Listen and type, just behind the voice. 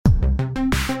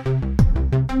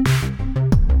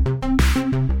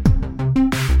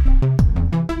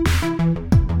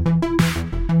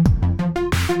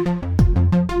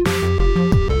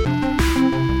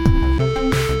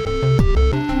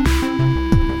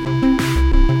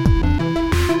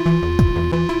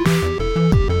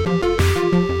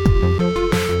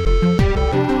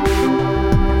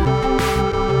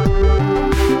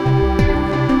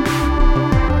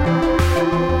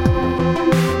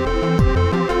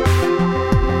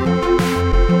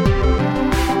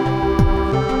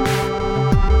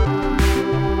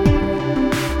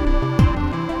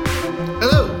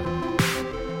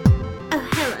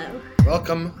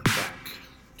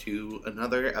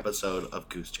episode of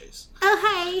Goose Chase. Oh,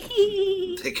 hi.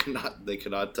 They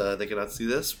cannot see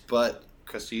this, but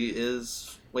Christy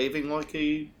is waving like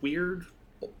a weird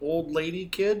old lady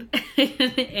kid.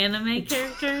 Anime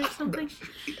character or something.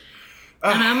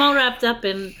 And I'm all wrapped up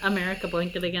in America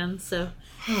blanket again, so.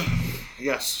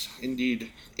 Yes,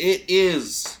 indeed. It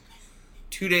is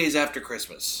 2 days after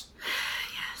Christmas.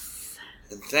 Yes.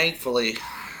 And thankfully,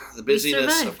 the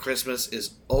busyness of Christmas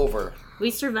is over. We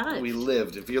survived. We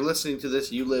lived. If you're listening to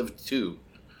this, you lived too.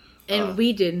 And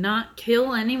we did not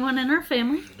kill anyone in our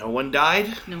family. No one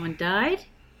died. No one died.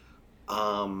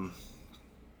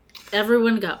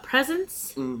 Everyone got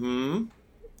presents. Mm-hmm.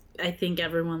 I think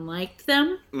everyone liked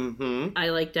them. Mm-hmm. I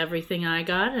liked everything I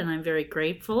got, and I'm very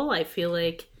grateful. I feel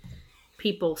like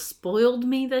people spoiled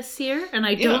me this year, and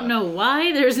I don't know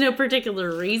why. There's no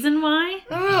particular reason why.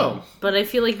 I don't know. But I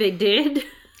feel like they did.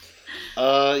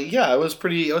 I was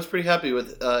pretty happy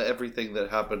with everything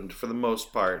that happened for the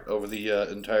most part over the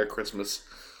entire Christmas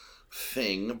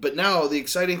thing. But now the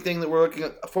exciting thing that we're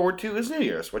looking forward to is New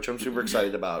Year's, which I'm super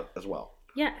excited about as well.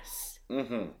 Yes.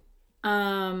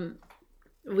 Mm-hmm.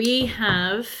 We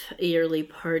have a yearly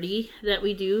party that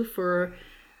we do for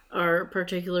our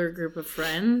particular group of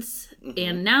friends. Mm-hmm.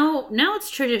 And now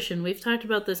it's tradition. We've talked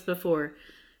about this before.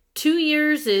 2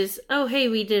 years is, oh, hey,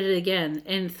 we did it again.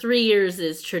 And 3 years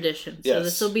is tradition. So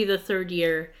this will be the third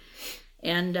year.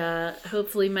 And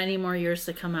hopefully many more years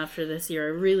to come after this year.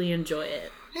 I really enjoy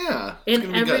it. Yeah.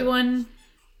 And everyone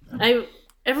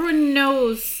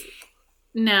knows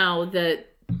now that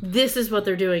this is what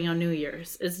they're doing on New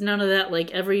Year's. It's none of that,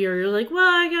 like, every year you're like, well,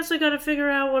 I guess I gotta figure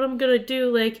out what I'm gonna do.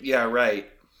 Like, yeah, right.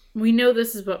 We know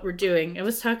this is what we're doing. I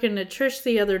was talking to Trish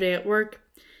the other day at work,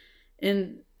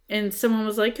 and someone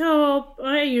was like, oh,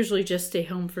 I usually just stay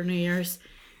home for New Year's.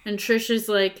 And Trish is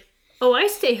like, oh, I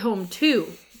stay home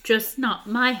too, just not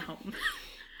my home.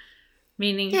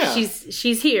 Meaning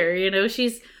she's here, you know,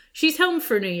 she's home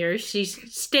for New Year's.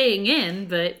 She's staying in,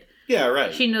 but yeah,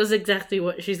 right. She knows exactly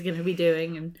what she's going to be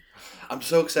doing, and I'm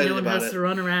so excited about it. No one has to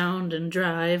run around and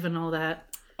drive and all that.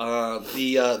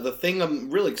 The thing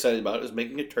I'm really excited about is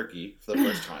making a turkey for the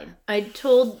first time. I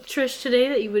told Trish today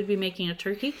that you would be making a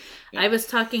turkey. Yeah. I was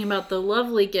talking about the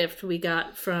lovely gift we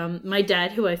got from my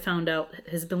dad, who I found out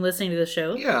has been listening to the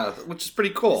show. Yeah, which is pretty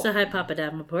cool. So hi, Papa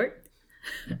Davenport.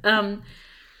 From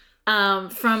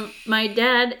my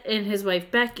dad and his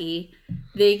wife Becky,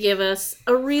 they give us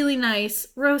a really nice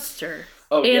roaster.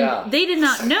 Oh, and they did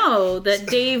not know that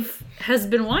Dave has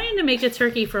been wanting to make a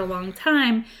turkey for a long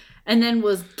time, and then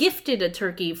was gifted a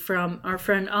turkey from our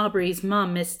friend Aubrey's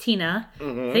mom, Miss Tina.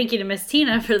 Mm-hmm. Thank you to Miss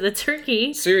Tina for the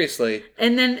turkey. Seriously.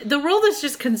 And then the world is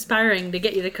just conspiring to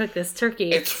get you to cook this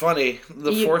turkey. It's funny.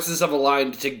 The forces have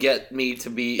aligned to get me to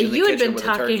be in the kitchen with a turkey. You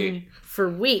had been talking for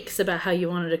weeks about how you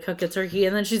wanted to cook a turkey,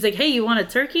 and then she's like, hey, you want a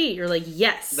turkey? You're like,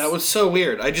 yes. That was so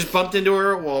weird. I just bumped into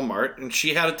her at Walmart, and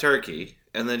she had a turkey,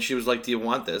 and then she was like, do you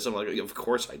want this? I'm like, of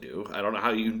course I do. I don't know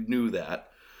how you knew that.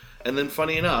 And then,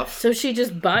 funny enough... So she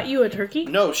just bought you a turkey?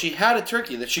 No, she had a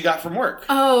turkey that she got from work.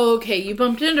 Oh, okay. You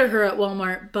bumped into her at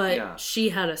Walmart, but she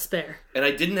had a spare. And I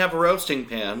didn't have a roasting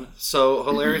pan, so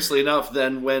hilariously enough,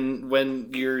 then when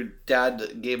your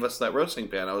dad gave us that roasting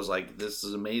pan, I was like, this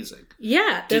is amazing.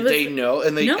 Yeah. Did they know?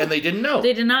 And they didn't know.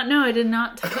 They did not know. I did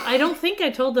not... I don't think I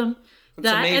told them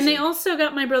that. Amazing. And they also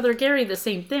got my brother Gary the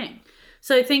same thing.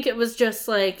 So I think it was just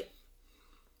like...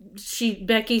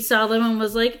 Becky saw them and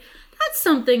was like... That's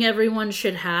something everyone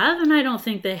should have, and I don't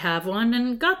think they have one,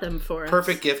 and got them for us.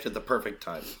 Perfect gift at the perfect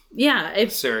time. Yeah.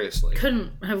 It seriously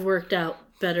couldn't have worked out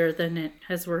better than it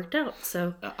has worked out,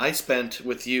 so. I spent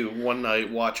with you one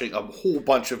night watching a whole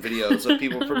bunch of videos of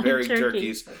people preparing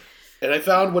turkeys, and I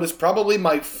found what is probably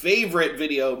my favorite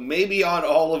video, maybe on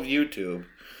all of YouTube.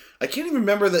 I can't even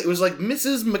remember that. It was like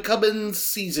Mrs. McCubbin's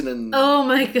seasoning. Oh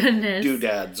my goodness.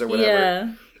 Doodads or whatever.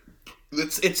 Yeah.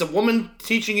 It's a woman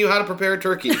teaching you how to prepare a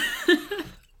turkey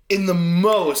in the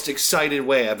most excited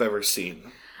way I've ever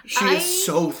seen. She is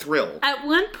so thrilled. At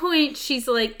one point, she's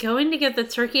like going to get the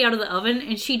turkey out of the oven,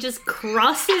 and she just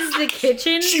crosses the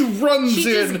kitchen. She runs in.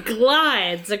 She just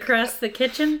glides across the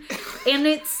kitchen, and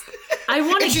it's.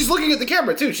 And she's looking at the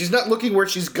camera too. She's not looking where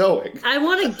she's going. I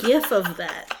want a GIF of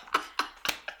that.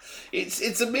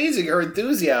 It's amazing, her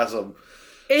enthusiasm.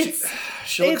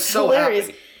 She looks so hilarious.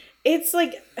 happy. It's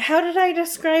like, how did I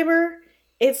describe her?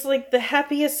 It's like the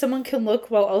happiest someone can look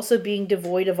while also being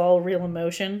devoid of all real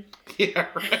emotion. Yeah,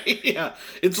 right. Yeah.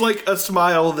 It's like a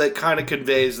smile that kind of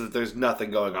conveys that there's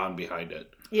nothing going on behind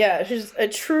it. Yeah, she's a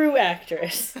true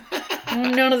actress.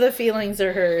 None of the feelings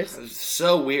are hers.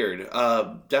 So weird.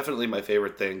 Definitely my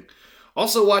favorite thing.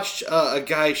 Also watched a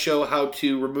guy show how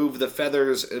to remove the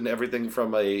feathers and everything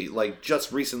from a,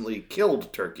 just recently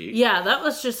killed turkey. Yeah, that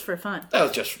was just for fun. That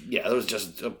was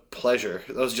just a pleasure.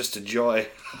 That was just a joy.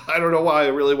 I don't know why I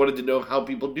really wanted to know how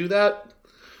people do that.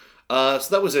 So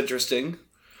that was interesting.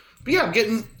 But yeah, I'm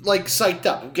getting, psyched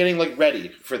up. I'm getting, ready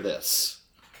for this.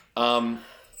 And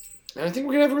I think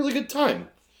we're going to have a really good time.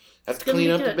 Have to clean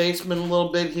up the basement a little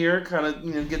bit here, kind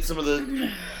of, get some of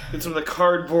the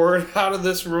cardboard out of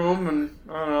this room, and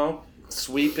I don't know,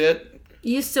 sweep it.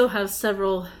 You still have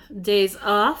several days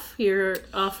off. You're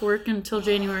off work until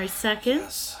January 2nd.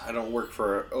 Yes, I don't work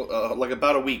for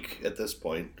about a week at this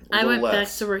point. I went back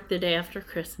to work the day after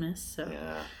Christmas, so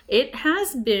yeah. It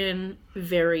has been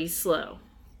very slow.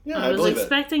 Yeah, I was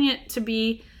expecting it to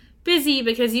be busy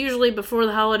because usually before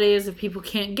the holidays, if people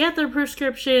can't get their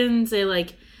prescriptions, they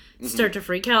start to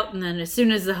freak out, and then as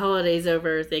soon as the holiday's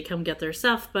over, they come get their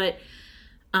stuff. But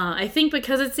I think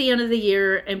because it's the end of the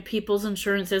year and people's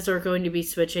insurances are going to be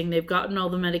switching, they've gotten all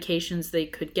the medications they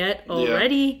could get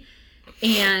already,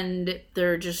 and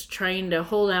they're just trying to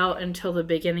hold out until the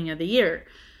beginning of the year.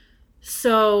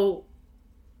 So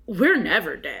we're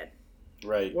never dead.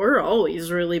 Right. We're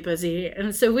always really busy.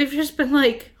 And so we've just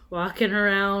been walking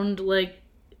around.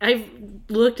 I've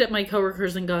looked at my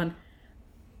coworkers and gone,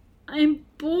 I'm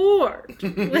bored.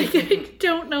 I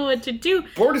don't know what to do.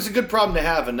 Bored is a good problem to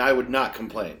have, and I would not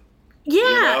complain.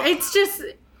 Yeah, it's just,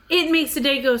 it makes the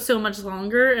day go so much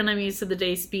longer, and I'm used to the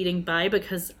day speeding by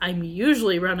because I'm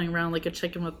usually running around like a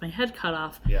chicken with my head cut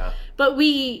off. Yeah. But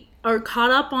we are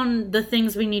caught up on the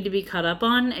things we need to be caught up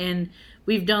on, and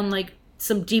we've done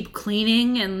some deep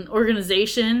cleaning and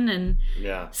organization and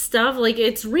stuff.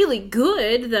 It's really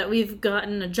good that we've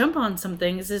gotten a jump on some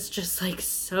things. It's just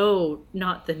so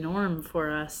not the norm for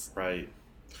us. Right.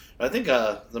 I think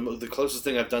the closest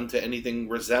thing I've done to anything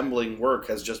resembling work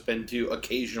has just been to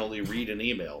occasionally read an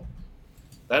email.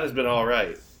 That has been all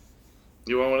right.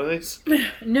 You want one of these?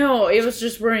 No, it was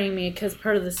just worrying me because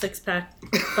part of the 6-pack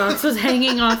box was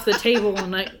hanging off the table,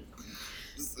 and I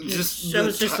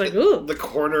was just ooh. The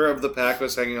corner of the pack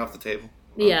was hanging off the table.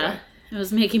 Yeah, it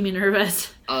was making me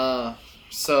nervous.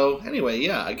 So anyway,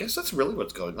 I guess that's really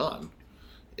what's going on.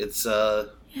 It's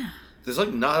there's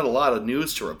not a lot of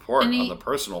news to report on the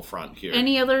personal front here.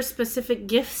 Any other specific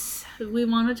gifts we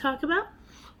want to talk about?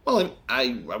 Well,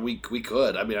 we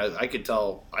could. I mean, I could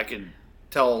tell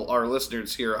our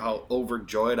listeners here how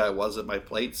overjoyed I was at my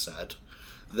plate set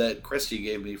that Christy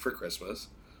gave me for Christmas.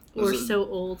 We're so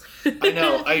old. I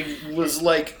know. I was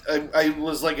like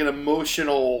an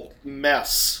emotional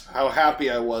mess. How happy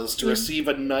I was to receive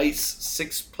a nice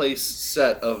 6-place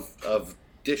set of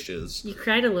dishes. You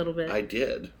cried a little bit. I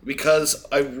did, because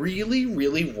I really,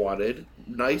 really wanted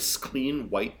nice, clean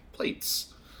white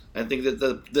plates. I think that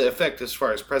the effect as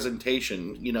far as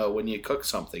presentation, when you cook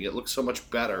something, it looks so much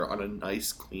better on a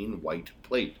nice, clean white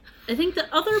plate. I think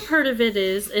the other part of it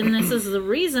is, and this is the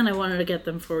reason I wanted to get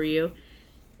them for you,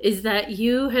 is that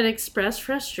you had expressed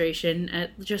frustration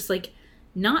at just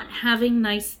not having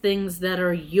nice things that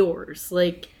are yours.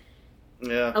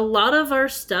 A lot of our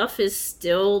stuff is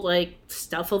still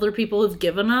stuff other people have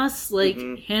given us,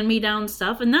 hand-me-down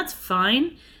stuff, and that's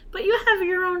fine. But you have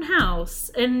your own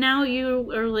house, and now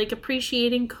you are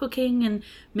appreciating cooking and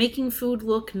making food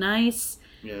look nice,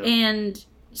 and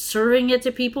serving it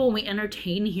to people. We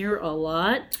entertain here a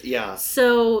lot. Yeah.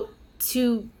 So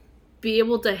to be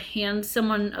able to hand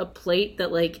someone a plate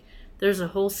that there's a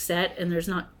whole set and there's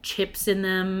not chips in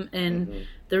them and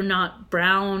they're not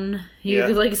brown. You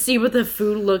can see what the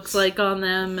food looks like on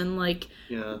them, and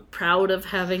proud of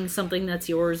having something that's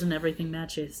yours and everything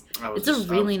matches. It's a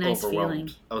really nice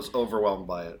feeling. I was overwhelmed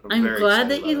by it. I'm glad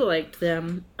that you liked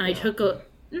them. I took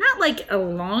not a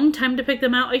long time to pick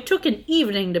them out. I took an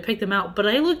evening to pick them out, but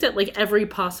I looked at every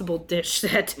possible dish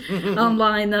set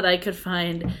online that I could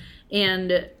find,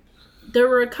 and there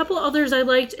were a couple others I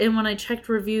liked, and when I checked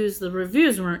reviews, the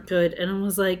reviews weren't good, and I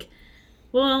was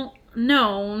well,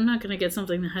 no, I'm not going to get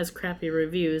something that has crappy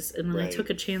reviews, and then I took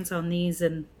a chance on these,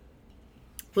 and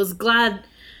was glad.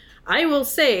 I will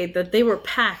say that they were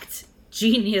packed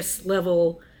genius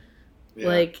level,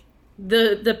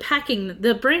 the packing,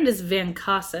 the brand is Van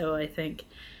Casso, I think,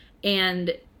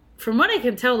 and from what I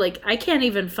can tell, I can't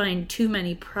even find too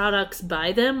many products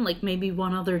by them, maybe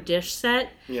one other dish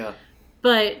set. Yeah.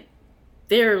 But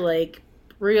they're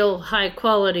real high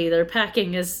quality. Their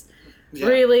packing is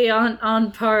really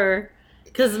on par.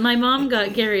 Because my mom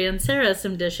got Gary and Sarah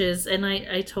some dishes, and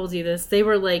I told you this. They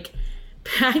were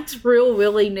packed real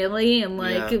willy nilly, and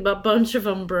a bunch of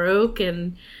them broke,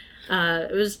 and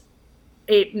it was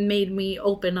it made me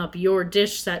open up your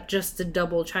dish set just to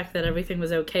double check that everything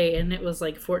was okay, and it was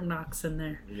like Fort Knox in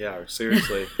there. Yeah,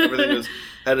 seriously. Everything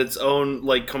had its own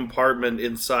like compartment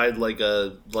inside like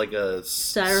a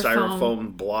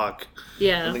styrofoam block.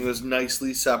 Yeah. Everything was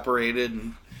nicely separated,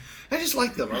 and I just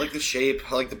like them. I like the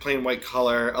shape. I like the plain white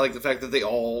color. I like the fact that they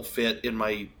all fit in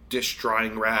my dish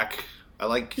drying rack. I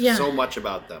like so much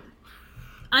about them.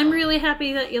 I'm really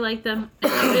happy that you like them.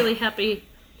 And I'm really happy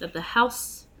that the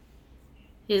house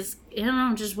is, I don't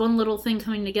know, just one little thing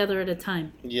coming together at a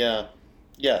time. Yeah.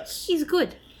 Yes. He's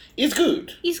good. He's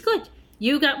good. He's good.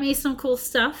 You got me some cool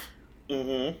stuff.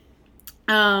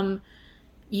 Mm-hmm.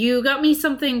 You got me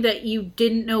something that you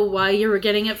didn't know why you were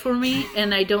getting it for me,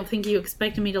 and I don't think you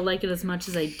expected me to like it as much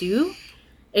as I do.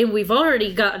 And we've already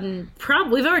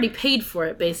we've already paid for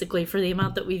it, basically, for the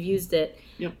amount that we've used it.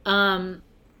 Yep.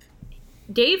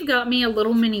 Dave got me a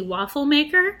little mini waffle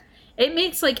maker. It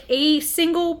makes like a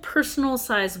single personal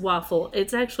size waffle.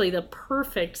 It's actually the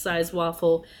perfect size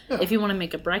waffle if you want to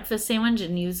make a breakfast sandwich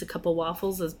and use a couple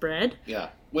waffles as bread. Yeah.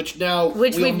 Which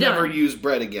we'll never use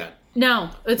bread again.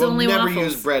 No, it's only waffles. We'll never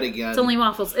use bread again. It's only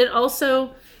waffles. It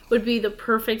also would be the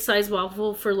perfect size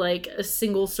waffle for like a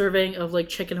single serving of like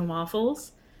chicken and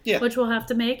waffles. Yeah. Which we'll have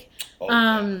to make.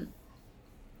 Okay.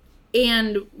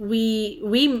 And we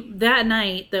that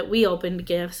night that we opened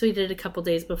gifts, we did a couple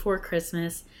days before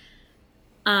Christmas.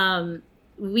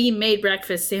 We made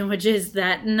breakfast sandwiches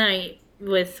that night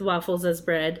with waffles as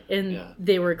bread, and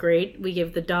they were great. We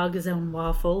gave the dog his own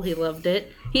waffle. He loved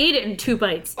it. He ate it in 2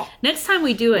 bites. Next time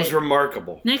we do it... It was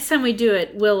remarkable. Next time we do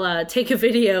it, we'll take a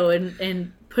video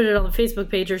and put it on the Facebook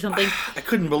page or something. I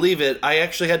couldn't believe it. I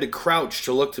actually had to crouch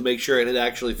to look to make sure it had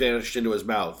actually vanished into his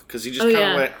mouth, because he just kind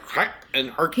of went and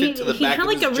harked it to the back of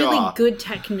his jaw. He had like a really good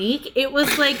technique. It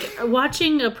was like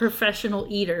watching a professional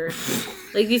eater.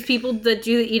 Like these people that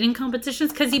do the eating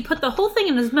competitions, because he put the whole thing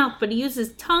in his mouth, but he used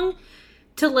his tongue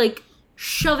to like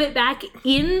shove it back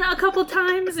in a couple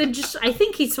times, and just I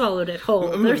think he swallowed it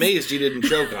whole. I'm amazed you didn't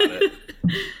choke on it.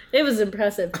 It was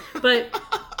impressive. But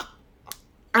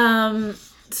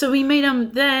so we made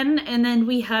them then, and then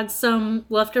we had some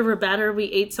leftover batter. We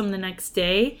ate some the next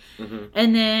day. Mm-hmm.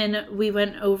 And then we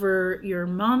went over your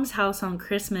mom's house on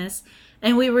Christmas,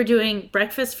 and we were doing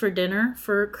breakfast for dinner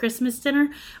for Christmas dinner,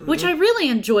 which I really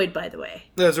enjoyed, by the way.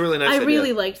 That was a really nice idea. I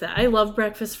really liked that. I love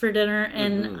breakfast for dinner,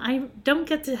 and I don't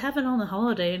get to have it on the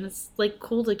holiday, and it's like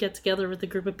cool to get together with a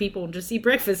group of people and just eat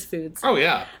breakfast foods. Oh,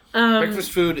 yeah.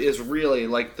 Breakfast food is really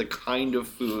like the kind of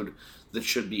food that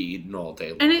should be eaten all day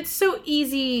long. And it's so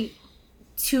easy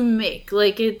to make.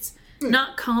 Like, it's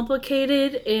not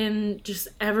complicated, and just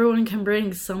everyone can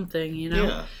bring something, you know?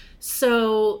 Yeah.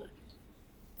 So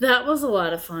that was a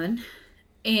lot of fun.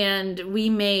 And we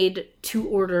made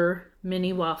to-order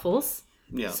mini waffles.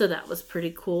 Yeah. So that was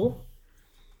pretty cool.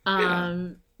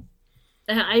 I've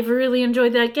really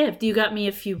enjoyed that gift. You got me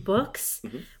a few books.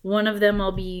 Mm-hmm. One of them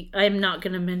I'm not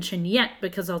going to mention yet,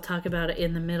 because I'll talk about it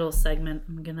in the middle segment.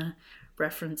 I'm going to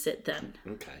reference it then.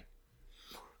 Okay.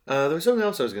 There was something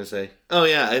else I was going to say. Oh,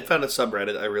 yeah. I found a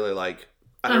subreddit I really like.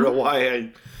 I don't know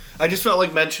why. I just felt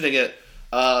like mentioning it.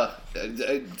 I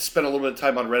spent a little bit of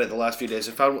time on Reddit the last few days.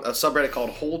 I found a subreddit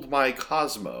called Hold My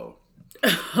Cosmo.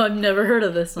 I've never heard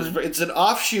of this one. It's an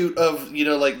offshoot of,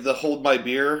 like the Hold My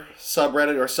Beer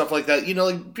subreddit or stuff like that.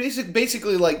 Like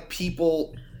basically like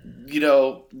people,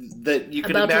 that you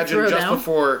can imagine just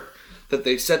before that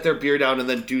they set their beer down and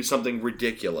then do something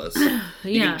ridiculous.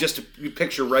 You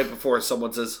picture right before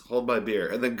someone says, "Hold my beer,"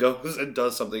 and then goes and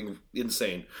does something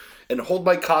insane. And Hold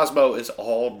My Cosmo is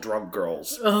all drunk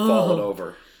girls falling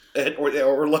over.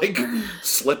 Or like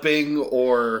slipping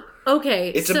or... Okay,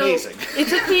 it's amazing. It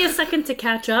took me a second to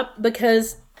catch up,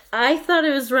 because I thought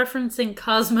it was referencing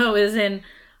Cosmo as in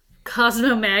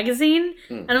Cosmo magazine.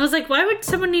 And I was like, why would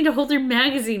someone need to hold their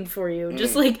magazine for you?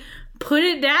 Just like, put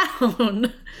it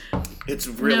down. It's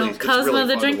really Cosmo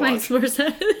really the drink makes more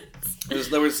sense.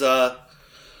 There was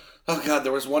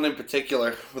there was one in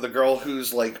particular with a girl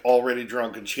who's like already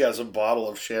drunk, and she has a bottle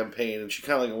of champagne, and she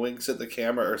kind of like winks at the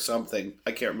camera or something.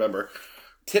 I can't remember.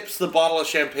 Tips the bottle of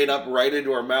champagne up right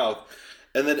into her mouth,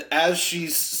 and then as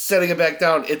she's setting it back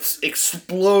down, it's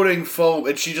exploding foam,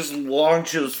 and she just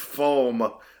launches foam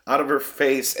out of her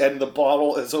face, and the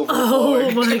bottle is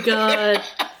overflowing. Oh my god.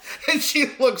 And she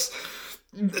looks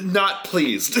not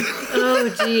pleased.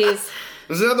 Oh, jeez.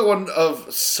 There's another one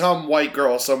of some white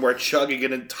girl somewhere chugging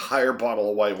an entire bottle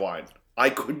of white wine. I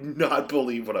could not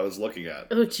believe what I was looking at.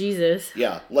 Oh, Jesus.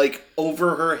 Yeah, like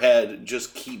over her head,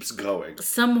 just keeps going.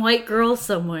 Some white girl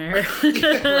somewhere.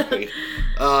 Right.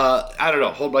 I don't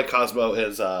know. Hold My Cosmo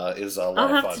is a lot of fun. I'll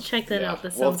have to check that out.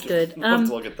 That sounds good. We'll have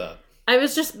to look at that. I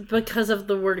was just, because of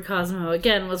the word Cosmo,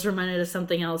 again, was reminded of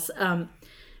something else.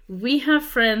 We have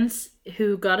friends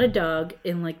who got a dog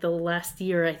in, like, the last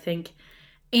year, I think,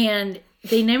 and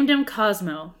they named him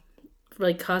Cosmo,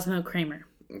 like Cosmo Kramer.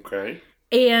 Okay.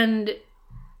 And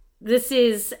this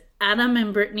is Adam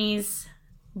and Brittany's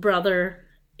brother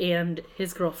and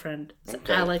his girlfriend,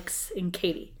 Okay. Alex and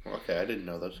Katie. Okay, I didn't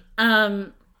know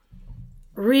that.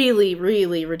 Really,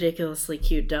 really ridiculously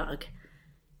cute dog.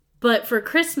 But for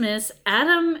Christmas,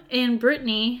 Adam and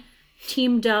Brittany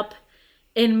teamed up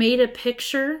and made a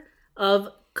picture of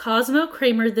Cosmo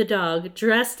Kramer the dog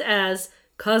dressed as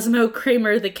Cosmo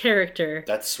Kramer the character.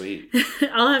 That's sweet.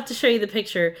 I'll have to show you the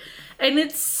picture. And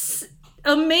it's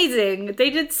amazing. They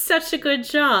did such a good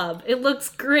job. It looks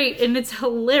great and it's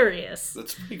hilarious.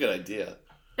 That's a pretty good idea.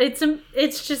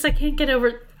 It's just, I can't get over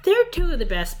it. They're two of the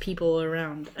best people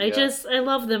around. I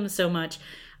love them so much.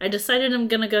 I decided I'm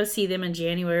going to go see them in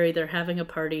January. They're having a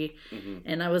party. Mm-hmm.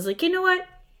 And I was like, you know what?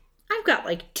 I've got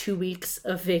like 2 weeks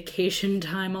of vacation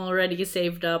time already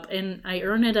saved up. And I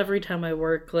earn it every time I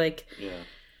work. Like,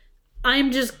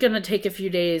 I'm just going to take a few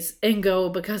days and go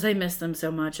because I miss them so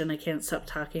much. And I can't stop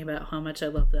talking about how much I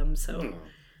love them. So I'm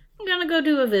going to go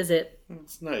do a visit.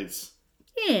 That's nice.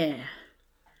 Yeah.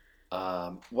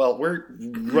 Well, we're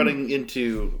running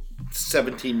into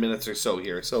 17 minutes or so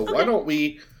here. So why don't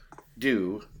we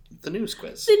do the news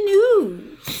quiz? The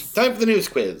news. Time for the news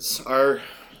quiz. Our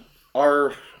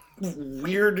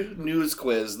weird news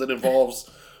quiz that involves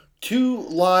 2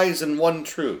 lies and 1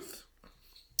 truth.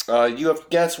 You have to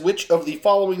guess which of the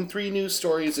following 3 news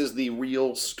stories is the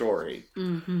real story.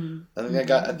 Mm-hmm.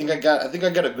 I think I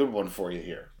got a good one for you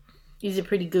here. Is it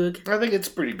pretty good? I think it's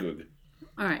pretty good.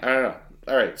 All right. I don't know.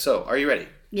 All right. So, are you ready?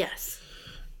 Yes.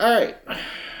 All right.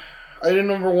 Item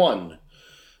number 1.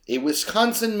 A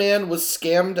Wisconsin man was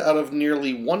scammed out of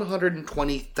nearly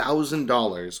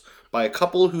 $120,000 by a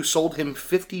couple who sold him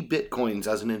 50 bitcoins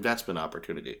as an investment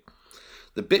opportunity.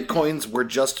 The bitcoins were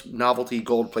just novelty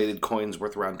gold-plated coins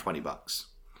worth around $20.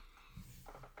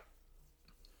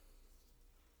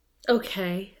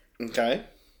 Okay. Okay.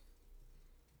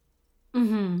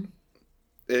 Mm-hmm.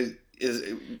 He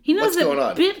knows what's going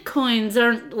on? Bitcoins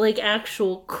aren't like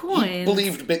actual coins. He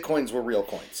believed bitcoins were real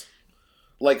coins.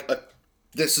 Like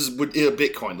this is a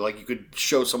Bitcoin. Like you could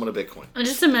show someone a Bitcoin. I'm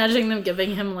just imagining them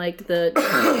giving him like the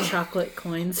chocolate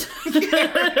coins.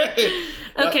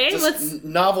 Okay, let's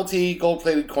novelty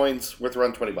gold-plated coins worth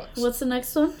around $20. What's the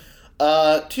next one?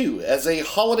 2. As a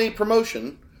holiday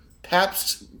promotion,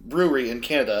 Pabst Brewery in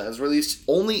Canada has released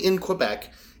only in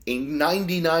Quebec a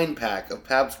 99 pack of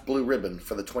Pabst Blue Ribbon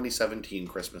for the 2017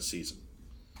 Christmas season.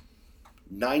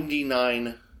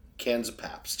 99 cans of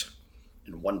Pabst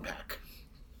in 1 pack.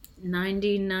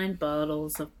 99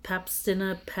 bottles of Pabst in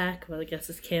a pack. Well, I guess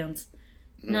it's cans.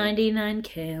 99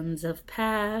 cans of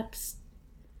Pabst.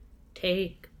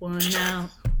 Take one out.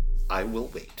 I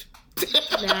will wait.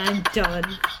 I'm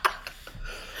done.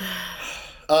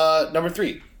 Number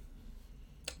 3.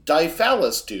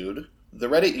 Diphallus Dude, the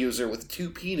Reddit user with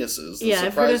 2 penises that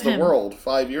surprised the world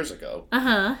 5 years ago,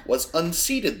 was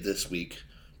unseated this week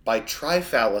by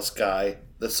Triphallus Guy,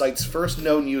 the site's first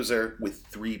known user with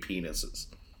 3 penises.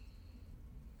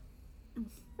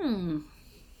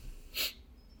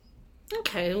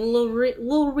 Okay, a little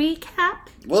recap?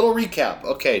 Little recap.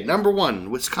 Okay, number 1.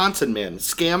 Wisconsin man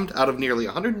scammed out of nearly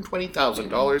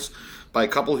 $120,000 by a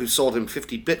couple who sold him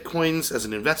 50 bitcoins as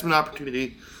an investment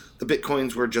opportunity. The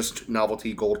bitcoins were just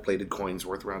novelty gold-plated coins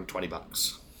worth around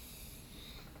 $20.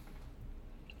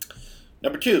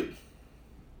 Number 2.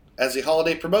 As a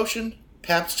holiday promotion,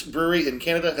 Pabst Brewery in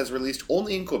Canada has released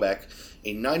only in Quebec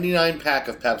a 99 pack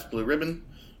of Pabst Blue Ribbon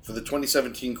for the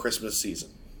 2017 Christmas season.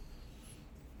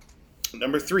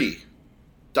 Number 3.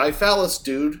 Diphallus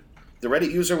Dude, the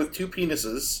Reddit user with 2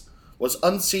 penises, was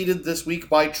unseated this week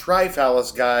by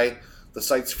Triphallus Guy, the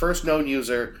site's first known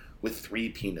user with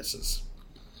 3 penises.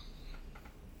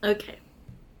 Okay.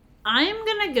 I'm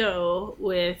going to go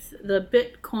with the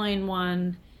Bitcoin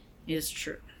one is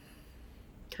true.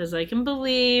 Because I can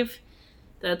believe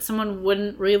that someone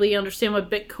wouldn't really understand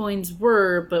what Bitcoins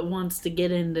were, but wants to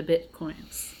get into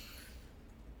Bitcoins.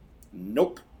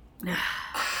 Nope.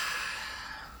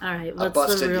 All right,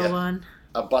 what's the real one?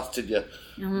 I busted you.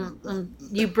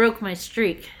 You broke my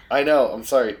streak. I know, I'm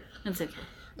sorry. That's okay.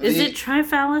 Is it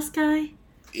Triphallus Guy?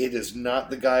 It is not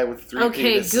the guy with 3 penises.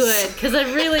 Okay, good, because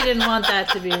I really didn't want that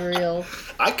to be real.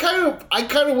 I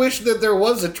kind of wish that there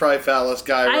was a Triphallus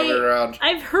Guy running around.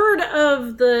 I've heard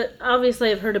of obviously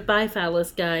I've heard of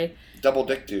Biphallus Guy. Double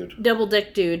Dick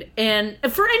Dude. And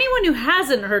for anyone who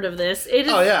hasn't heard of this, it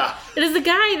is the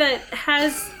guy that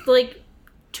has, like,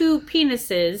 two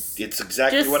penises. It's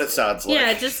exactly what it sounds like.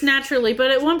 Yeah, just naturally.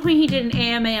 But at one point he did an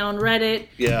AMA on Reddit.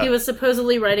 Yeah. He was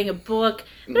supposedly writing a book.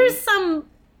 There's some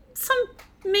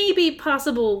maybe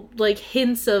possible, like,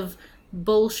 hints of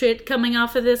bullshit coming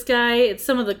off of this guy. It's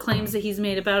some of the claims that he's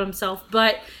made about himself.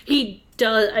 But he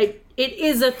does... it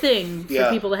is a thing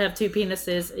for people to have two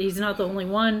penises. He's not the only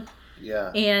one.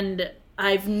 Yeah. And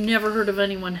I've never heard of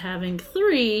anyone having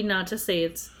three, not to say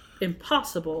it's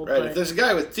impossible. Right, but... if there's a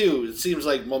guy with two, it seems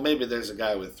like, well, maybe there's a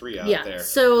guy with three out there.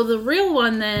 So the real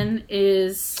one then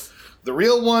is... The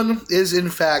real one is, in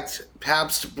fact,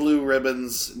 Pabst Blue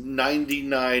Ribbon's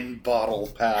 99 bottle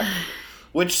pack,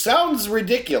 which sounds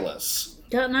ridiculous.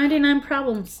 Got 99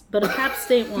 problems, but a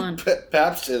Pabst ain't one.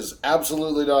 Pabst is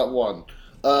absolutely not one.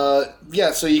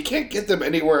 So you can't get them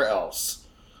anywhere else.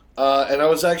 And I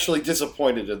was actually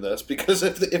disappointed in this, because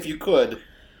if you could,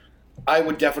 I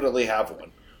would definitely have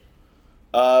one.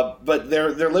 But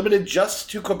they're limited just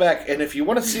to Quebec, and if you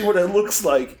want to see what it looks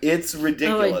like, it's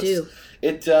ridiculous. Oh, I do.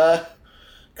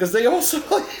 Because they also,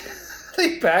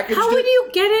 they packaged it. How would you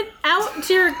get it out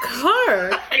to your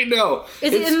car? I know.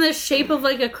 Is it in the shape of,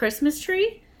 like, a Christmas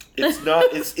tree? It's not.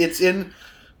 It's in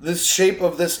the shape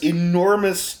of this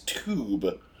enormous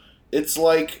tube. It's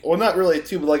like, well, not really a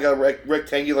tube, but like a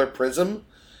rectangular prism.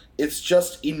 It's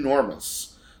just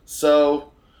enormous.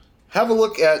 So, have a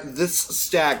look at this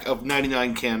stack of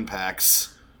 99 can packs.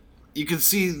 You can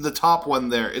see the top one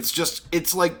there.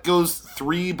 It's like goes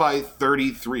 3 by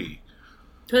 33.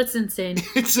 That's insane.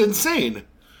 It's insane.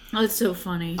 Oh, it's so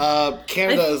funny.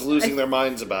 Canada is losing their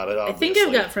minds about it, obviously. I think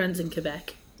I've got friends in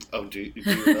Quebec. Oh, do you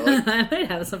really? I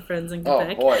might have some friends in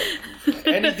Quebec. Oh, boy.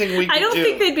 Anything we can do. I don't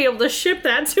think they'd be able to ship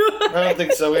that to us. I don't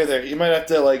think so either. You might have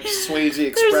to, like, Swayze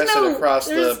Express it across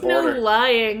the border. There's no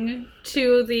lying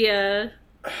to the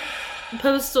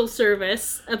postal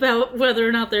service about whether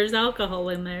or not there's alcohol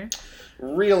in there.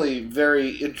 Really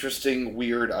very interesting,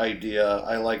 weird idea.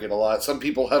 I like it a lot. Some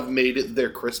people have made it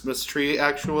their Christmas tree,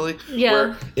 actually. Yeah.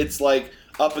 Where it's, like,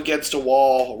 up against a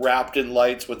wall, wrapped in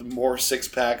lights with more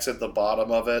six-packs at the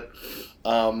bottom of it.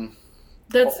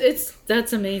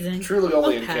 That's amazing. Truly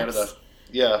only in Canada.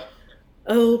 Yeah.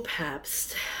 Oh,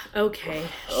 Pabst. Okay.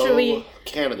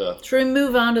 Canada. Should we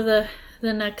move on to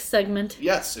the next segment?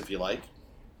 Yes, if you like.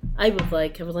 I would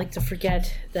like to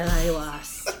forget that I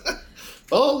lost.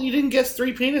 Well, you didn't guess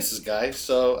 3 penises, guys,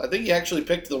 so I think you actually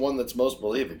picked the one that's most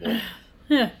believable.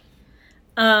 Yeah.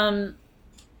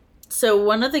 So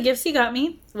one of the gifts you got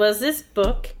me was this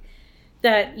book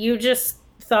that you just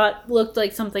thought looked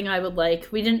like something I would like.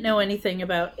 We didn't know anything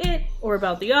about it or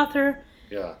about the author.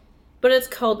 Yeah. But it's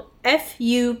called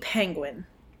F.U. Penguin.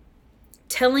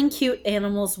 Telling Cute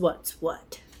Animals What's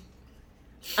What.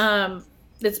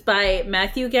 It's by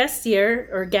Matthew Gastier,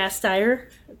 or Gastier.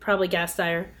 Probably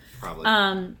Gastier.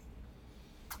 Probably.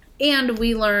 And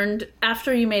we learned,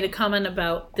 after you made a comment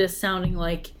about this sounding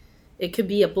like it could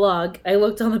be a blog, I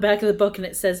looked on the back of the book and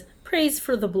it says, praise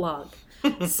for the blog.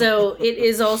 So it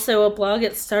is also a blog.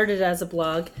 It started as a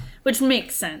blog, which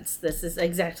makes sense. This is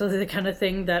exactly the kind of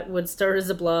thing that would start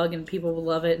as a blog and people would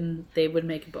love it and they would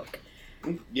make a book.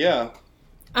 Yeah.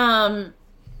 As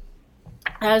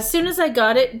soon as I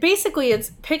got it, basically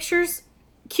it's pictures,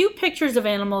 cute pictures of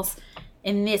animals,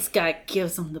 and this guy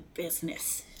gives them the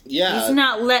business. Yeah. He's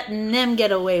not letting them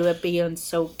get away with being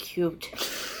so cute.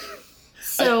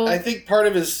 So I think part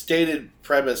of his stated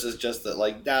premise is just that,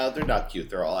 like, no, they're not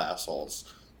cute. They're all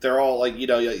assholes. They're all, like, you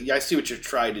know, I see what you're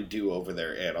trying to do over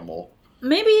there, animal.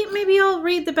 Maybe I'll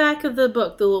read the back of the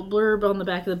book, the little blurb on the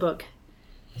back of the book.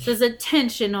 It says,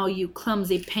 attention, all you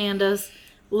clumsy pandas,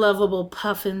 lovable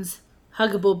puffins,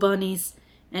 huggable bunnies,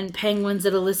 and penguins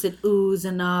that elicit oohs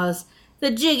and ahs.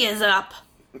 The jig is up.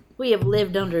 We have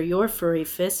lived under your furry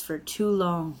fists for too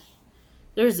long.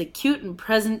 There's a cute and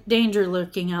present danger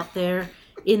lurking out there,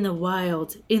 in the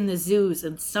wild, in the zoos,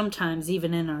 and sometimes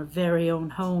even in our very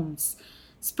own homes.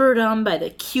 Spurred on by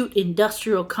the cute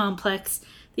industrial complex,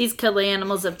 these cuddly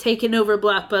animals have taken over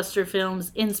blockbuster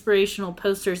films, inspirational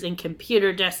posters, and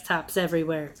computer desktops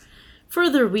everywhere,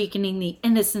 further weakening the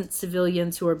innocent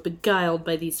civilians who are beguiled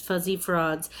by these fuzzy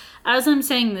frauds. As I'm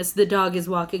saying this, the dog is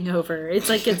walking over. It's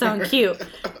like it's on cue.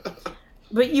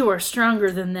 But you are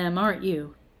stronger than them, aren't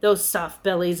you? Those soft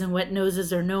bellies and wet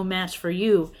noses are no match for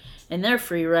you, and their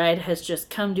free ride has just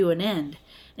come to an end.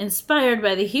 Inspired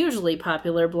by the hugely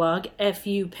popular blog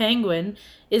F.U. Penguin,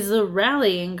 is the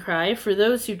rallying cry for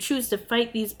those who choose to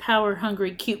fight these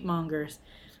power-hungry cute-mongers.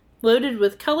 Loaded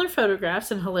with color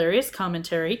photographs and hilarious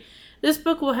commentary, this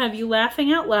book will have you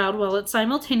laughing out loud while it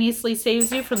simultaneously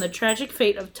saves you from the tragic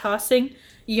fate of tossing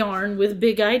yarn with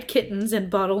big-eyed kittens and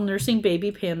bottle-nursing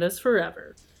baby pandas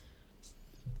forever.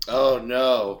 Oh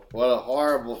no! What a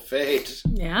horrible fate.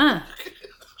 Yeah.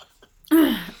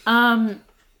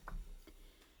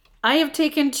 I have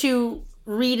taken to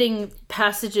reading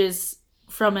passages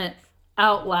from it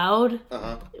out loud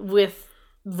with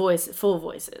full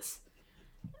voices.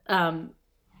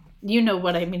 You know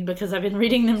what I mean because I've been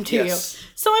reading them to you.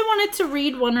 So I wanted to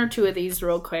read one or two of these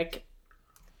real quick.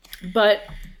 But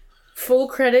full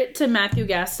credit to Matthew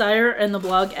Gasteyer and the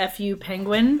blog FU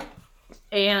Penguin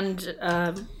and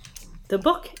the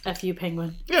book FU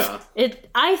Penguin. Yeah.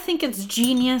 I think it's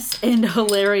genius and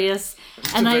hilarious.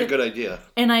 It's a very good idea.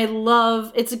 And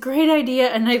it's a great idea,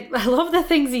 and I love the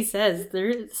things he says.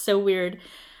 They're so weird.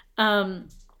 The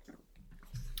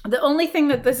only thing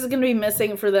that this is going to be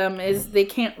missing for them is they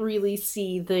can't really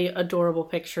see the adorable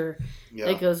picture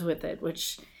that goes with it,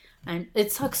 which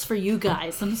it sucks for you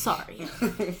guys. I'm sorry.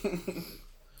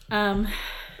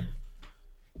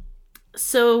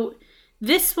 So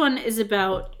this one is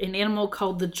about an animal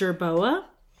called the jerboa,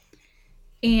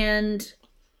 and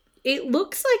it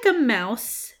looks like a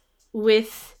mouse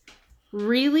with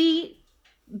really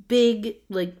big,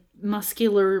 like,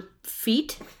 muscular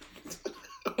feet.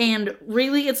 And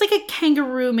really, it's like a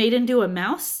kangaroo made into a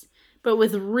mouse, but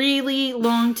with really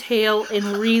long tail and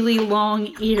really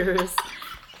long ears.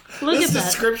 Look at that. This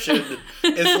description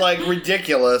is, like,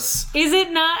 ridiculous. Is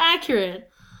it not accurate?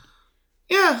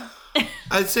 Yeah.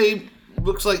 I'd say,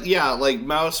 looks like,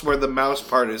 mouse where the mouse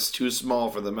part is too small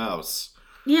for the mouse.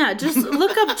 Yeah, just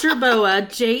look up jerboa,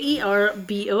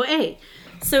 Jerboa.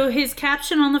 So his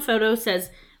caption on the photo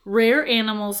says, "Rare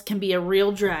animals can be a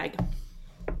real drag.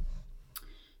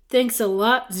 Thanks a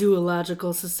lot,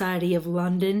 Zoological Society of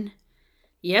London.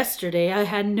 Yesterday I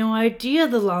had no idea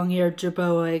the long-eared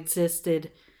jerboa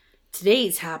existed.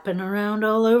 Today's hopping around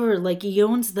all over like he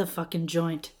owns the fucking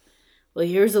joint. Well,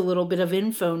 here's a little bit of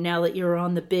info now that you're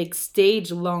on the big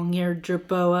stage, long-eared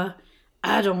jerboa.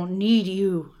 I don't need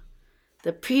you.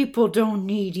 The people don't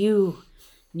need you.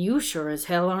 You sure as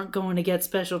hell aren't going to get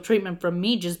special treatment from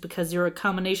me just because you're a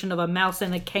combination of a mouse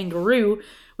and a kangaroo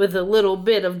with a little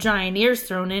bit of giant ears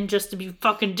thrown in just to be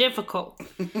fucking difficult.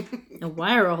 And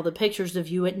why are all the pictures of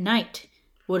you at night?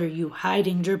 What are you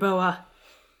hiding, jerboa?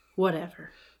 Whatever.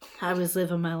 I was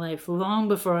living my life long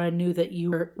before I knew that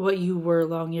you were what you were,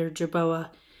 long-eared jerboa.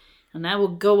 And I will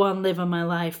go on living my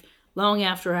life long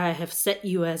after I have set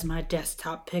you as my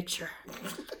desktop picture."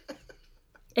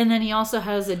 And then he also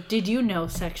has a "Did you know"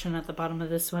 section at the bottom of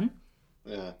this one.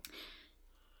 Yeah.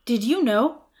 Did you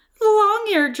know the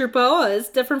long-eared jerboa is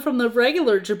different from the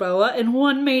regular jerboa in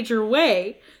one major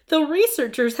way, though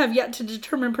researchers have yet to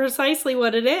determine precisely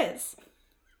what it is?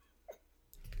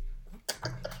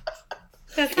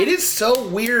 It is so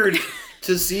weird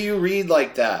to see you read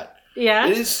like that. Yeah?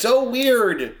 It is so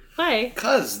weird. Why?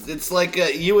 Because it's like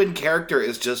you in character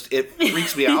is just, it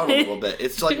freaks me out a little bit.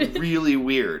 It's like really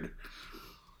weird.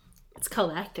 It's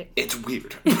called acting. It's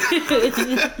weird.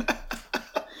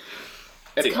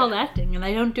 It's called acting, and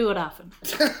I don't do it often.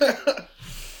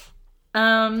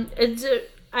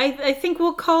 I think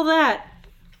we'll call that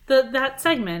that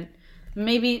segment.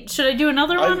 Maybe should I do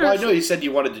another one? I know you said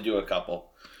you wanted to do a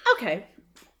couple. Okay.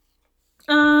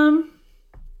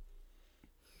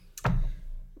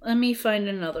 Let me find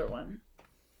another one.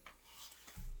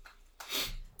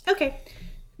 Okay.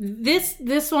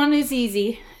 This one is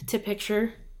easy to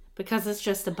picture because it's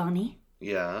just a bunny.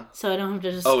 Yeah. So I don't have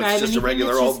to describe anything. It's just a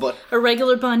regular old bunny. A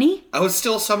regular bunny? I was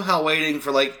still somehow waiting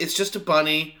for, like, it's just a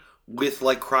bunny with,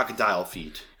 like, crocodile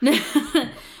feet.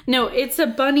 No, it's a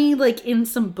bunny, like, in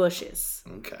some bushes.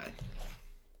 Okay.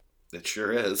 It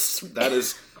sure is. That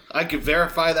is... I can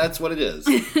verify that's what it is.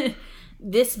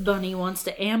 This bunny wants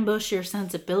to ambush your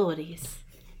sensibilities.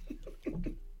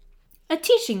 A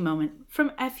teaching moment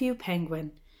from FU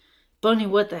Penguin. Bunny,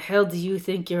 what the hell do you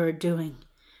think you're doing?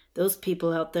 Those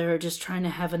people out there are just trying to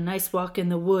have a nice walk in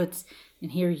the woods,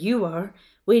 and here you are,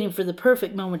 waiting for the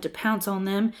perfect moment to pounce on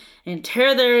them and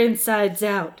tear their insides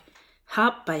out.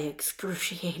 Hop by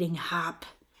excruciating hop.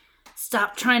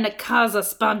 Stop trying to cause a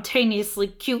spontaneously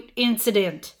cute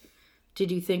incident.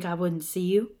 Did you think I wouldn't see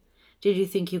you? Did you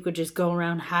think you could just go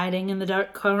around hiding in the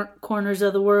dark corners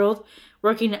of the world,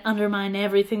 working to undermine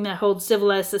everything that holds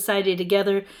civilized society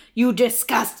together? You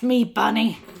disgust me,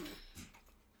 bunny!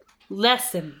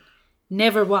 Lesson.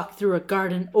 Never walk through a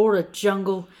garden or a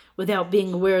jungle without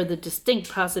being aware of the distinct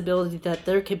possibility that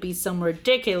there could be some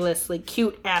ridiculously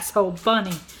cute asshole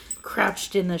bunny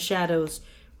crouched in the shadows,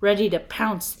 ready to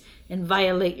pounce and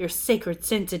violate your sacred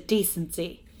sense of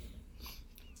decency.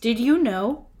 Did you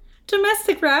know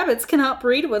Domestic rabbits cannot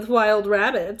breed with wild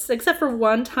rabbits, except for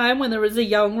one time when there was a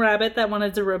young rabbit that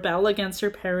wanted to rebel against her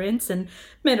parents and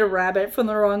met a rabbit from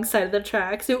the wrong side of the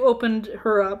tracks who opened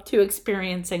her up to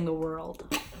experiencing the world.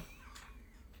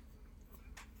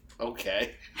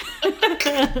 Okay.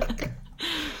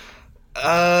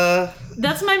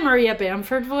 That's my Maria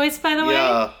Bamford voice, by the way.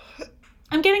 Yeah.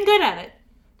 I'm getting good at it.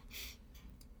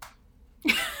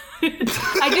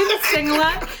 I do this thing a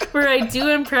lot where I do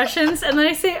impressions and then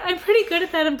I say, I'm pretty good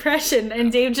at that impression.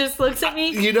 And Dave just looks at me.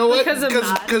 You know what?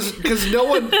 Because no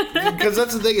one. Because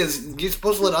that's the thing is, you're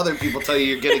supposed to let other people tell you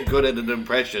you're getting good at an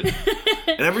impression.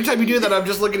 And every time you do that, I'm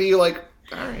just looking at you like,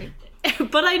 all right.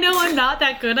 But I know I'm not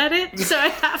that good at it, so I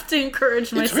have to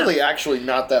encourage myself. It's really actually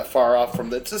not that far off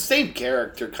from it's the same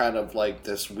character, kind of like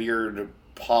this weird,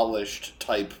 polished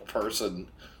type person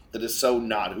that is so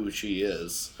not who she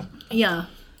is. Yeah.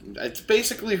 It's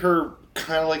basically her,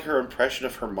 kind of like her impression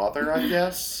of her mother, I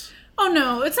guess. Oh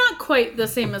no, it's not quite the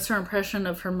same as her impression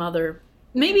of her mother.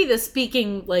 Maybe the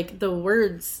speaking, like the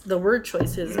word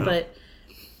choices, but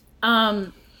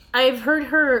I've heard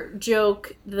her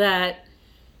joke that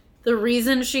the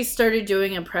reason she started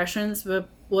doing impressions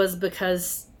was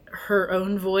because her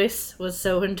own voice was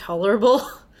so intolerable.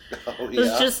 Oh, yeah. It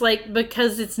was just like,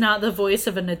 because it's not the voice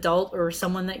of an adult or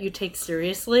someone that you take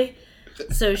seriously.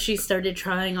 So she started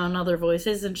trying on other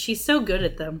voices, and she's so good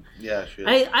at them. Yeah, she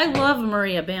is. I love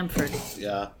Maria Bamford.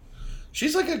 Yeah.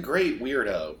 She's like a great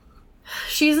weirdo.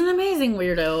 She's an amazing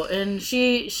weirdo, and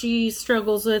she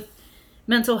struggles with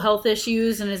mental health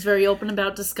issues and is very open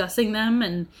about discussing them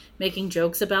and making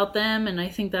jokes about them, and I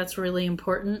think that's really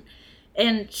important.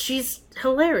 And she's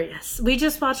hilarious. We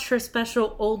just watched her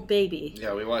special, Old Baby.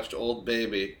 Yeah, we watched Old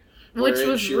Baby. Which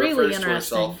was she really refers interesting. to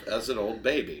herself as an old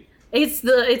baby.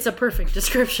 It's a perfect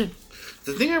description.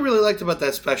 The thing I really liked about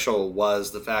that special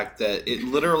was the fact that it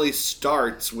literally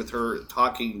starts with her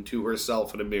talking to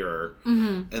herself in a mirror,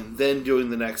 and then doing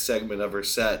the next segment of her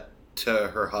set to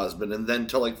her husband, and then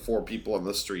to like 4 people on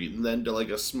the street, and then to like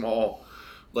a small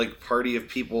like party of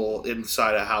people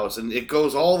inside a house, and it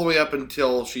goes all the way up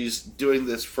until she's doing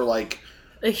this for like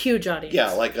a huge audience.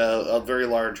 Yeah, like a very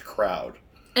large crowd.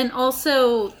 And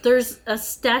also, there's a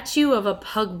statue of a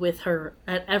pug with her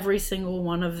at every single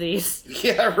one of these.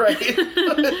 Yeah, right.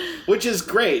 Which is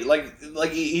great.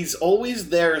 Like he's always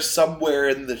there somewhere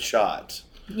in the shot.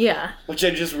 Yeah. Which I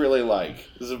just really like.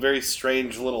 It's a very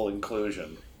strange little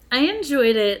inclusion. I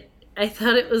enjoyed it. I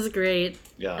thought it was great.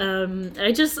 Yeah.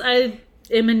 I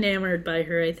am enamored by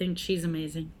her. I think she's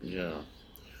amazing. Yeah.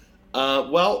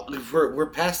 Well, we're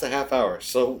past the half hour,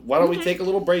 so why don't we take a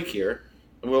little break here?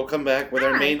 And we'll come back with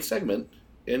our main segment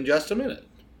in just a minute.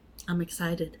 I'm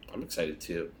excited. I'm excited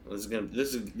too.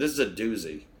 This is a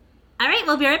doozy. All right,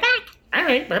 we'll be right back. All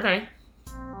right, bye-bye.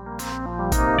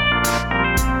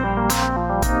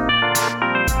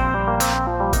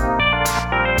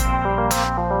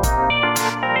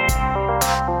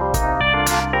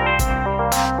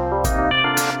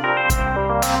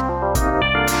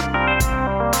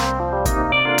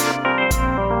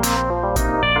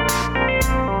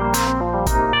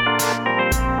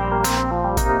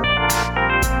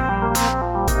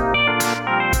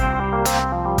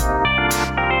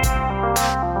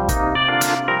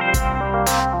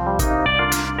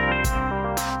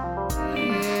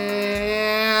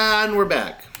 And we're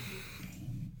back.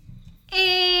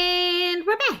 And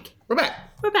we're back. We're back.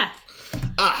 We're back.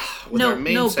 With our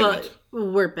main segment. But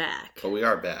we're back. But we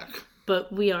are back.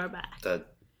 But we are back.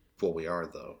 We are,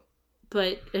 though.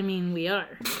 But, I mean, we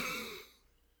are.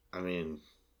 I mean,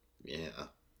 yeah.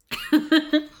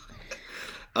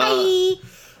 Bye!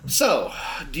 So,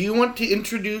 do you want to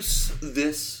introduce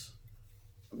this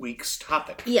week's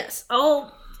topic? Yes.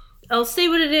 I'll say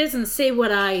what it is and say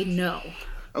what I know.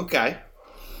 Okay.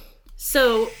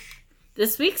 So,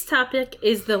 this week's topic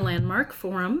is the Landmark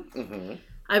Forum. Mm-hmm.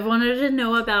 I've wanted to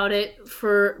know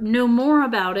more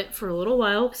about it for a little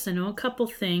while because I know a couple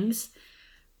things.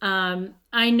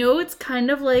 I know it's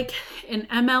kind of like an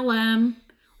MLM,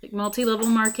 like multi-level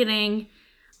marketing,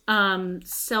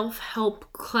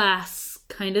 self-help class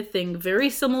kind of thing,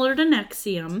 very similar to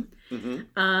NXIVM.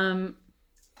 Mm-hmm.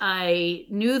 I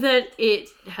knew that it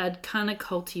had kind of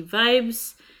culty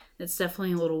vibes. It's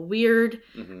definitely a little weird.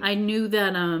 Mm-hmm. I knew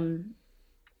that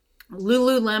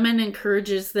Lululemon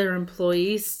encourages their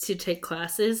employees to take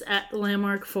classes at the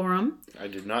Landmark Forum. I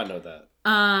did not know that.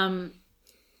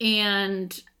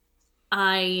 And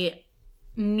I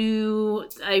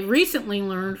recently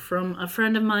learned from a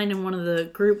friend of mine in one of the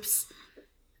groups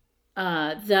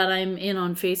that I'm in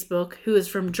on Facebook, who is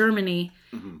from Germany,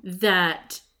 mm-hmm.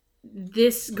 that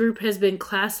this group has been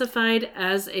classified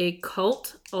as a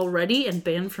cult already and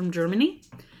banned from Germany.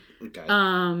 Okay.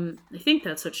 I think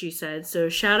that's what she said. So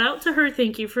shout out to her.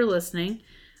 Thank you for listening.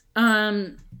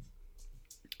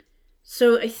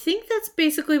 So I think that's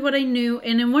basically what I knew.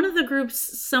 And in one of the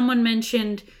groups, someone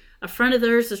mentioned a friend of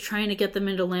theirs is trying to get them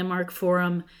into Landmark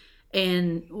Forum.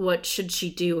 And what should she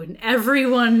do? And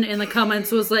everyone in the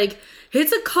comments was like,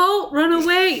 "It's a cult, run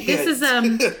away."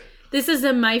 This is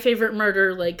a My Favorite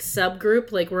Murder like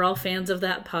subgroup. Like, we're all fans of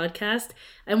that podcast.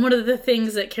 And one of the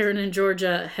things that Karen and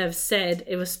Georgia have said,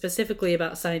 it was specifically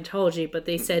about Scientology, but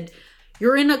they said,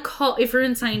 you're in a cult. If you're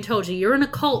in Scientology, you're in a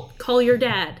cult. Call your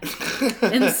dad.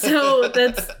 And so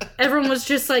everyone was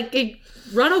just like, hey,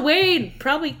 run away and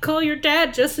probably call your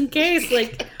dad just in case.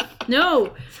 Like,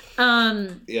 no.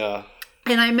 Yeah.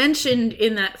 And I mentioned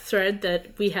in that thread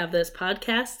that we have this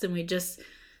podcast, and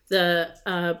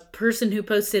the person who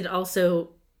posted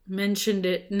also mentioned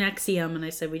it, NXIVM, and I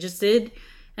said we just did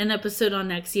an episode on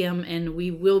NXIVM, and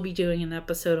we will be doing an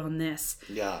episode on this.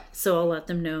 Yeah. So I'll let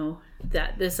them know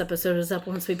that this episode is up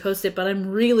once we post it, but I'm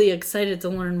really excited to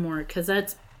learn more, because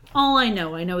that's all I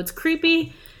know. I know it's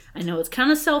creepy. I know it's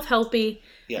kind of self-helpy.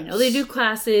 Yes. I know they do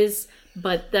classes,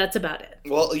 but that's about it.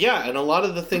 Well, yeah, and a lot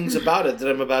of the things about it that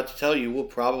I'm about to tell you will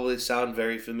probably sound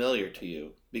very familiar to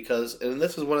you. Because, and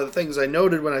this is one of the things I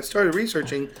noted when I started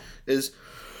researching, is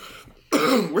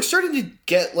we're starting to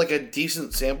get like a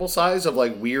decent sample size of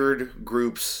like weird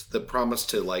groups that promise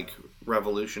to like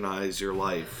revolutionize your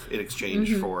life in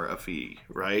exchange for a fee,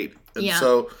 right? And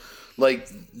so like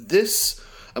this,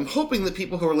 I'm hoping that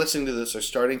people who are listening to this are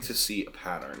starting to see a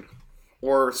pattern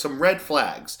or some red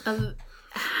flags.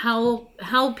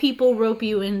 How people rope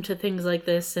you into things like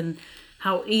this, and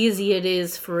how easy it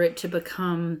is for it to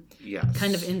become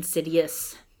kind of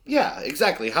insidious. Yeah,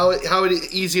 exactly. How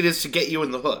easy it is to get you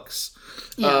in the hooks.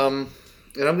 Yeah. And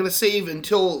I'm going to save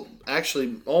until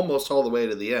actually almost all the way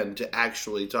to the end to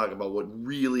actually talk about what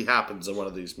really happens in one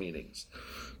of these meetings.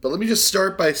 But let me just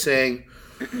start by saying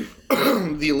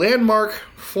the Landmark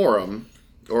Forum,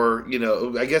 or,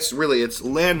 I guess really it's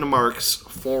Landmark's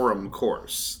Forum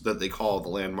course that they call the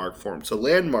Landmark Forum. So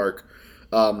Landmark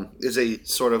is a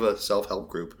sort of a self-help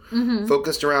group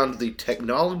focused around the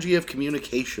technology of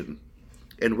communication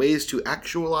and ways to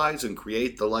actualize and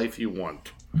create the life you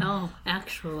want. Oh,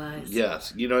 actualize.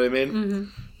 Yes, you know what I mean? Mm-hmm.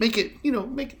 Make it,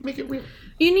 make it real.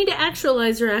 You need to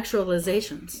actualize your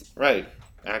actualizations. Right,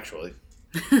 actually.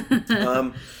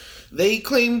 They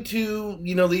claim to,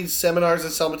 these seminars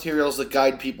and sell materials that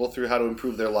guide people through how to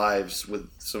improve their lives with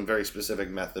some very specific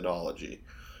methodology.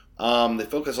 They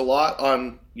focus a lot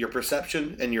on your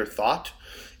perception and your thought,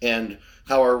 and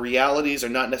how our realities are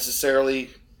not necessarily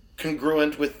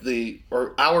congruent with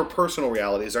or our personal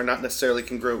realities are not necessarily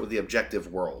congruent with the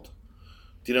objective world.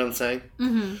 Do you know what I'm saying?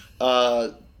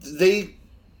 Mm-hmm.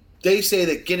 They say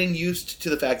that getting used to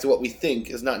the fact that what we think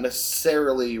is not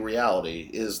necessarily reality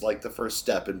is like the first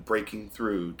step in breaking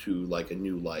through to like a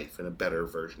new life and a better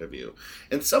version of you.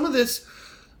 And some of this,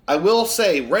 I will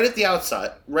say, right at the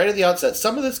outset,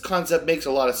 some of this concept makes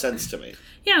a lot of sense to me.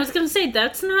 Yeah, I was going to say,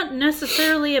 that's not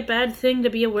necessarily a bad thing to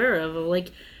be aware of.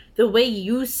 Like, the way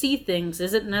you see things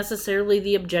isn't necessarily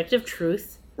the objective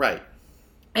truth. Right.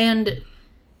 And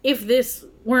if this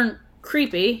weren't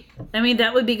creepy, I mean,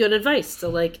 that would be good advice to,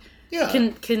 like,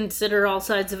 consider all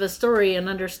sides of a story and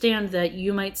understand that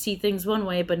you might see things one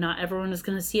way, but not everyone is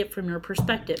going to see it from your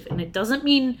perspective. And it doesn't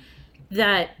mean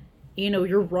that,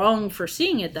 you're wrong for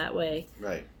seeing it that way.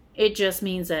 Right. It just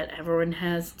means that everyone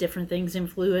has different things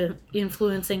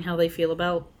influencing how they feel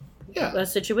about a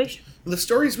situation. The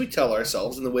stories we tell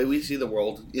ourselves and the way we see the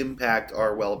world impact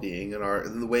our well-being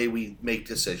and the way we make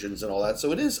decisions and all that.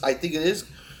 So I think it is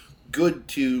good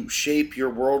to shape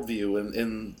your worldview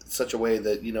in such a way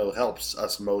that, helps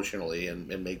us emotionally and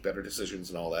make better decisions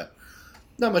and all that.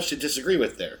 Not much to disagree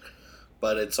with there.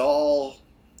 But it's all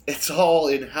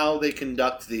in how they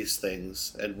conduct these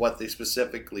things and what they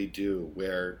specifically do,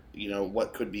 where,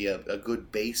 what could be a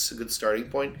good base, a good starting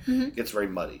point, gets very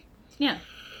muddy. Yeah.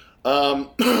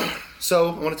 So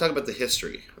I want to talk about the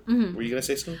history. Mm-hmm. Were you going to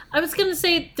say something? I was going to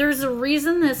say there's a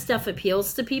reason this stuff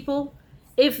appeals to people.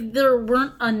 If there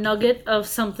weren't a nugget of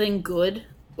something good,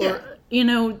 or,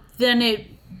 then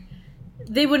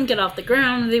they wouldn't get off the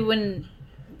ground. They wouldn't,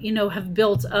 have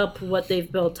built up what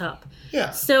they've built up.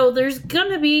 Yeah. So there's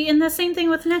going to be, and the same thing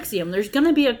with NXIVM, there's going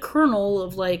to be a kernel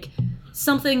of, like,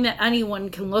 something that anyone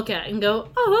can look at and go,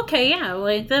 oh, okay, yeah,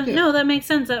 like, no, that makes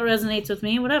sense, that resonates with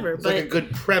me, whatever. It's like a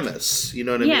good premise, you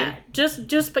know what I mean? Yeah,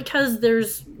 just because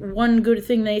there's one good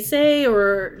thing they say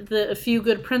or a few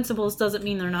good principles doesn't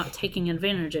mean they're not taking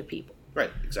advantage of people.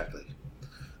 Right, exactly.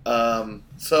 The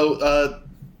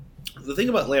thing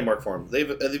about Landmark Forum,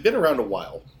 they've been around a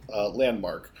while.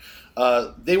 Landmark.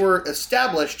 They were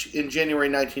established in January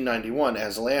 1991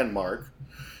 as Landmark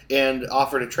and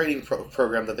offered a training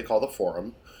program that they call the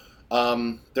Forum.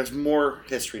 There's more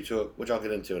history to it, which I'll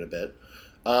get into in a bit.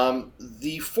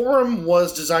 The Forum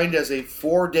was designed as a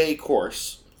 4-day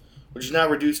course, which is now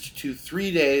reduced to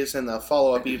 3 days and a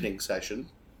follow-up evening session.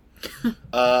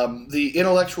 The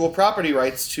intellectual property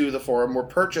rights to the Forum were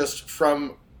purchased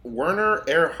from Werner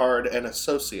Erhard and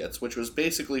Associates, which was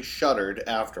basically shuttered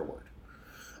afterward.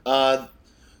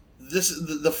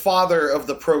 The father of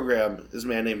the program is a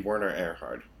man named Werner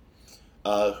Erhard,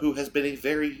 who has been a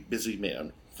very busy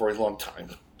man for a long time.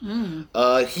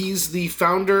 He's the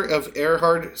founder of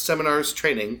Erhard Seminars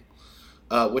Training,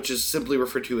 which is simply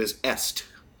referred to as EST,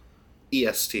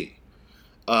 E-S-T,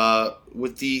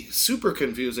 with the super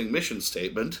confusing mission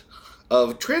statement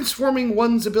of transforming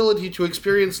one's ability to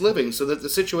experience living so that the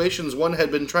situations one had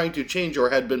been trying to change or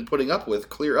had been putting up with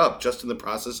clear up just in the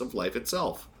process of life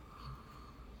itself.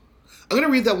 I'm going to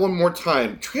read that one more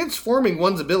time. Transforming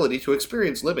one's ability to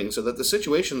experience living so that the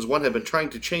situations one had been trying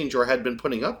to change or had been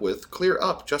putting up with clear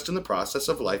up just in the process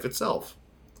of life itself.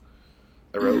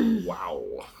 I wrote, wow.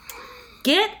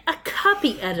 Get a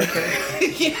copy editor.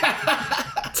 Yeah.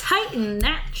 Tighten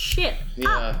that shit Yeah.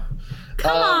 up.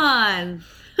 Come on.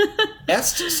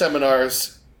 EST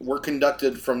seminars were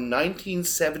conducted from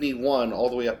 1971 all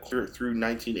the way up through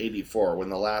 1984, when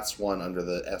the last one under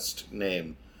the EST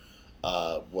name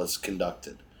was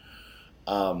conducted.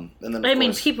 And then, I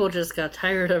mean, people just got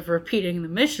tired of repeating the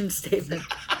mission statement.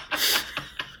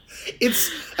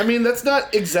 That's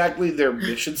not exactly their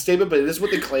mission statement, but it is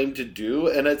what they claim to do,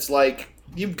 and it's like,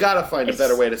 you've got to find a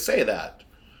better way to say that.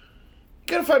 You've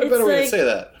got to find a better way to say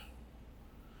that.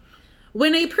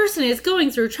 When a person is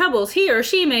going through troubles, he or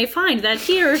she may find that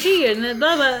he or she and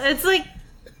blah blah. It's like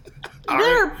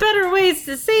there are better ways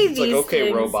to say these things.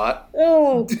 Okay, robot.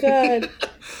 Oh God,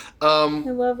 I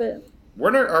love it.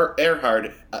 Werner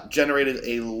Erhard generated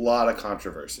a lot of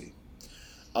controversy.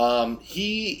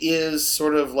 He is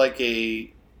sort of like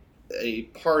a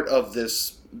part of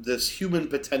this human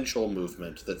potential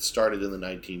movement that started in the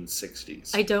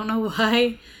 1960s. I don't know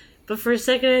why. But for a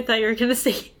second, I thought you were going to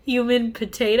say human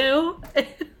potato.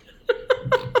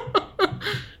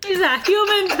 He's a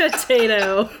human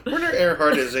potato. Werner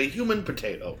Erhard is a human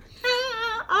potato.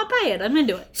 I'll buy it. I'm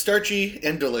into it. Starchy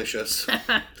and delicious.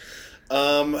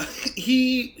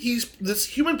 He's this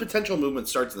human potential movement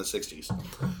starts in the 60s.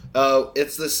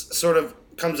 It's this sort of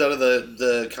comes out of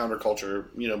the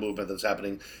counterculture, movement that's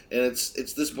happening, and it's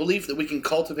this belief that we can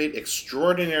cultivate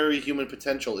extraordinary human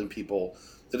potential in people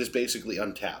that is basically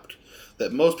untapped.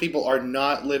 That most people are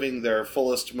not living their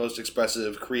fullest, most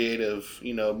expressive, creative,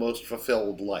 most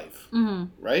fulfilled life. Mm-hmm.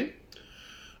 Right?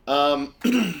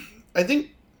 I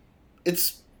think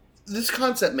this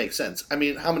concept makes sense. I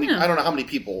mean, I don't know how many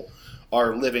people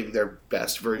are living their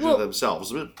best version of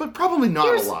themselves, but probably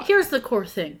not a lot. Here's the core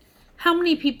thing. How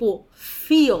many people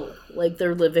feel like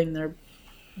they're living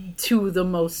to the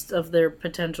most of their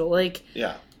potential? Like,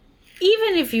 yeah.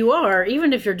 Even if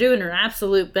you're doing your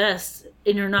absolute best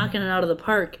and you're knocking it out of the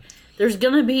park, there's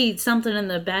going to be something in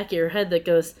the back of your head that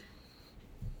goes,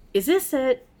 is this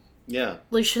it? Yeah.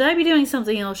 Like, should I be doing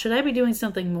something else? Should I be doing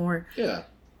something more? Yeah.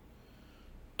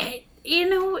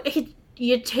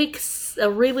 It takes a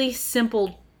really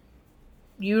simple,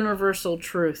 universal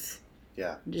truth.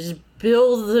 Yeah. Just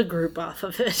build the group off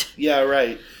of it. Yeah,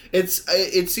 right.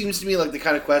 It seems to me like the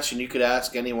kind of question you could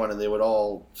ask anyone and they would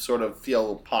all sort of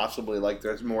feel possibly like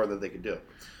there's more that they could do.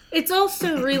 It's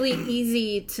also really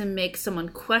easy to make someone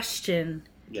question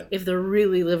if they're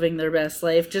really living their best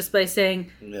life just by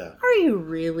saying, are you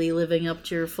really living up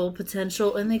to your full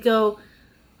potential? And they go,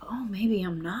 oh, maybe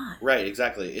I'm not. Right,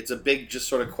 exactly. It's a big just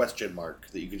sort of question mark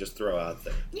that you can just throw out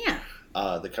there. Yeah.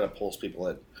 That kind of pulls people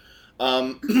in.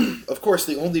 Of course,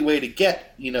 the only way to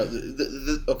get,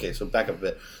 okay, so back up a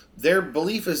bit. Their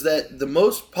belief is that the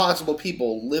most possible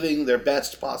people living their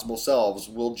best possible selves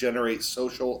will generate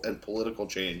social and political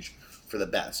change for the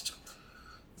best.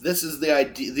 This is the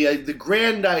idea, the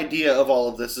grand idea of all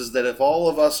of this is that if all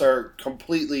of us are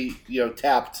completely,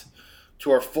 tapped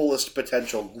to our fullest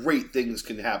potential, great things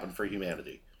can happen for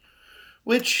humanity.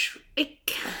 Which... It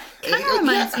kind of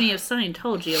reminds me of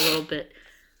Scientology a little bit.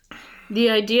 The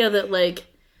idea that, like,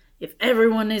 if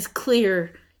everyone is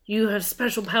clear, you have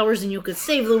special powers and you could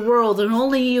save the world, and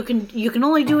you can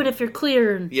only do it if you're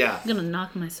clear. And yeah. I'm gonna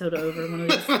knock my soda over one of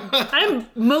these. I'm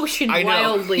motioned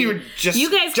wildly. You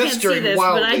guys can't see this,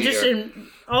 but I just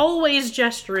am always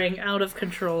gesturing out of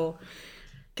control.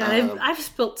 God, I've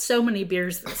spilt so many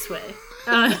beers this way.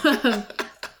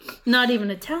 Not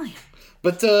even Italian.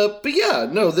 But yeah,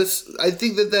 no. I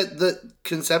think that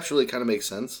conceptually kind of makes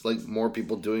sense. Like more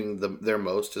people doing their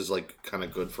most is like kind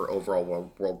of good for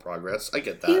overall world progress. I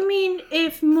get that. You mean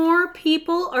if more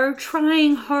people are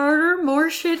trying harder,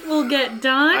 more shit will get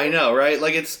done? I know, right?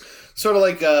 Like it's sort of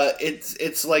like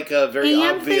it's like a very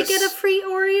obvious. And they get a free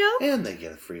Oreo. And they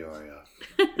get a free Oreo.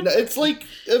 No, it's like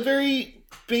a very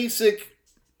basic,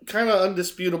 kind of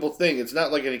undisputable thing. It's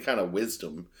not like any kind of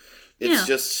wisdom. It's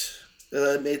just.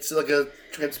 It's like a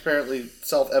transparently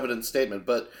self-evident statement,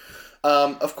 but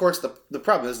of course the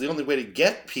problem is the only way to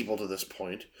get people to this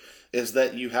point is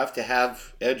that you have to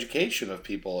have education of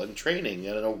people and training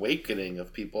and an awakening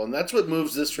of people, and that's what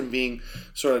moves this from being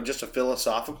sort of just a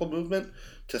philosophical movement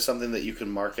to something that you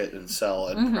can market and sell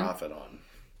and profit on,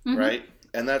 right?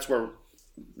 And that's where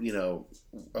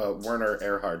Werner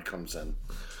Erhard comes in.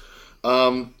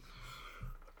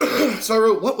 So I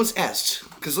wrote, what was EST?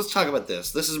 Because let's talk about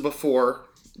this. This is before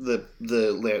the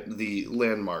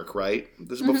landmark, right?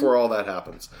 This is before all that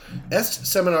happens. EST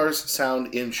seminars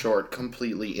sound, in short,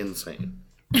 completely insane.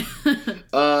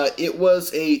 It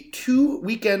was a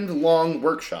 2-weekend-long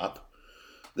workshop.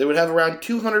 They would have around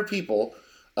 200 people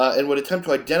and would attempt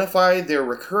to identify their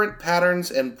recurrent patterns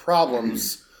and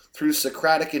problems through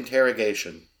Socratic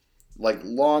interrogation, like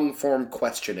long-form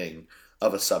questioning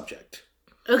of a subject.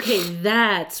 Okay,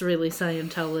 that's really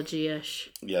Scientology-ish.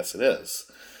 Yes, it is.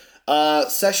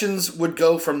 Sessions would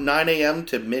go from 9 a.m.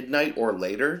 to midnight or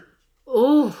later.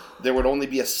 Oh. There would only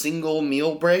be a single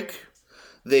meal break.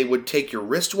 They would take your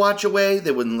wristwatch away.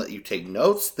 They wouldn't let you take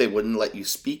notes. They wouldn't let you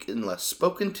speak unless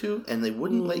spoken to. And they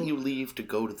wouldn't let you leave to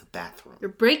go to the bathroom.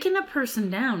 You're breaking a person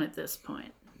down at this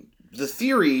point. The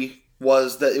theory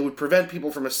was that it would prevent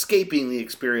people from escaping the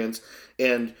experience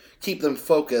and keep them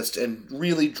focused and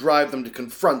really drive them to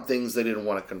confront things they didn't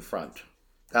want to confront.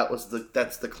 That's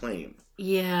the claim.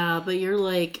 Yeah, but you're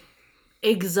like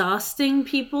exhausting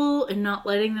people and not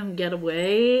letting them get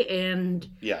away and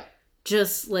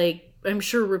just like I'm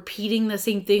sure repeating the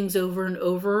same things over and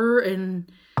over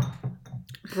and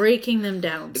breaking them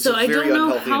down. So I don't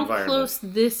know how close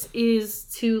this is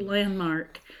to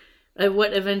Landmark,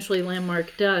 what eventually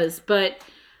Landmark does, but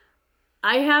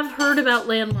I have heard about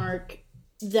Landmark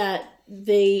that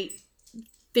they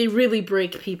really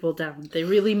break people down. They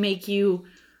really make you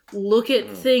look at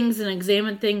things and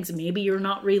examine things maybe you're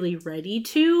not really ready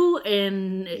to,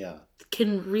 and it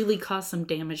can really cause some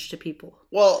damage to people.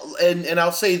 Well, and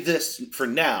I'll say this for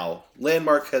now,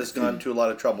 Landmark has gone to a lot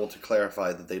of trouble to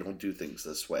clarify that they don't do things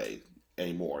this way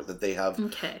anymore, that they have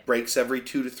breaks every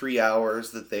 2 to 3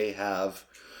 hours, that they have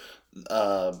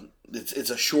it's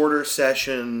a shorter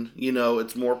session,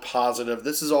 it's more positive.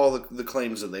 This is all the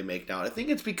claims that they make now. And I think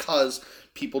it's because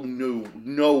people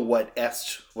know what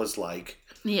EST was like.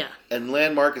 Yeah. And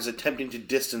Landmark is attempting to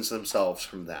distance themselves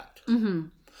from that.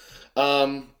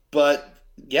 But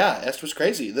yeah, EST was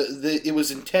crazy. It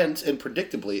was intense, and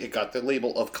predictably it got the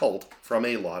label of cult from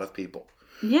a lot of people.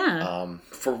 Yeah.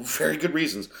 For very good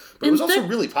reasons. But it was also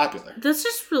really popular. That's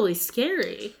just really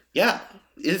scary. Yeah.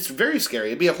 It's very scary.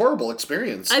 It'd be a horrible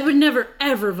experience. I would never,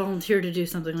 ever volunteer to do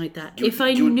something like that. You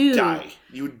would die.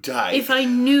 You would die. If I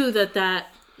knew that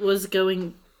was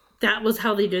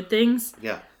how they did things.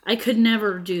 Yeah. I could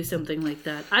never do something like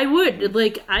that. I would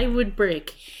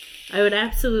break. I would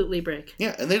absolutely break.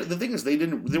 Yeah, and the thing is, they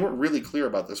weren't really clear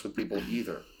about this with people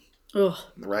either. Ugh.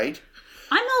 Right?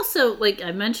 I'm also,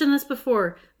 I mentioned this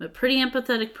before, I'm a pretty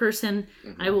empathetic person.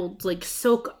 I will,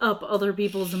 soak up other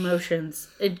people's emotions.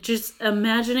 Just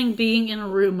imagining being in a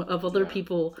room of other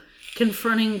people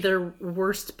confronting their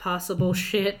worst possible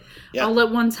shit all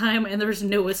at one time and there's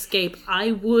no escape.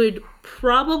 I would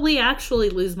probably actually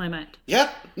lose my mind.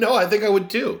 Yeah. No, I think I would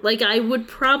too. I would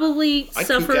probably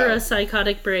suffer a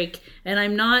psychotic break, and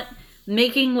I'm not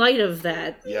making light of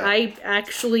that. Yeah. I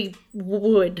actually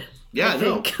would. Yeah, I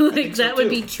think that would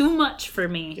be too much for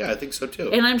me. Yeah, I think so too.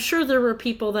 And I'm sure there were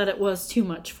people that it was too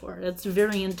much for. It's a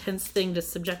very intense thing to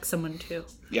subject someone to.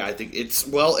 Yeah, I think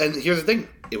and here's the thing.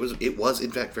 It was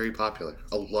in fact very popular.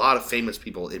 A lot of famous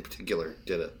people in particular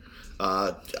did it.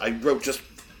 I wrote just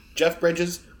Jeff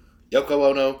Bridges, Yoko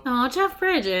Ono. Oh, Jeff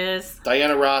Bridges.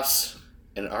 Diana Ross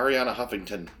and Ariana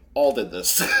Huffington all did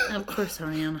this. Of course,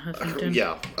 Ariana Huffington.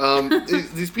 Yeah.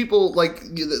 These people,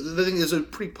 the thing is,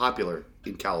 pretty popular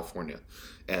in California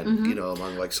and,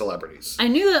 among, celebrities. I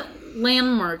knew that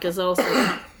Landmark is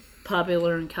also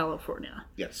popular in California.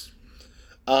 Yes.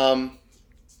 I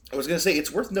was going to say,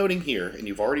 it's worth noting here, and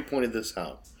you've already pointed this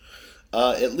out,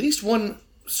 at least one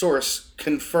source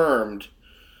confirmed,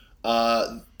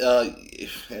 and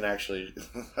actually,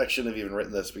 I shouldn't have even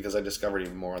written this because I discovered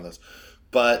even more on this,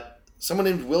 but Someone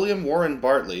named William Warren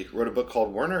Bartley wrote a book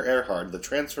called Werner Erhard, The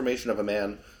Transformation of a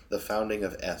Man, The Founding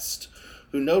of EST,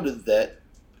 who noted that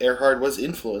Erhard was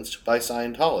influenced by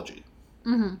Scientology.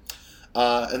 Mm-hmm.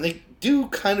 And they do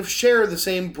kind of share the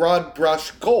same broad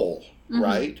brush goal,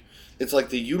 right? It's like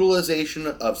the utilization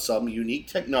of some unique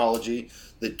technology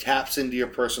that taps into your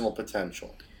personal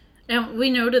potential. And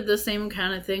we noted the same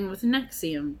kind of thing with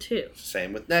NXIVM, too.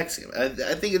 Same with NXIVM.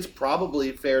 I think it's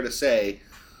probably fair to say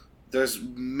there's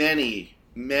many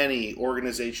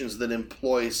organizations that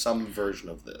employ some version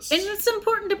of this. And it's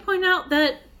important to point out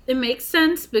that it makes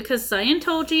sense because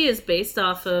Scientology is based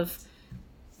off of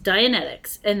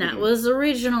Dianetics, and that was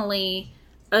originally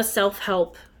a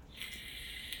self-help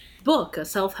book, a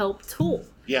self-help tool.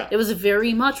 Yeah. It was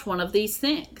very much one of these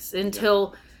things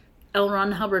until L.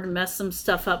 Ron Hubbard messed some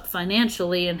stuff up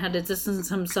financially and had to distance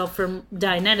himself from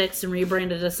Dianetics and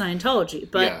rebranded as Scientology.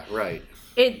 But yeah, right.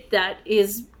 That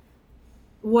is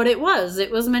what it was.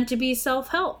 It was meant to be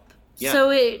self-help. Yeah. So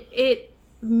it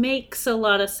makes a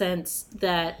lot of sense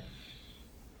that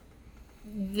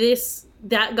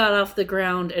that got off the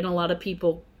ground and a lot of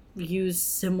people use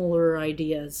similar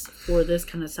ideas for this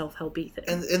kind of self-helpy thing.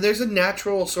 And there's a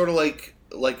natural sort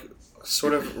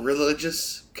of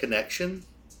religious connection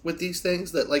with these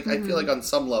things that I feel like on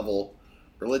some level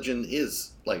religion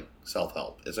is like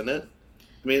self-help, isn't it?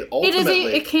 I mean, ultimately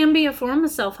it can be a form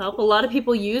of self-help. A lot of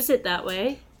people use it that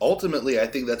way. Ultimately, I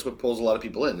think that's what pulls a lot of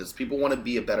people in. Is people want to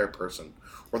be a better person,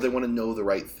 or they want to know the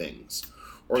right things.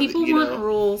 Or people want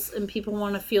rules, and people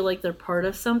want to feel like they're part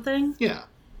of something. Yeah.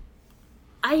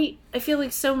 I feel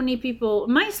like so many people,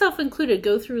 myself included,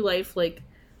 go through life like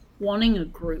wanting a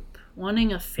group,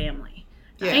 wanting a family.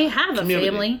 Yeah, I have a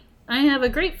family. I have a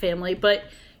great family, but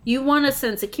you want a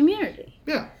sense of community.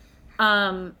 Yeah.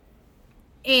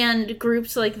 And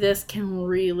groups like this can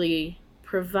really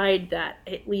provide that,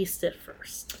 at least at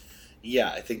first.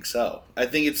 Yeah, I think so. I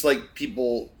think it's like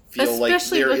people feel like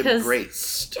they're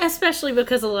embraced. Especially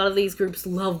because a lot of these groups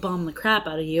love bomb the crap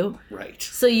out of you. Right.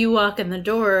 So you walk in the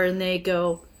door and they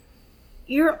go,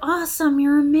 "You're awesome,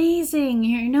 you're amazing.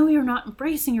 You know you're not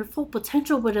embracing your full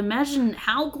potential, but imagine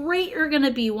how great you're going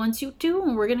to be once you do,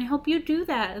 and we're going to help you do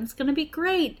that, and it's going to be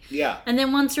great." Yeah. And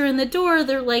then once you're in the door,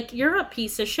 they're like, "You're a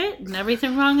piece of shit, and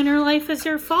everything wrong in your life is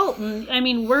your fault. And I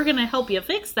mean, we're going to help you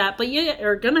fix that, but you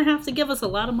are going to have to give us a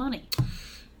lot of money."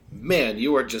 Man,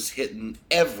 you are just hitting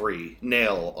every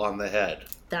nail on the head.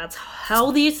 That's how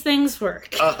these things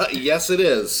work. Yes, it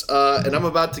is. And I'm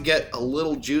about to get a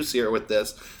little juicier with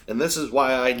this. And this is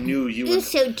why I knew you would...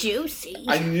 It's so juicy.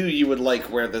 I knew you would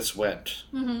like where this went.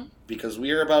 Mm-hmm. Because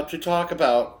we are about to talk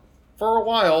about, for a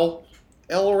while,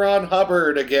 L. Ron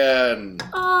Hubbard again.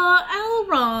 L.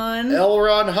 Ron. L.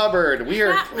 Ron Hubbard.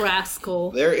 That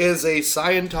rascal. There is a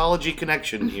Scientology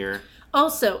connection here.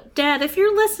 Also, Dad, if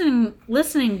you're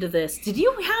listening to this, did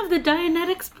you have the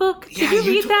Dianetics book? Did you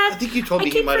read that? I think you told me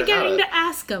you might have had it. I keep forgetting to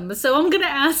ask him, so I'm going to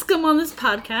ask him on this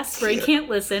podcast where he can't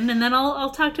listen, and then I'll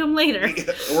talk to him later.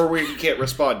 Or where he can't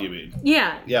respond, you mean?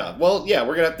 Yeah. Yeah, well, yeah,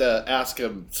 we're going to have to ask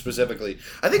him specifically.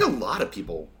 I think a lot of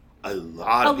people read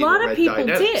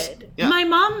Dianetics. Did. Yeah. My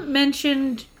mom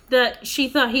mentioned that she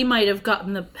thought he might have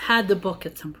had the book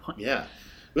at some point. Yeah.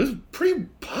 It was pretty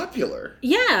popular.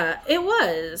 Yeah, it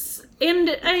was.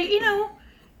 And,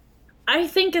 I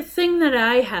think a thing that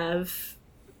I have,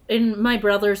 and my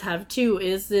brothers have too,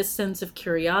 is this sense of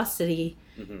curiosity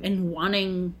and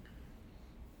wanting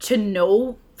to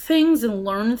know things and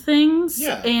learn things.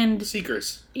 Yeah, and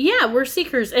seekers. Yeah, we're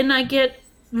seekers. And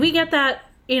we get that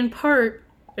in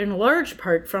large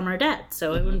part from our dad.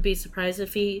 So I wouldn't be surprised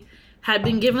if he had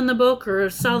been given the book or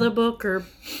saw the book or...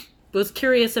 was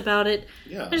curious about it.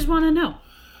 Yeah. I just want to know.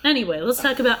 Anyway, let's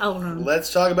talk about L. Ron.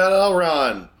 Let's talk about L.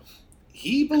 Ron.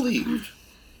 He believed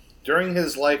during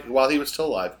his life, while he was still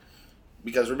alive,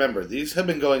 because remember, these have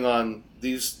been going on,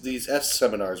 these S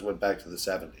seminars went back to the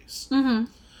 70s. Mm-hmm.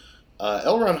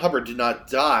 L. Ron Hubbard did not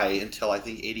die until, I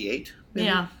think, 88. Maybe?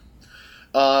 Yeah.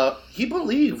 He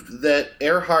believed that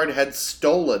Erhard had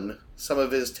stolen some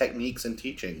of his techniques and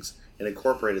teachings and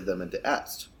incorporated them into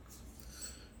EST.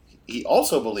 He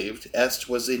also believed EST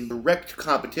was in direct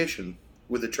competition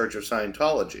with the Church of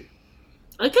Scientology.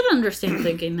 I could understand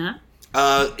thinking that.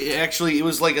 Actually, it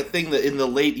was like a thing that in the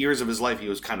late years of his life he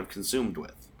was kind of consumed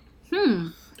with.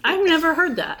 I've never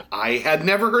heard that. I had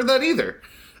never heard that either.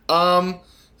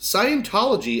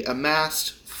 Scientology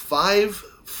amassed 5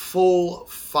 full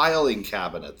filing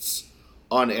cabinets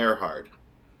on Erhard.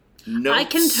 Notes. I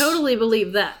can totally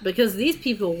believe that, because these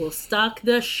people will stalk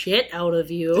the shit out of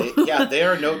you. They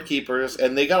are note keepers,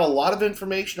 and they got a lot of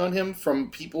information on him from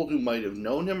people who might have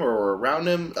known him or were around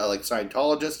him, like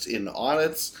Scientologists in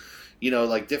audits.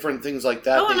 like different things like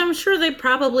that. Oh, and I'm sure they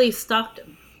probably stalked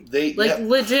him.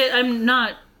 Legit, I'm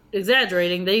not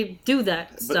exaggerating. They do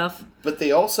that stuff. But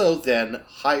they also then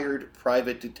hired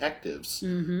private detectives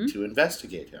to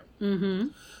investigate him.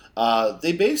 Mm-hmm.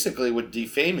 They basically would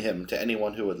defame him to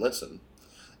anyone who would listen.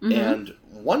 Mm-hmm. And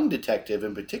one detective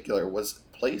in particular was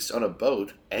placed on a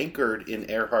boat anchored in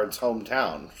Erhard's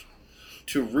hometown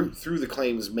to root through the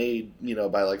claims made,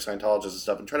 by like Scientologists and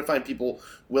stuff and try to find people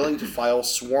willing to file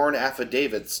sworn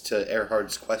affidavits to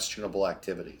Erhard's questionable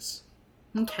activities.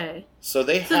 Okay. So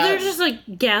they're just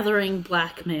like gathering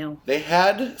blackmail. They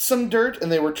had some dirt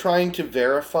and they were trying to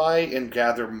verify and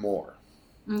gather more.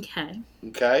 Okay.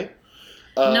 Okay?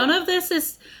 None of this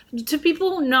is, to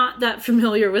people not that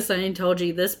familiar with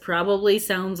Scientology, this probably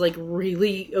sounds like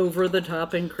really over the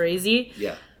top and crazy.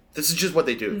 Yeah. This is just what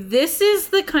they do. This is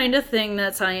the kind of thing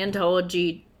that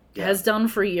Scientology has done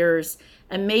for years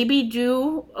and maybe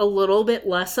do a little bit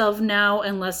less of now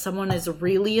unless someone is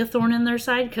really a thorn in their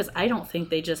side, because I don't think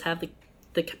they just have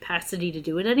the capacity to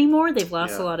do it anymore. They've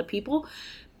lost a lot of people.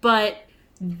 But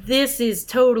this is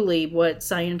totally what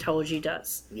Scientology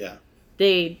does. Yeah.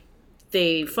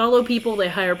 They follow people. They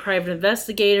hire private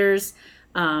investigators.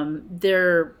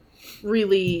 They're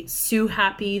really sue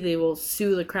happy. They will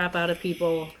sue the crap out of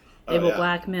people. They will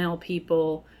blackmail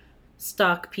people,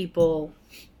 stalk people,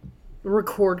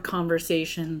 record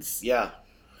conversations. Yeah.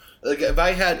 Like, if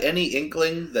I had any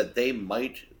inkling that they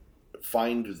might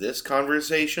find this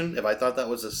conversation, if I thought that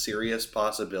was a serious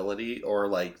possibility, or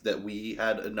like that we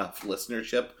had enough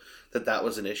listenership that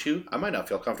was an issue, I might not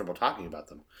feel comfortable talking about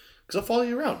them. Because they'll follow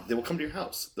you around. They will come to your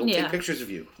house. They'll take pictures of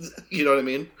you. You know what I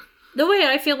mean? The way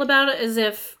I feel about it is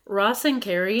if Ona Ross and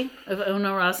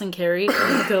Carrie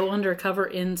go undercover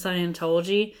in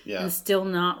Scientology and still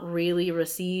not really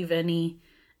receive any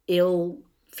ill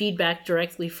feedback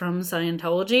directly from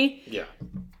Scientology,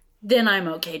 then I'm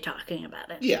okay talking about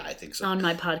it. Yeah, I think so. On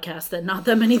my podcast that not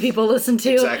that many people listen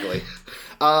to. Exactly.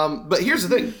 But here's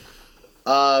the thing.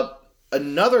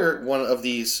 Another one of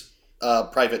these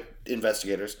private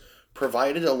investigators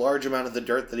provided a large amount of the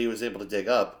dirt that he was able to dig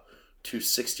up to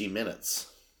 60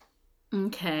 Minutes.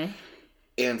 Okay.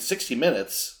 And 60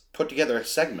 Minutes put together a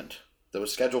segment that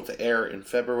was scheduled to air in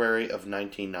February of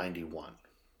 1991.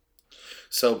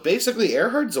 So basically,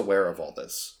 Erhard's aware of all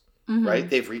this, right?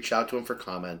 They've reached out to him for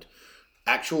comment.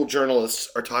 Actual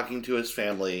journalists are talking to his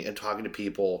family and talking to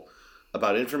people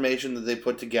about information that they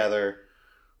put together.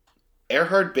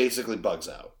 Erhard basically bugs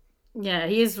out. Yeah,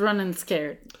 he's running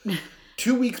scared.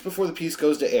 2 weeks before the piece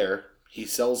goes to air, he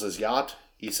sells his yacht,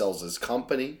 he sells his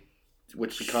company,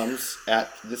 which becomes,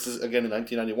 this is again in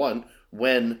 1991,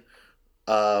 when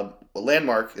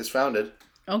Landmark is founded.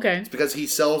 Okay. It's because he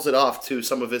sells it off to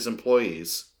some of his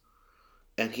employees,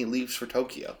 and he leaves for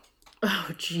Tokyo. Oh,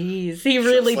 jeez. He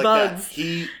really bugs.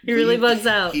 He really bugs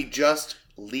out. He just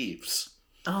leaves.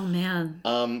 Oh, man.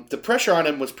 The pressure on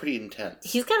him was pretty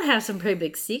intense. He's got to have some pretty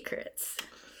big secrets.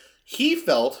 He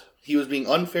felt he was being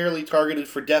unfairly targeted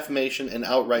for defamation and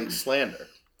outright slander.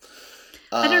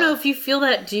 I don't know if you feel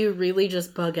that. Do you really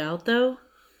just bug out, though?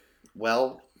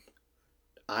 Well,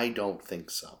 I don't think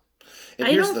so. And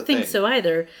I don't think so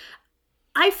either.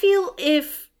 I feel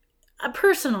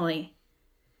personally,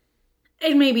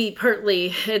 and maybe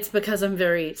partly it's because I'm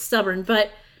very stubborn,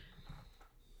 but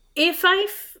if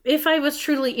I was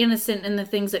truly innocent in the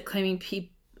things that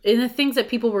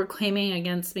people were claiming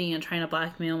against me and trying to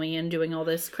blackmail me and doing all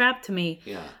this crap to me,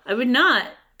 I would not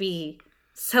be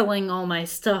selling all my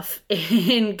stuff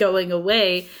and going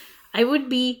away. I would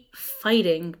be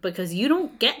fighting, because you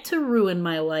don't get to ruin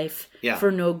my life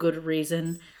for no good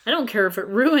reason. I don't care if it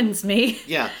ruins me.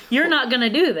 Yeah. You're not going to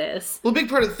do this. Well, a big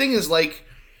part of the thing is, like,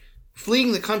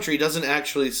 fleeing the country doesn't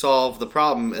actually solve the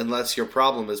problem unless your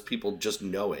problem is people just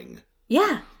knowing.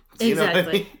 Yeah, exactly. You know what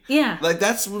I mean? Yeah. Like,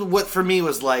 that's what for me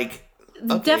was like,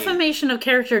 okay. Defamation of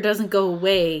character doesn't go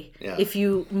away if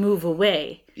you move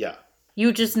away. Yeah.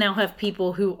 You just now have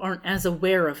people who aren't as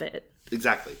aware of it.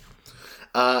 Exactly.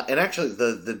 And actually,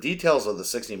 the details of the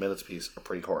 60 Minutes piece are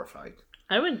pretty horrifying.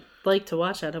 I would like to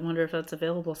watch that. I wonder if that's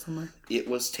available somewhere. It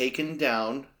was taken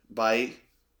down by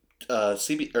was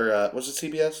it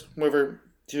CBS? Whoever,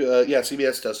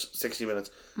 CBS does 60 Minutes.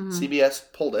 Mm-hmm.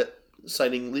 CBS pulled it,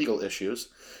 citing legal issues,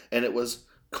 and it was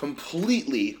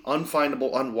completely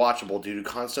unfindable, unwatchable due to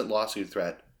constant lawsuit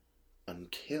threat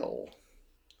until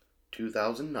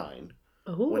 2009,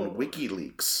 when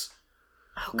WikiLeaks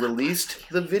released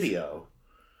the video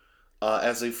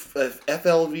as a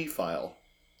FLV file,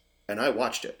 and I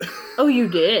watched it. Oh, you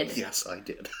did? Yes, I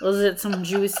did. Was it some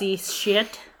juicy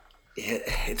shit?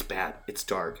 It's bad. It's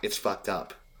dark. It's fucked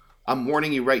up. I'm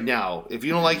warning you right now. If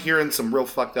you don't like hearing some real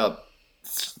fucked up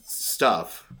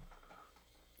stuff.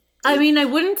 I mean, I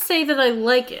wouldn't say that I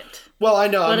like it. Well, I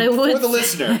know. But I would for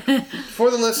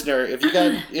the listener, if you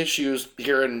got issues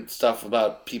hearing stuff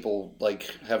about people like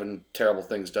having terrible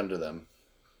things done to them,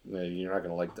 you're not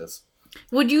going to like this.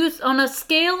 Would you, on a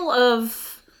scale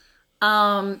of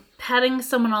patting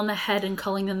someone on the head and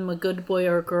calling them a good boy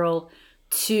or girl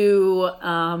to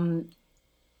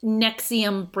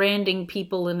NXIVM branding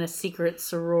people in a secret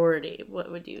sorority,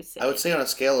 what would you say? I would say on a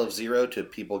scale of 0 to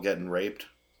people getting raped,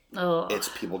 it's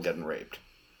people getting raped.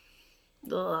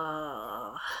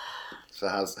 Ugh. So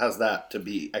how's that, to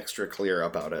be extra clear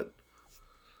about it?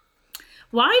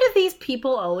 Why do these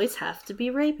people always have to be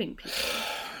raping people?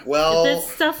 Well, this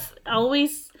stuff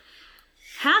always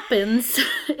happens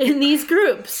in these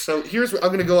groups. So I'm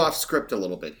going to go off script a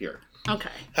little bit here.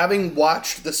 Okay. Having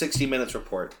watched the 60 Minutes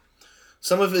report,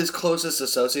 some of his closest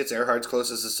associates, Earhart's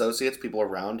closest associates, people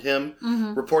around him,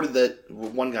 reported that,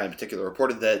 one guy in particular,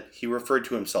 reported that he referred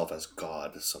to himself as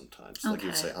God sometimes. Okay. Like he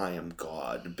would say, I am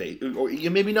God. Or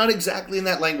maybe not exactly in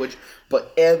that language,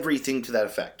 but everything to that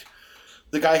effect.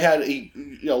 The guy had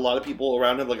a lot of people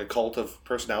around him, like a cult of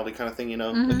personality kind of thing,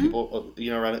 like people,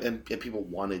 around him, and people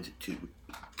wanted to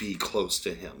be close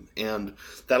to him. And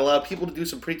that allowed people to do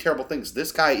some pretty terrible things.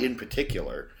 This guy in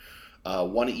particular...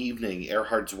 one evening,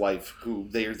 Earhart's wife, who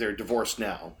they're divorced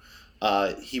now,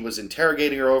 he was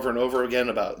interrogating her over and over again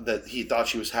about that he thought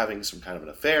she was having some kind of an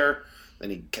affair,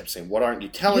 and he kept saying, "What aren't you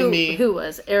telling me?" Who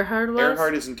was Earhart?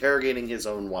 Earhart is interrogating his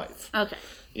own wife. Okay.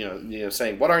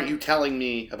 Saying, "What aren't you telling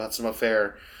me about some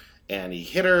affair?" And he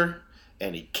hit her,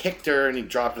 and he kicked her, and he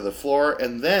dropped her to the floor,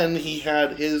 and then he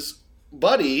had his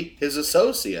buddy, his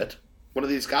associate, one of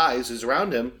these guys who's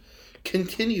around him,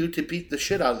 continue to beat the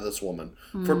shit out of this woman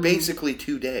for basically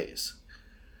 2 days.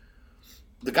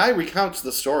 The guy recounts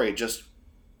the story just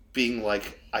being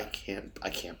like, I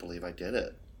can't believe I did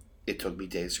it. It took me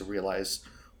days to realize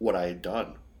what I had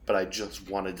done, but I just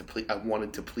wanted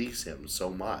to please him so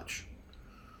much.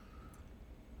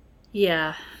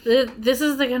 Yeah, this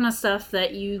is the kind of stuff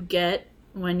that you get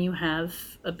when you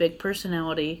have a big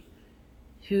personality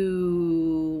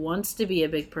who wants to be a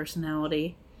big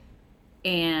personality.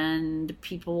 And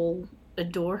people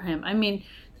adore him. I mean,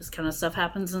 this kind of stuff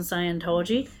happens in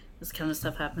Scientology. This kind of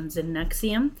stuff happens in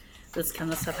NXIVM. This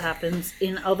kind of stuff happens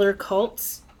in other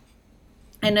cults.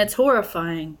 And it's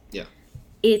horrifying. Yeah.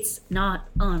 It's not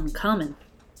uncommon.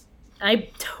 I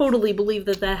totally believe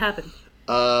that happened.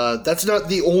 That's not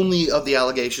the only of the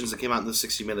allegations that came out in the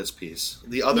 60 Minutes piece.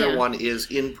 The other one is,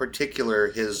 in particular,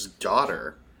 his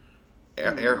daughter.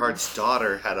 Earhart's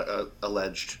daughter had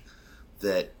alleged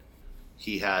that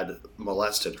he had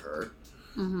molested her,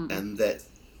 and that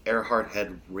Earhart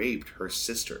had raped her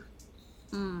sister.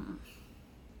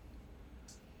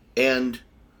 And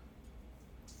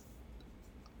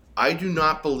I do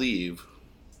not believe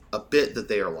a bit that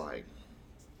they are lying.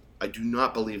 I do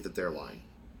not believe that they're lying.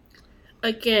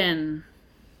 Again,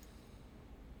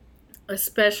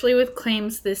 especially with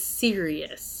claims this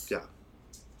serious. Yeah.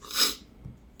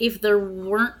 If there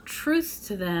weren't truths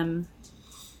to them,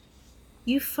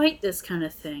 you fight this kind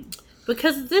of thing.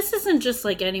 Because this isn't just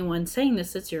like anyone saying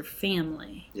this, it's your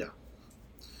family. Yeah.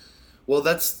 Well,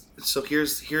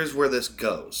 here's where this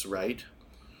goes, right?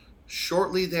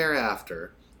 Shortly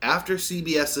thereafter, after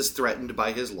CBS is threatened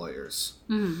by his lawyers,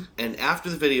 and after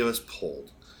the video is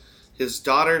pulled, his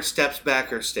daughter steps back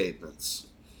her statements.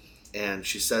 And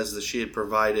she says that she had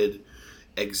provided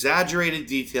exaggerated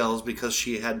details because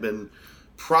she had been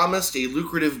promised a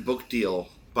lucrative book deal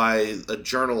by a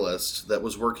journalist that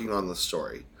was working on the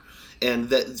story. And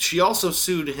that she also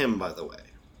sued him, by the way,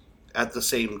 at the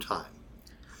same time.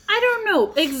 I don't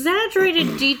know.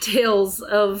 Exaggerated details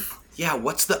of... Yeah,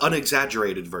 what's the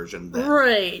unexaggerated version then?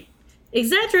 Right.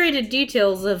 Exaggerated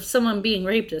details of someone being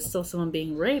raped is still someone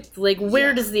being raped. Like,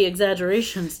 where does the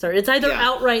exaggeration start? It's either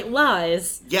outright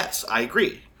lies. Yes, I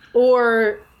agree.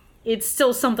 Or it's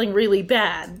still something really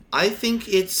bad. I think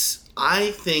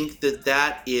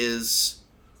that is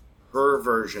her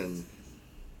version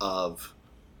of,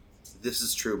 this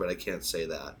is true, but I can't say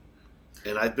that.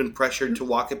 And I've been pressured to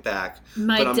walk it back,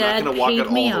 but I'm not going to walk it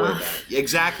all the way back.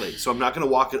 Exactly. So I'm not going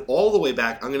to walk it all the way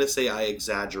back. I'm going to say I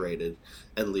exaggerated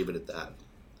and leave it at that.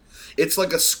 It's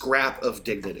like a scrap of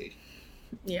dignity.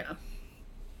 Yeah.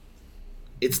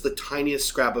 It's the tiniest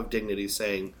scrap of dignity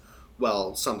saying,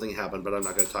 well, something happened, but I'm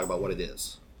not going to talk about what it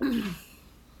is.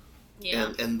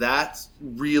 Yeah. And that's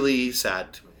really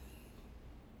sad to me.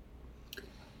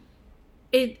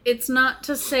 It's not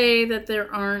to say that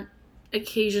there aren't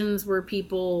occasions where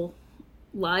people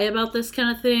lie about this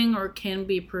kind of thing or can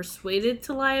be persuaded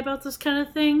to lie about this kind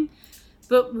of thing.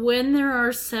 But when there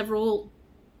are several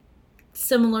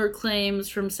similar claims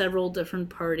from several different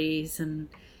parties, and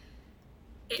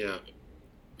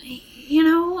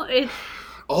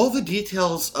all the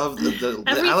details of the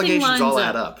everything allegations all lines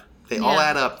add up. They all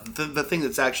add up. The thing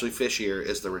that's actually fishier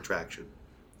is the retraction.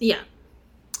 Yeah.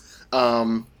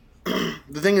 The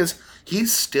thing is,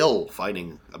 he's still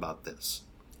fighting about this.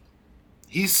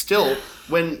 He's still,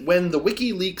 when the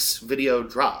WikiLeaks video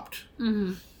dropped,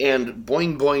 and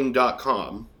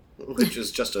boingboing.com, which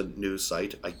is just a news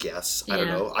site, I guess, I don't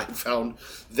know, I found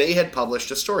they had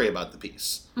published a story about the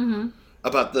piece,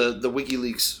 about the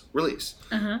WikiLeaks release.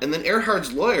 And then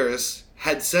Earhart's lawyers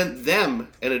had sent them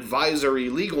an advisory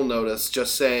legal notice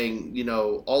just saying,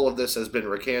 all of this has been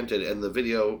recanted, and the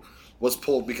video was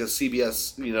pulled because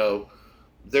CBS,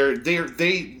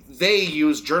 they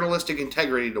use journalistic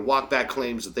integrity to walk back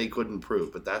claims that they couldn't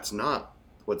prove, but that's not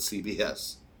what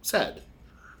CBS said.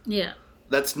 Yeah.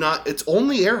 That's not. It's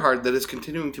only Earhart that is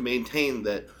continuing to maintain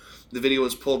that the video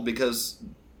was pulled because,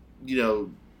 the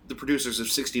producers of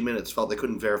 60 Minutes felt they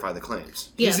couldn't verify the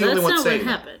claims. He's the only one saying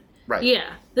that. Happened. Right.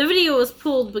 Yeah. The video was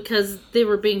pulled because they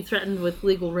were being threatened with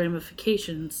legal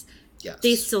ramifications. Yes.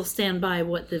 They still stand by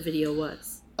what the video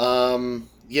was.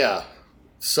 Yeah.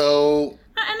 So...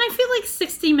 And I feel like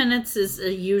 60 Minutes is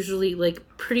a usually,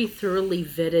 pretty thoroughly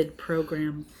vetted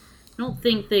program. I don't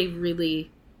think they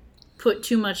really put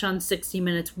too much on 60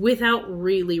 Minutes without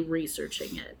really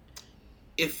researching it.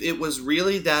 If it was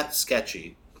really that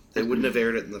sketchy, they wouldn't have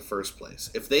aired it in the first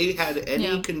place. If they had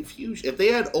any confusion, if they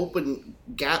had open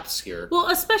gaps here... Well,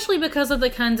 especially because of the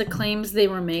kinds of claims they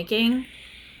were making,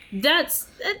 it's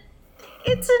a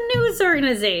news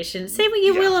organization. Say what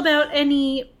you will about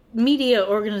any media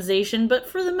organization, but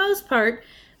for the most part,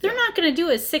 they're not going to do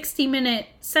a 60-minute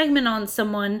segment on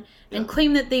someone and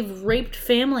claim that they've raped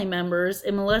family members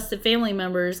and molested family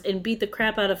members and beat the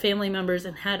crap out of family members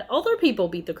and had other people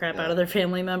beat the crap out of their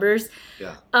family members.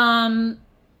 Yeah.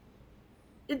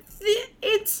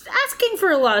 It's asking for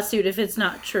a lawsuit if it's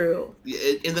not true.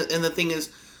 And the thing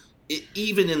is,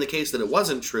 even in the case that it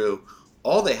wasn't true,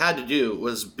 all they had to do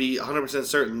was be 100%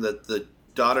 certain that the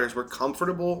daughters were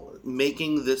comfortable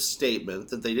making this statement,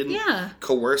 that they didn't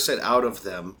coerce it out of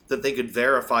them, that they could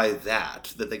verify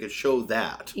that they could show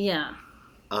that. Yeah.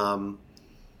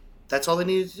 That's all they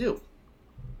needed to do.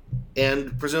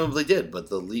 And presumably did, but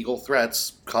the legal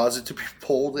threats caused it to be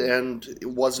pulled, and it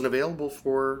wasn't available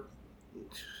for...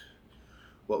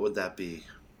 What would that be?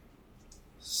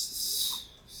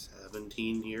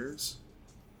 17 years?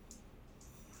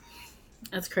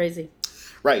 That's crazy.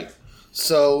 Right.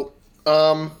 So,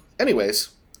 anyways,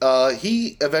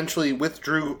 he eventually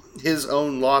withdrew his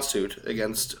own lawsuit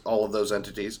against all of those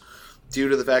entities due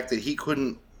to the fact that he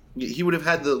would have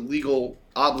had the legal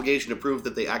obligation to prove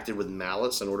that they acted with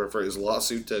malice in order for his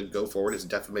lawsuit to go forward, his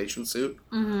defamation suit.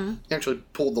 Mm-hmm. He actually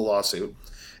pulled the lawsuit,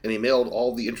 and he mailed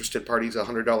all the interested parties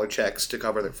 $100 checks to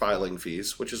cover their filing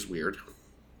fees, which is weird,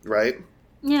 right?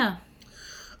 Yeah.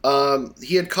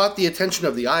 He had caught the attention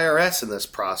of the IRS in this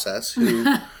process,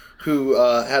 who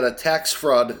had a tax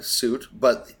fraud suit,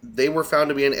 but they were found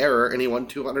to be in error, and he won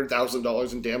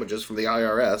 $200,000 in damages from the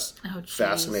IRS. Oh, geez.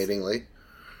 Fascinatingly.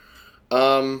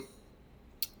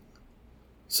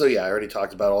 So yeah, I already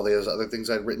talked about all those other things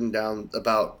I'd written down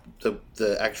about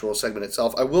the actual segment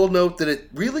itself. I will note that it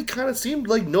really kind of seemed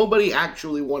like nobody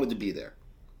actually wanted to be there.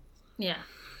 Yeah.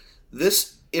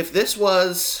 If this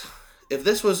was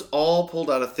all pulled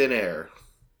out of thin air,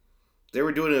 they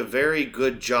were doing a very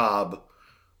good job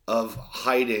of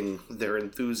hiding their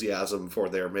enthusiasm for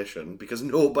their mission because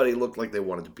nobody looked like they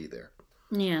wanted to be there.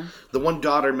 Yeah. The one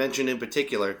daughter mentioned in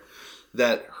particular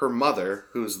that her mother,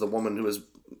 who's the woman who was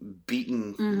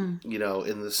beaten,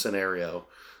 in this scenario,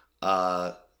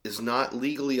 is not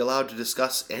legally allowed to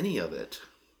discuss any of it.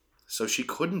 So she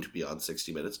couldn't be on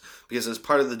 60 Minutes because as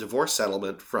part of the divorce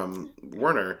settlement from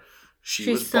Warner,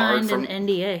 she was barred from an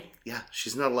NDA. Yeah,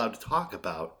 she's not allowed to talk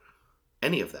about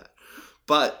any of that.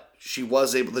 But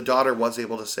the daughter was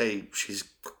able to say she's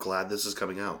glad this is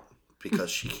coming out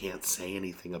because she can't say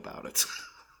anything about it.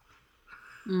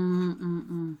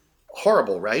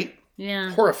 Horrible, right?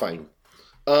 Yeah. Horrifying.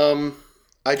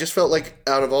 I just felt like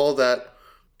out of all that,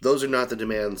 those are not the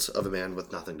demands of a man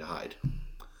with nothing to hide.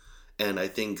 And I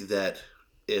think that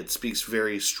it speaks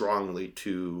very strongly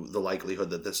to the likelihood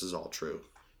that this is all true.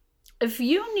 If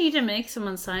you need to make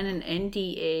someone sign an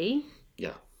NDA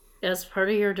as part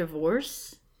of your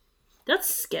divorce,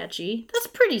 that's sketchy. That's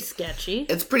pretty sketchy.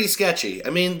 It's pretty sketchy. I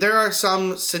mean, there are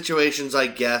some situations, I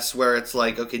guess, where it's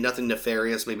like, okay, nothing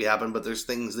nefarious maybe happened, but there's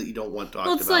things that you don't want talked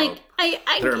about. It's like,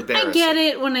 I get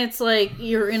it when it's like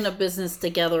you're in a business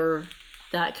together,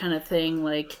 that kind of thing.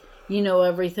 Like, you know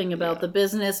everything about the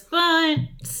business, but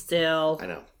still. I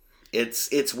know.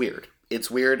 It's weird. It's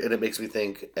weird, and it makes me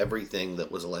think everything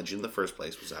that was alleged in the first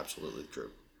place was absolutely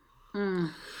true.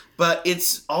 But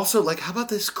it's also like, how about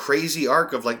this crazy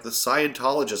arc of like the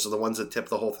Scientologists are the ones that tip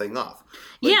the whole thing off?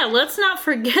 Like, yeah, let's not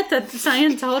forget that the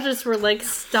Scientologists were like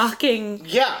stalking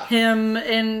him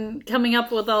and coming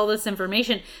up with all this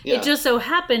information. Yeah. It just so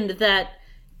happened that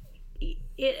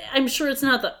I'm sure it's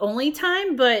not the only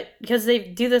time, but because they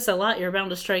do this a lot, you're bound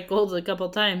to strike gold a couple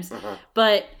times.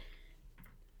 But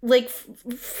like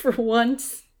for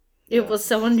once, it was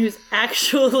someone who's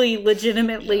actually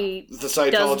legitimately the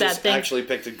Scientologists actually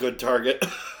picked a good target.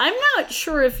 I'm not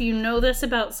sure if you know this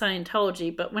about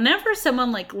Scientology, but whenever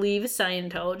someone like leaves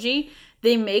Scientology,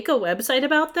 they make a website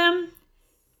about them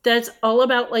that's all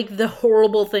about like the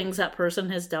horrible things that person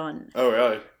has done. Oh,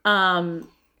 really? I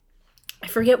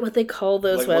forget what they call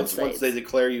those like websites. Once they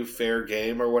declare you fair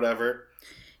game or whatever.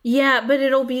 Yeah, but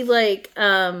it'll be like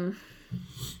Leah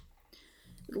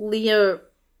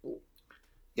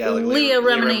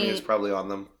Remini is probably on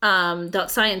them.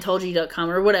 .scientology.com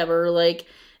or whatever. Like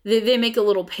they make a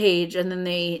little page and then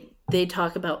they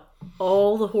talk about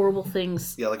all the horrible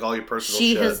things. Yeah, like all your personal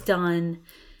she shit. has done.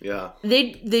 Yeah.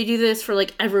 They do this for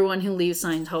like everyone who leaves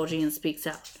Scientology and speaks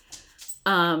out.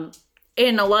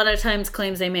 And a lot of times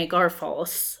claims they make are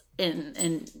false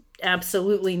and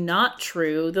absolutely not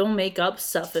true. They'll make up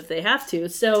stuff if they have to.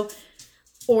 So,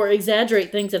 or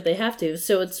exaggerate things if they have to.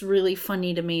 So it's really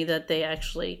funny to me that they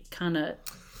actually kind of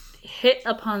hit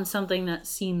upon something that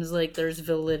seems like there's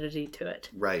validity to it.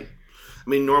 Right. I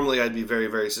mean, normally I'd be very,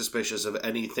 very suspicious of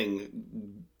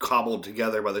anything cobbled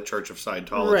together by the Church of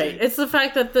Scientology. Right. It's the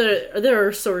fact that there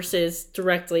are sources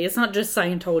directly. It's not just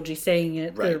Scientology saying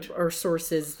it. Right. There are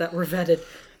sources that were vetted.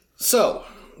 So,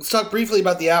 let's talk briefly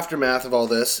about the aftermath of all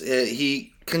this.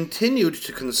 He continued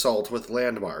to consult with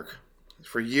Landmark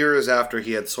for years after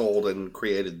he had sold and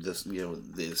created this,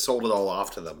 they sold it all off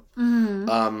to them.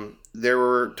 Mm-hmm. There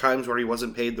were times where he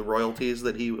wasn't paid the royalties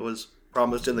that he was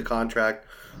promised in the contract.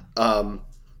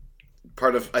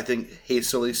 Part of, I think,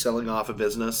 hastily selling off a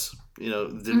business,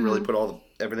 didn't really put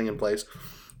everything in place.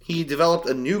 He developed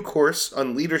a new course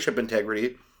on leadership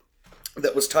integrity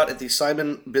that was taught at the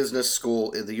Simon Business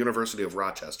School at the University of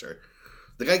Rochester.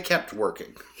 The guy kept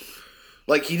working.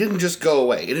 Like, he didn't just go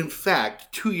away. And in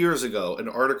fact, 2 years ago, an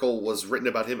article was written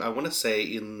about him, I want to say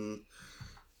in,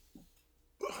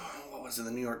 what was it,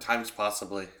 the New York Times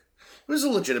possibly? It was a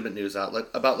legitimate news outlet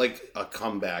about, like, a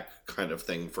comeback kind of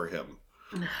thing for him.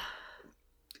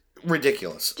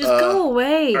 Ridiculous. Just go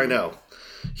away. I know.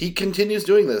 He continues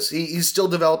doing this. He's still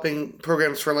developing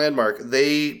programs for Landmark.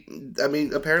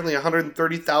 Apparently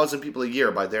 130,000 people a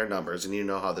year by their numbers, and you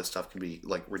know how this stuff can be,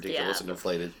 like, ridiculous and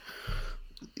inflated.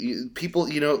 People,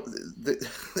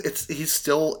 he's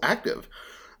still active.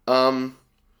 I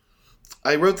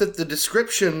wrote that the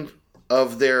description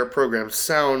of their programs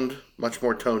sound much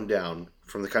more toned down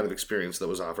from the kind of experience that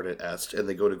was offered at EST, and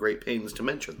they go to great pains to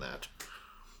mention that.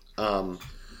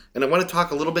 And I want to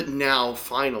talk a little bit now,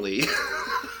 finally,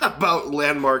 about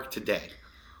Landmark today.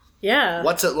 Yeah.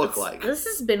 What's it look like? This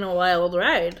has been a wild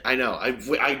ride. I know. I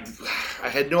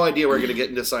had no idea we were going to get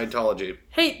into Scientology.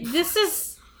 Hey, this is...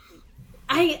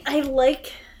 I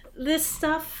like this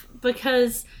stuff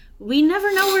because we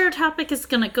never know where a topic is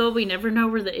going to go. We never know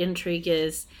where the intrigue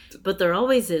is. But there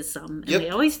always is some. And we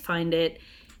always find it.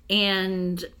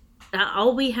 And...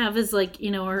 all we have is like,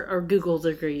 our Google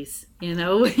degrees,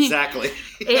 Exactly.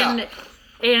 And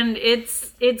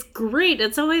it's great.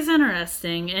 It's always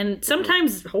interesting and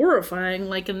sometimes horrifying,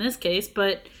 like in this case,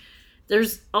 but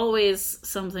there's always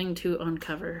something to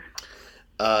uncover.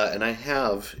 And I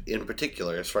have, in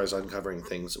particular, as far as uncovering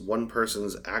things, one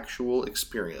person's actual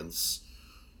experience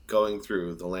going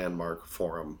through the Landmark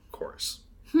Forum course.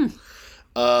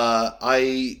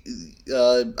 I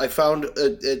found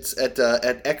it's at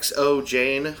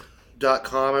xojane.com,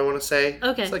 I want to say.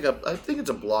 Okay. It's like I think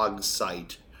it's a blog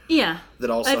site. Yeah. That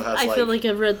also has I feel like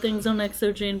I've read things on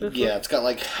XOJane before. Yeah, it's got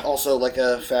also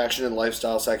a fashion and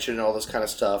lifestyle section and all this kind of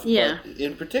stuff. Yeah. But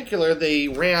in particular, they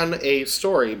ran a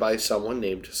story by someone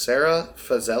named Sarah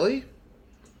Fazeli.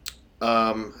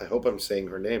 I hope I'm saying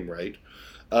her name right.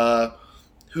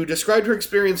 Who described her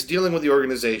experience dealing with the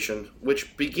organization,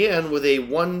 which began with a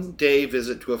one-day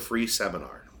visit to a free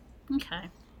seminar. Okay.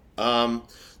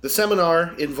 The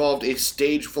seminar involved a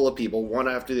stage full of people, one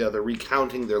after the other,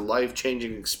 recounting their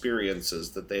life-changing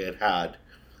experiences that they had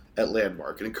at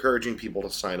Landmark and encouraging people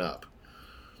to sign up.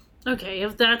 Okay,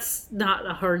 if that's not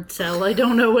a hard sell, I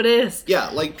don't know what is. Yeah,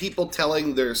 like people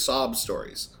telling their sob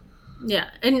stories.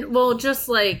 Yeah, and just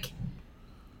like...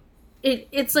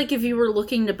 It's like if you were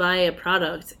looking to buy a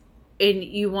product and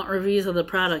you want reviews of the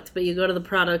product, but you go to the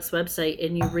product's website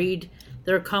and you read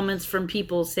their comments from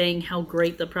people saying how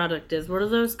great the product is. What are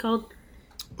those called?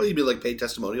 Well, you'd be like paid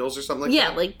testimonials or something like that? Yeah,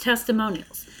 like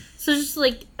testimonials. So just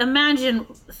like imagine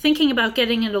thinking about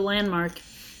getting into Landmark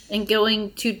and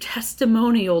going to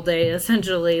testimonial day,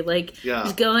 essentially. Like,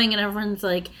 just going and everyone's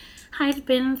like, I'd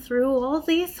been through all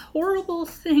these horrible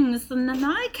things, and then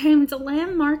I came to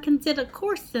Landmark and did a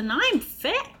course, and I'm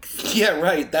fixed. Yeah,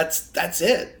 right. That's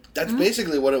it. That's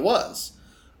basically what it was.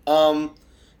 And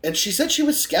she said she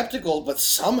was skeptical, but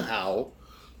somehow,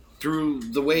 through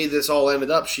the way this all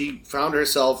ended up, she found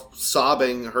herself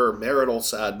sobbing her marital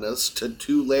sadness to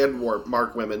 2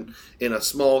 Landmark women in a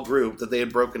small group that they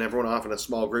had broken everyone off in a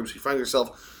small group. She found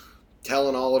herself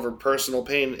telling all of her personal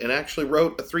pain and actually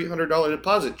wrote a $300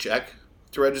 deposit check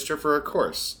to register for a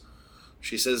course.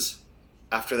 She says,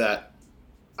 after that,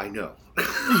 I know.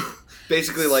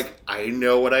 Basically, like, I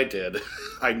know what I did.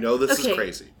 I know this is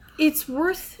crazy. It's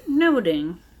worth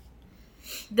noting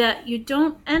that you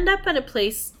don't end up at a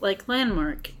place like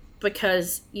Landmark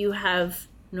because you have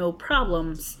no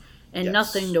problems and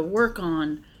nothing to work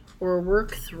on or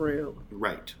work through.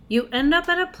 Right. You end up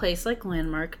at a place like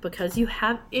Landmark because you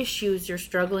have issues you're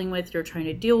struggling with, you're trying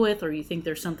to deal with, or you think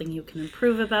there's something you can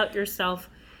improve about yourself.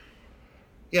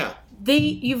 Yeah.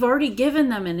 You've already given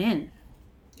them an in.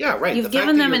 Yeah, right. You've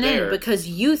given them an in because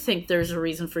you think there's a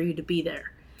reason for you to be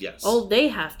there. Yes. All they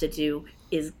have to do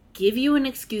is give you an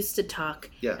excuse to talk,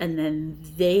 and then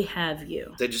they have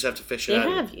you. They just have to fish it out.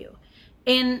 They have you.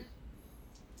 And,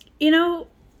 you know,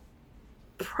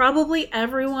 probably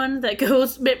everyone that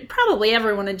goes, probably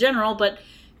everyone in general, but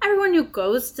everyone who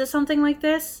goes to something like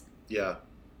this, you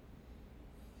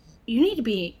need to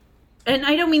be, and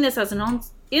I don't mean this as an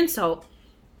insult,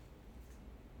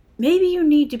 maybe you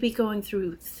need to be going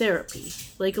through therapy,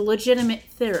 like legitimate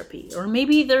therapy, or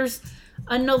maybe there's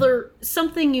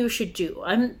something you should do.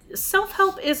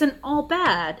 Self-help isn't all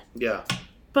bad. Yeah.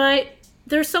 But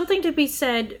there's something to be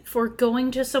said for going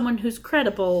to someone who's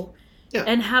credible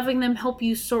and having them help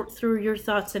you sort through your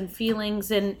thoughts and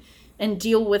feelings and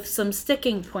deal with some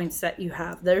sticking points that you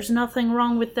have. There's nothing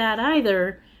wrong with that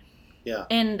either. Yeah.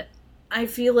 And I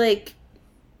feel like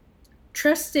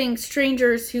trusting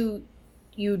strangers who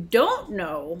you don't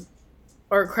know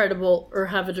are credible or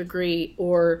have a degree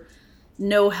or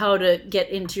know how to get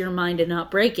into your mind and not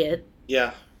break it.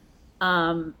 Yeah.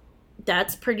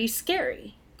 That's pretty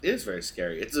scary. It is very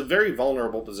scary. It's a very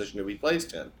vulnerable position to be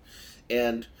placed in.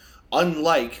 And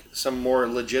unlike some more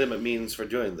legitimate means for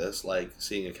doing this, like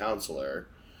seeing a counselor,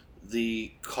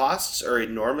 the costs are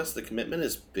enormous, the commitment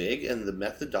is big, and the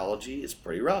methodology is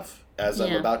pretty rough, as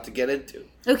I'm about to get into.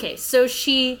 Okay, so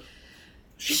she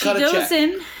goes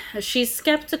in, she's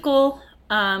skeptical.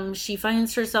 She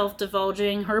finds herself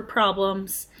divulging her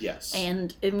problems. Yes.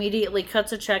 And immediately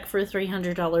cuts a check for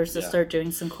 $300 to start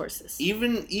doing some courses.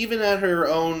 Even at her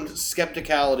own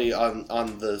skepticality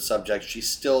on the subject, she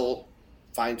still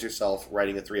finds herself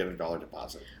writing a $300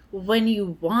 deposit. When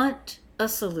you want a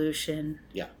solution,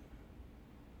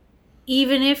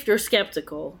 even if you're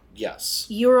skeptical,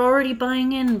 you're already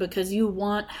buying in because you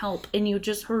want help, and you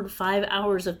just heard 5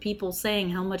 hours of people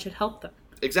saying how much it helped them.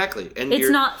 Exactly. And it's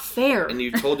not fair. And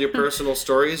you told your personal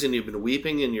stories, and you've been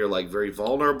weeping, and you're like very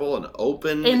vulnerable and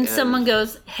open. And someone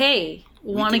goes, hey,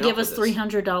 want to give us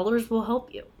 $300? We'll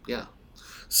help you. Yeah.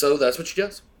 So that's what she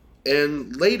does.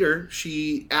 And later,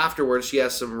 afterwards, she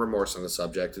has some remorse on the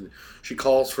subject, and she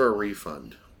calls for a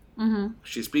refund. Mm-hmm.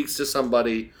 She speaks to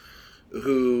somebody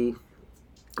who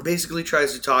basically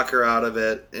tries to talk her out of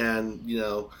it, and,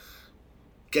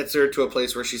 gets her to a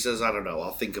place where she says, I don't know,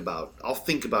 I'll think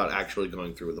about actually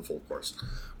going through with the full course.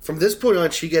 From this point on,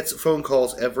 she gets phone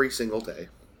calls every single day.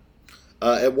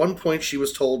 At one point, she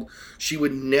was told she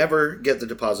would never get the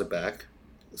deposit back,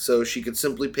 so she could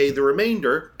simply pay the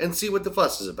remainder and see what the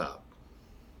fuss is about.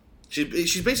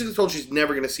 She's basically told she's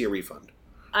never going to see a refund.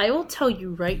 I will tell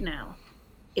you right now,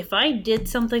 if I did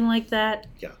something like that,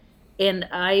 and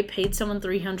I paid someone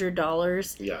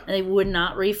 $300, and they would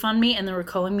not refund me, and they were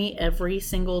calling me every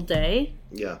single day,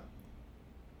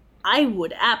 I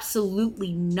would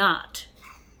absolutely not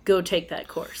go take that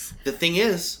course. The thing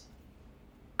is,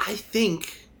 I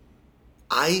think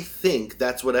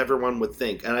that's what everyone would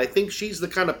think, and I think she's the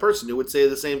kind of person who would say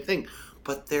the same thing.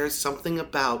 But there's something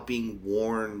about being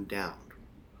worn down.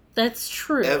 That's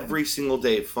true. Every single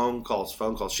day, phone calls.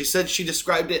 She said she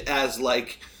described it as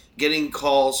like getting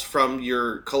calls from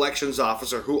your collections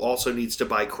officer who also needs to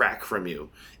buy crack from you.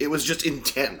 It was just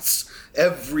intense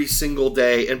every single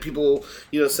day. And people,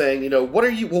 saying, what are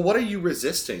you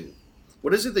resisting?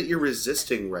 What is it that you're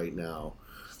resisting right now?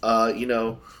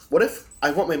 What if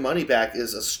I want my money back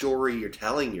is a story you're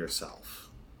telling yourself,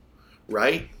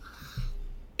 right?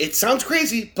 It sounds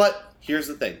crazy, but here's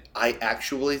the thing. I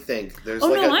actually think there's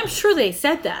I'm sure they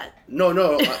said that. No,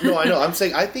 I know. I'm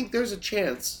saying I think there's a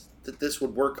chance that this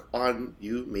would work on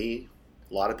you, me,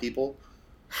 a lot of people.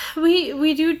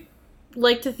 We do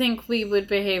like to think we would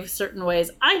behave certain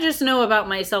ways. I just know about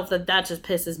myself that just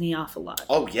pisses me off a lot.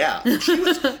 Oh, yeah.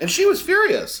 She was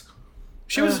furious.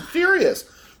 She was furious.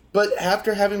 But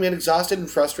after having been exhausted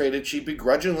and frustrated, she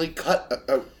begrudgingly cut...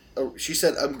 she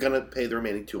said, I'm going to pay the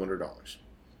remaining $200.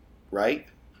 Right?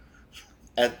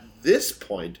 At this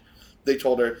point, they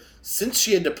told her, since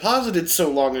she had deposited so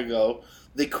long ago,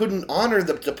 they couldn't honor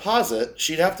the deposit.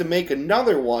 She'd have to make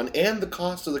another one, and the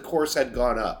cost of the course had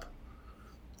gone up.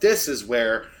 This is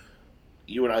where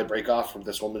you and I break off from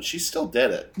this woman. She still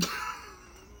did it.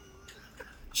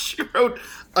 She wrote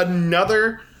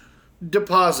another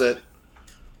deposit.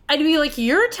 I'd be like,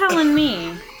 you're telling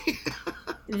me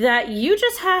that you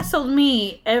just hassled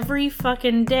me every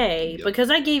fucking day because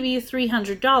I gave you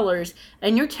 $300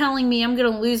 and you're telling me I'm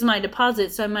going to lose my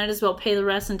deposit, so I might as well pay the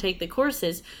rest and take the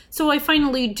courses. So I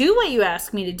finally do what you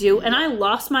asked me to do, and I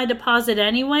lost my deposit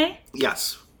anyway?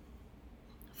 Yes.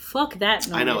 Fuck that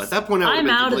noise. I know. At that point, I'm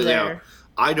out of there. Out.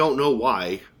 I don't know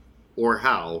why or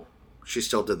how she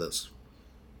still did this.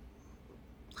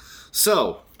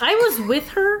 So. I was with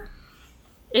her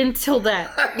until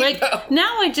that.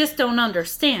 Now I just don't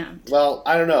understand. Well,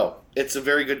 I don't know. It's a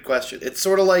very good question. It's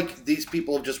sort of like these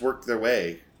people have just worked their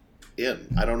way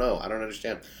in. I don't know. I don't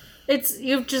understand. It's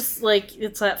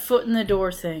that foot in the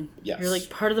door thing. Yes. You're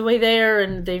part of the way there,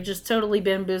 and they've just totally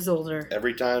bamboozled her.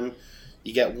 Every time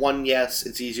you get one yes,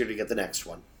 it's easier to get the next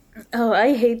one. Oh,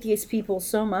 I hate these people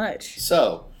so much.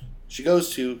 So, she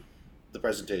goes to the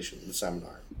presentation, the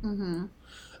seminar. Mm-hmm.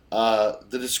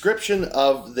 The description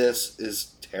of this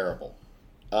is terrible.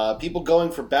 People going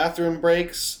for bathroom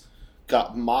breaks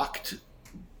got mocked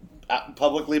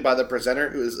publicly by the presenter,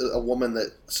 who is a woman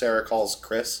that Sarah calls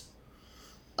Chris.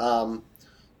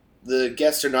 The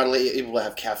guests are not able to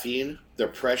have caffeine. They're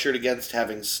pressured against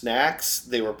having snacks.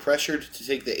 They were pressured to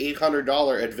take the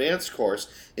 $800 advanced course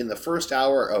in the first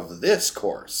hour of this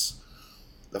course.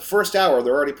 The first hour,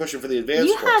 they're already pushing for the advanced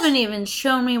course. You haven't even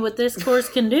shown me what this course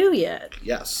can do yet.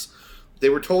 Yes. They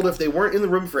were told if they weren't in the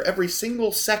room for every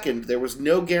single second, there was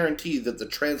no guarantee that the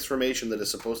transformation that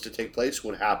is supposed to take place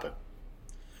would happen.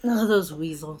 Oh, those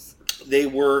weasels. They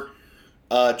were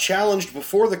challenged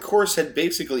before the course had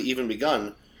basically even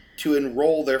begun to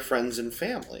enroll their friends and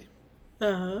family.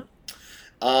 Uh-huh.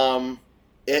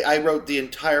 I wrote the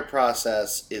entire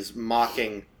process is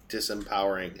mocking,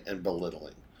 disempowering, and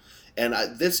belittling. And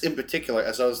this in particular,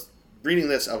 as I was reading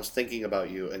this, I was thinking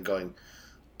about you and going,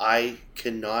 I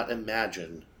cannot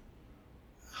imagine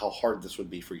how hard this would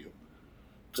be for you.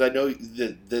 Because I know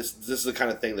that this is the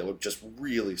kind of thing that would just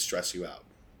really stress you out.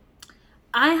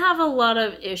 I have a lot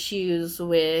of issues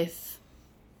with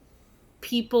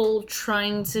people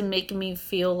trying to make me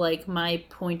feel like my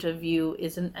point of view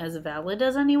isn't as valid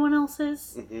as anyone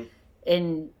else's.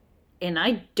 Mm-hmm. And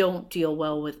I don't deal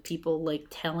well with people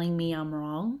telling me I'm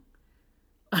wrong.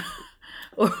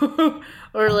 or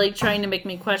trying to make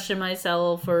me question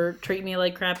myself or treat me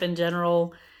like crap in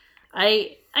general.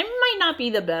 I might not be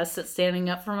the best at standing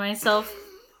up for myself,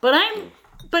 but I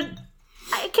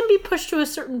can be pushed to a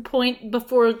certain point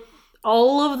before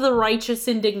all of the righteous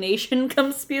indignation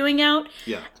comes spewing out.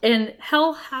 Yeah. And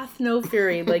hell hath no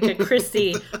fury like a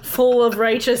Christie full of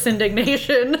righteous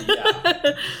indignation.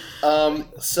 Yeah.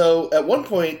 So at one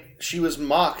point she was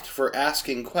mocked for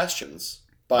asking questions.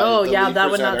 That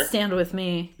would not stand with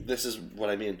me. This is what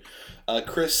I mean.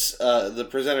 Chris, the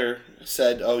presenter,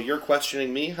 said, "Oh, you're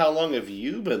questioning me? How long have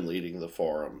you been leading the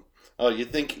forum? Oh, you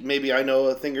think maybe I know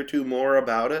a thing or two more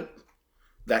about it?"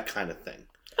 That kind of thing.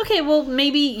 Okay, well,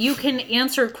 maybe you can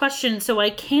answer questions so I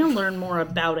can learn more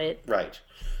about it. Right.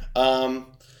 Part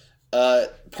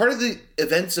of the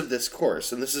events of this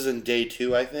course, and this is in day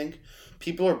 2, I think,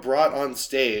 people are brought on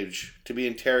stage to be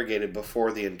interrogated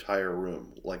before the entire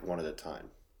room, one at a time.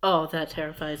 Oh, that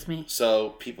terrifies me.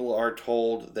 So people are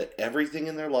told that everything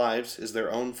in their lives is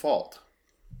their own fault.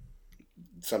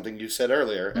 Something you said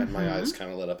earlier, and my eyes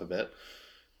kind of lit up a bit.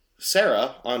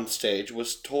 Sarah, on stage,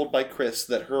 was told by Chris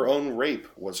that her own rape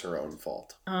was her own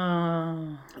fault.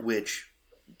 Which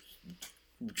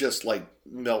just,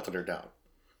 melted her down.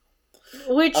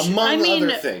 Which, Among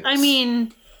other things. I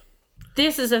mean,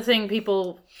 this is a thing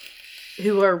people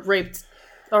who are raped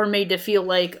are made to feel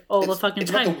like all the fucking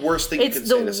time. It's not the worst thing you can say to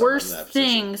someone in that position. It's the worst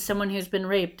thing someone who's been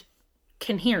raped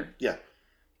can hear. Yeah.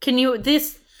 Can you...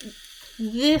 This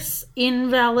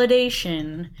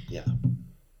invalidation... Yeah.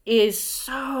 is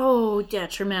so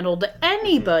detrimental to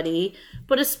anybody,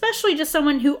 but especially to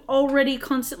someone who already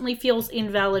constantly feels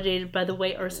invalidated by the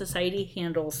way our society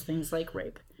handles things like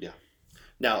rape. Yeah.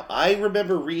 Now, I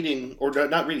remember hearing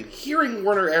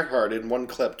Werner Erhard in one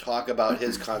clip talk about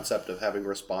his concept of having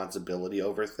responsibility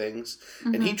over things.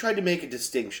 Mm-hmm. And he tried to make a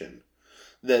distinction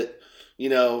that,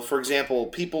 for example,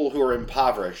 people who are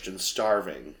impoverished and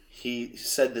starving, he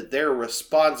said that they're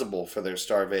responsible for their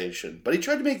starvation. But he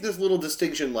tried to make this little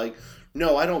distinction like,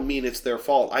 no, I don't mean it's their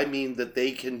fault. I mean that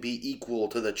they can be equal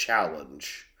to the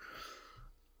challenge.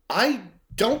 I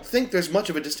don't think there's much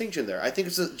of a distinction there. I think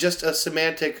it's just a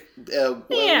semantic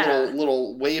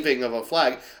little waving of a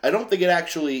flag. I don't think it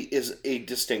actually is a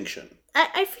distinction.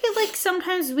 I feel like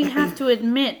sometimes we have to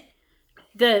admit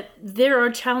that there are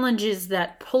challenges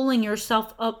that pulling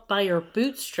yourself up by your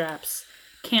bootstraps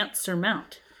can't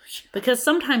surmount. Because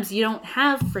sometimes you don't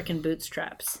have freaking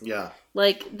bootstraps. Yeah.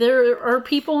 Like, there are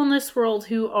people in this world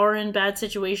who are in bad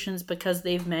situations because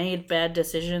they've made bad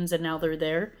decisions and now they're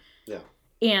there. Yeah.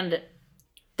 And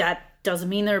that doesn't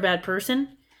mean they're a bad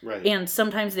person. Right. And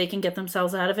sometimes they can get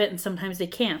themselves out of it and sometimes they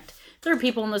can't. There are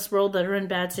people in this world that are in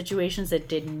bad situations that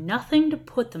did nothing to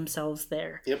put themselves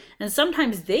there. Yep. And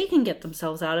sometimes they can get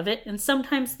themselves out of it and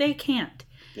sometimes they can't.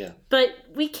 Yeah. But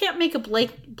we can't make a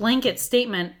blanket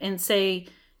statement and say,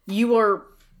 you are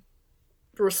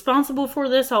responsible for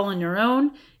this all on your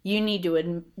own. You need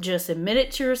to just admit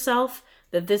it to yourself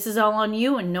that this is all on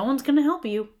you and no one's going to help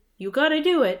you. You got to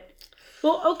do it.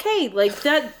 Well, okay, like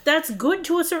that's good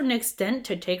to a certain extent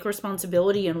to take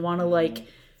responsibility and want to like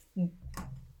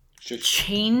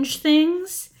change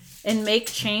things and make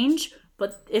change,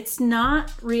 but it's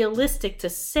not realistic to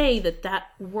say that that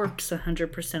works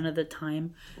 100% of the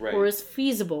time, right, or is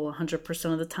feasible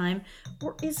 100% of the time,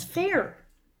 or is fair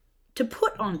to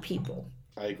put on people.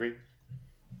 I agree.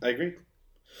 I'm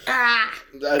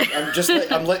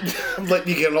letting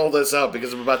you get all this out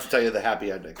because I'm about to tell you the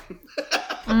happy ending.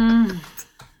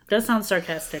 That sounds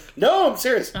sarcastic. No, I'm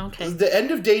serious. Okay. The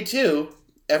end of day 2,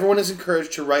 everyone is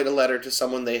encouraged to write a letter to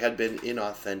someone they had been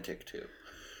inauthentic to.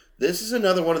 This is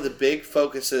another one of the big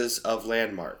focuses of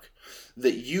Landmark.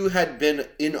 That you had been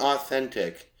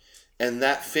inauthentic, and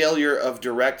that failure of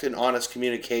direct and honest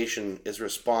communication is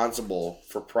responsible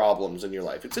for problems in your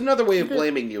life. It's another way of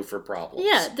blaming you for problems.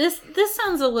 Yeah, this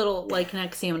sounds a little like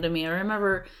NXIVM to me. I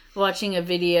remember watching a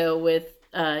video with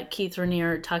Keith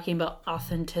Raniere talking about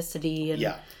authenticity.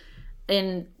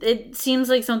 And it seems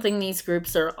like something these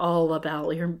groups are all about.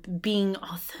 You're being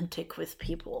authentic with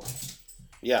people.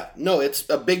 Yeah. No, it's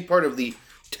a big part of the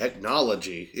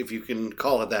technology, if you can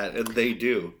call it that, and they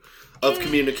do, of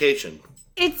communication.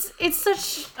 It's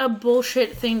such a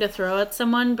bullshit thing to throw at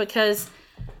someone because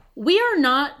we are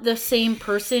not the same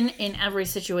person in every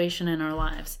situation in our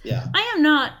lives. Yeah. I am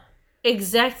not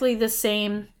exactly the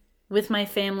same with my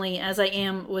family as I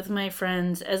am with my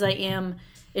friends, as I am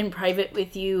in private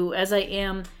with you, as I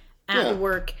am at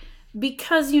work,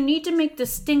 because you need to make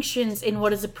distinctions in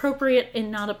what is appropriate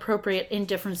and not appropriate in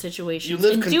different situations. You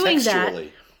live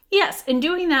contextually. And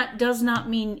doing that does not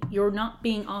mean you're not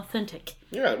being authentic.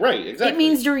 Yeah, right, exactly. It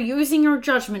means you're using your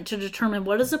judgment to determine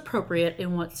what is appropriate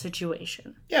in what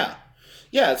situation. Yeah.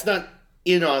 Yeah, it's not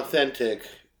inauthentic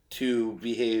to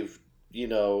behave,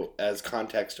 as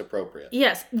context appropriate.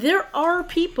 Yes, there are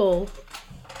people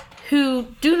who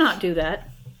do not do that.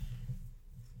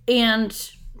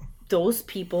 And those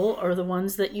people are the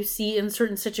ones that you see in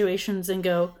certain situations and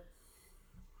go,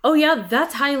 oh yeah,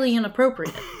 that's highly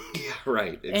inappropriate. Yeah,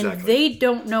 right, exactly. And they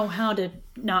don't know how to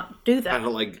not do that.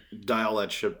 How to, dial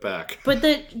that shit back. But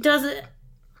that doesn't...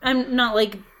 I'm not,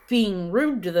 being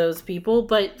rude to those people,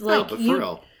 but, no, but for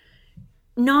real.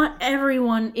 Not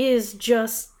everyone is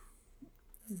just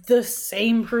the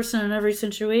same person in every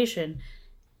situation.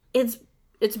 It's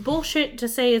bullshit to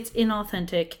say it's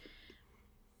inauthentic,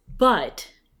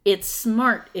 but it's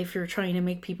smart if you're trying to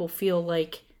make people feel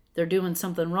like they're doing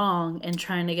something wrong and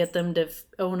trying to get them to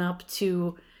own up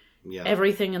to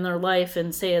everything in their life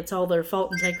and say it's all their fault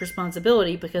and take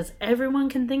responsibility, because everyone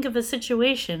can think of a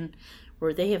situation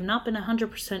where they have not been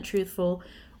 100% truthful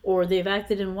or they've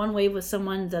acted in one way with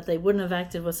someone that they wouldn't have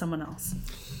acted with someone else.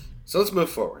 So let's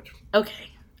move forward. Okay.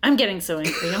 I'm getting so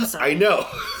angry. I'm sorry. I know.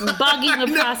 I'm bogging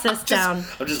the process down.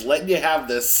 I'm just letting you have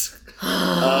this.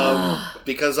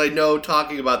 Because I know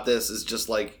talking about this is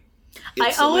just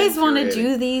I always want to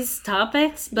do these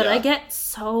topics, but I get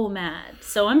so mad.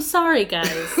 So I'm sorry,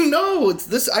 guys. No, it's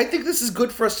this. I think this is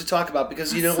good for us to talk about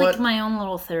because you know what? It's my own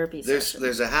little therapy session.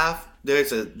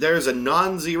 There's a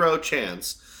non-zero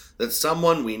chance that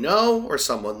someone we know or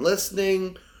someone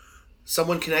listening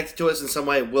someone connected to us in some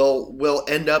way will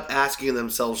end up asking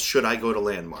themselves, should I go to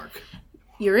Landmark?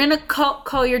 You're in a cult,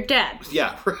 call your dad.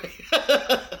 Yeah,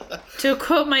 right. To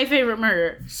quote My Favorite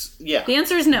Murder. Yeah. The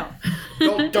answer is no.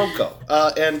 Don't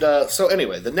go. So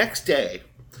anyway, the next day,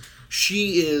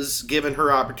 she is given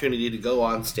her opportunity to go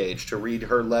on stage to read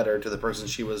her letter to the person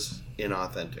she was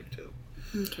inauthentic to.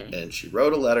 Okay. And she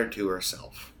wrote a letter to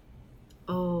herself.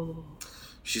 Oh.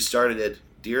 She started it,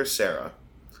 Dear Sarah,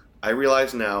 I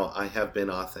realize now I have been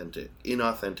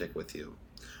inauthentic with you.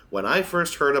 When I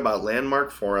first heard about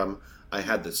Landmark Forum, I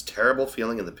had this terrible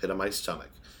feeling in the pit of my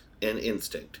stomach, an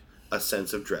instinct, a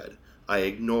sense of dread. I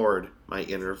ignored my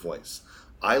inner voice.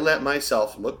 I let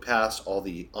myself look past all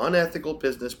the unethical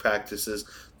business practices,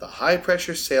 the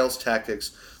high-pressure sales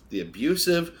tactics, the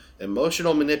abusive,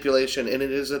 emotional manipulation, and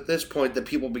it is at this point that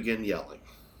people begin yelling.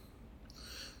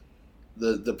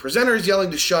 The presenter is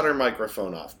yelling to shut her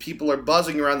microphone off. People are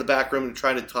buzzing around the back room and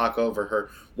trying to talk over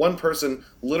her. One person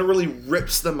literally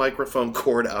rips the microphone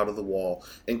cord out of the wall,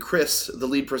 and Chris, the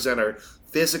lead presenter,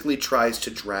 physically tries to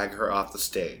drag her off the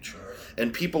stage.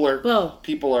 And people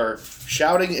are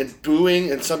shouting and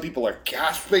booing, and some people are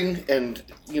gasping, and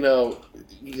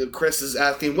Chris is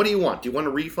asking, what do you want? Do you want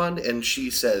a refund? And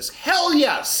she says, hell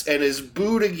yes! And is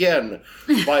booed again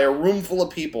by a room full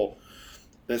of people.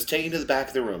 And is taken to the back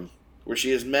of the room, where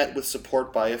she is met with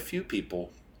support by a few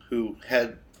people who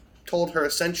had told her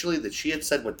essentially that she had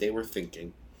said what they were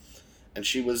thinking. And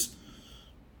she was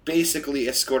basically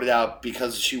escorted out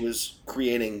because she was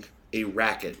creating a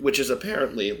racket, which is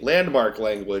apparently Landmark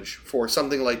language for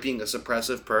something like being a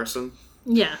suppressive person.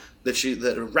 Yeah.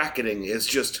 That racketing is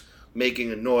just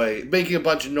making a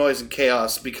bunch of noise and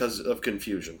chaos because of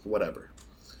confusion, whatever.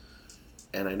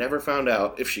 And I never found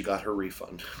out if she got her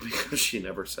refund because she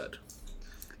never said.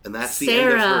 And that's the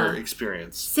end of her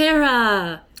experience.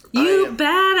 Sarah, you badass.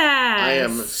 I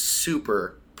am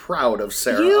super proud of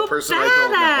Sarah, a person I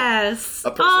don't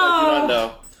know. A person I do not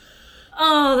know.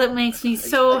 Oh, that makes me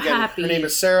so happy. Her name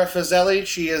is Sarah Fazeli.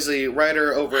 She is a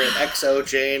writer over at XO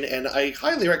Jane, and I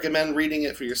highly recommend reading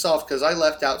it for yourself because I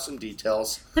left out some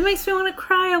details. That makes me want to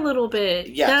cry a little bit.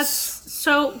 Yes. That's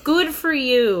so good for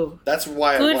you. That's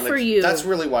why That's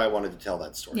really why I wanted to tell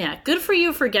that story. Yeah, good for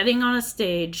you for getting on a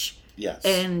stage. Yes.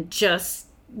 And just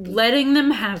letting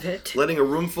them have it. Letting a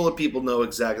room full of people know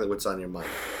exactly what's on your mind.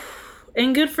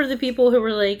 And good for the people who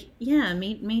were like, yeah,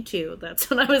 me too. That's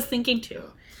what I was thinking too. Yeah.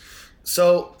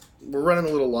 So, we're running a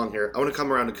little long here. I want to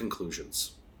come around to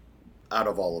conclusions out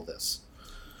of all of this.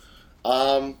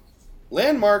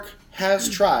 Landmark has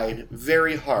tried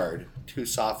very hard to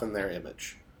soften their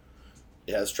image.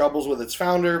 It has troubles with its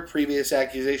founder, previous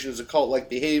accusations of cult-like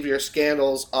behavior,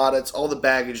 scandals, audits, all the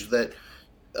baggage that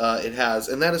it has,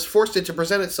 and that has forced it to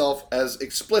present itself as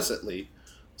explicitly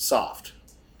soft,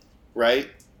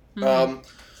 right? Mm-hmm.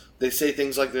 They say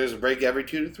things like there's a break every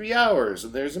 2 to 3 hours,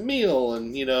 and there's a meal,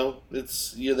 and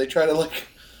they try to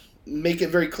make it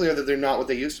very clear that they're not what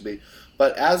they used to be.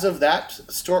 But as of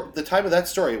the time of that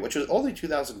story, which was only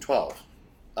 2012,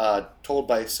 told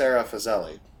by Sarah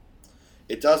Fazeli,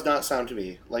 it does not sound to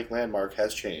me like Landmark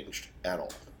has changed at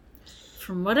all.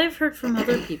 From what I've heard from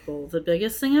other people, the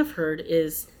biggest thing I've heard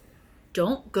is,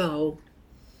 don't go.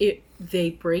 They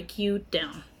break you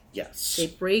down. Yes. They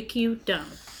break you down.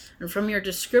 And from your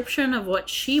description of what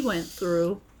she went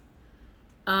through,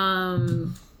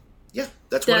 yeah,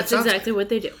 that's exactly what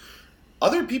they do.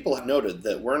 Other people have noted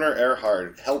that Werner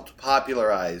Erhard helped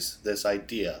popularize this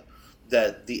idea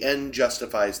that the end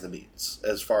justifies the means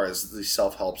as far as the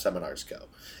self-help seminars go.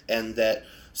 And that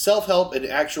self-help and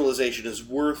actualization is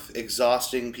worth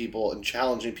exhausting people and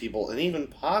challenging people and even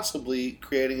possibly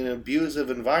creating an abusive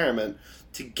environment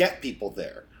to get people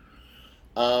there.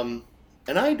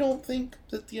 And I don't think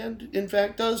that the end, in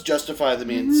fact, does justify the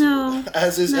means,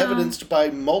 as is evidenced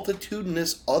by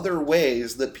multitudinous other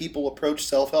ways that people approach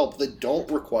self-help that don't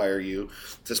require you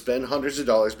to spend hundreds of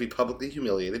dollars, be publicly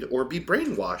humiliated, or be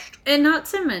brainwashed. And not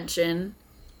to mention,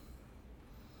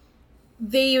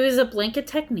 they use a blanket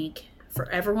technique for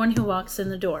everyone who walks in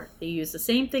the door. They use the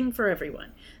same thing for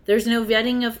everyone. There's no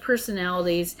vetting of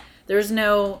personalities. There's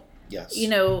no... Yes.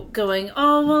 Going,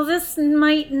 oh, well, this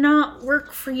might not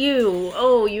work for you.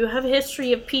 Oh, you have a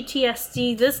history of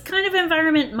PTSD. This kind of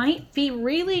environment might be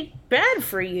really bad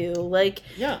for you.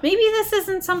 Maybe this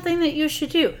isn't something that you should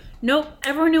do. Nope,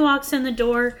 everyone who walks in the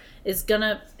door it's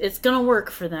gonna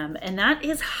work for them. And that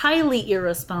is highly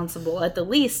irresponsible, at the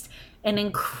least, and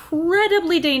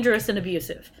incredibly dangerous and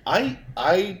abusive. I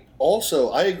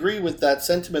agree with that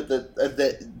sentiment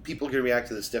that people can react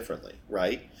to this differently,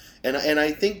 right? And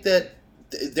I think that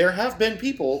there have been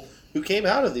people who came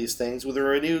out of these things with a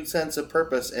renewed sense of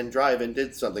purpose and drive and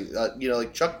did something.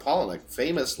 Like Chuck Palahniuk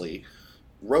famously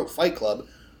wrote Fight Club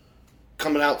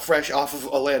coming out fresh off of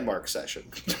a Landmark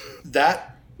session.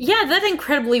 That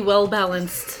incredibly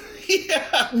well-balanced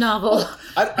novel.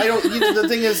 I don't... the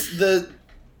thing is,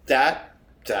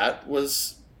 that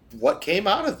was what came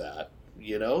out of that.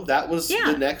 That was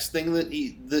the next thing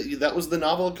that was the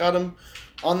novel that got him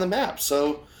on the map.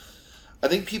 So I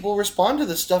think people respond to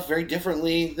this stuff very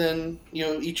differently than,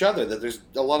 each other, that there's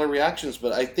a lot of reactions.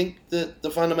 But I think that the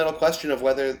fundamental question of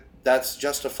whether that's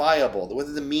justifiable,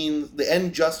 whether the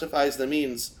end justifies the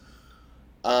means,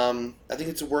 I think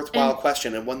it's a worthwhile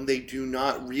question, and one they do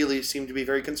not really seem to be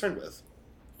very concerned with.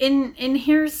 And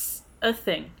here's a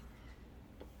thing.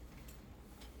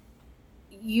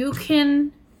 You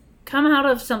can come out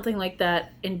of something like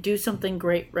that and do something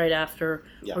great right after,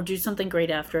 or do something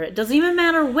great after it. It doesn't even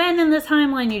matter when in the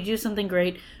timeline you do something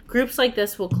great. Groups like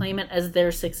this will claim it as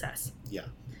their success. Yeah.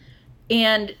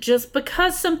 And just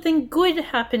because something good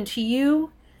happened to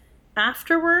you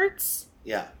afterwards,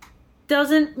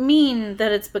 doesn't mean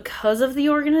that it's because of the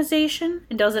organization.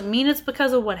 It doesn't mean it's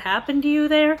because of what happened to you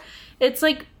there. It's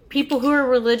like people who are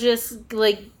religious,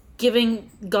 like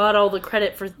giving God all the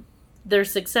credit for their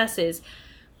successes.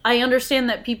 I understand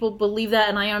that people believe that,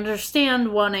 and I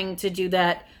understand wanting to do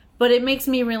that, but it makes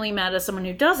me really mad as someone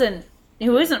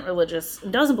who isn't religious,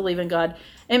 and doesn't believe in God.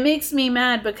 It makes me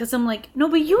mad because I'm like, no,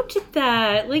 but you did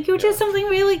that. Like, you did something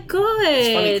really good.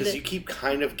 It's funny because you keep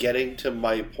kind of getting to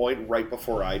my point right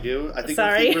before I do. I think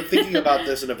we're thinking about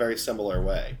this in a very similar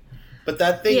way. But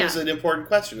that thing is an important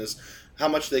question, is how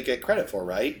much they get credit for,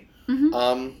 right?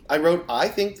 Mm-hmm. I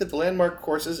think that the Landmark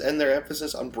courses and their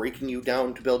emphasis on breaking you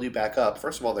down to build you back up,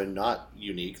 first of all, they're not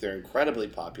unique. They're incredibly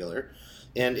popular.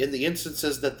 And in the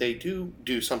instances that they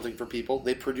do something for people,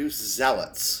 they produce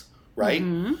zealots, right?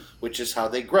 Mm-hmm. Which is how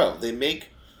they grow. They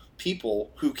make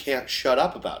people who can't shut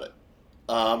up about it.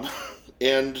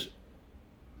 And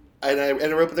I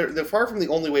wrote, they're far from the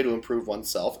only way to improve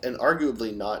oneself, and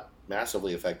arguably not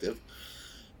massively effective.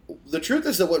 The truth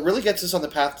is that what really gets us on the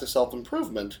path to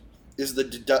self-improvement is the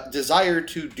desire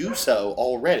to do so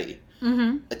already.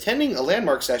 Mm-hmm. Attending a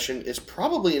Landmark session is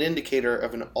probably an indicator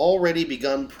of an already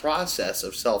begun process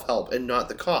of self-help and not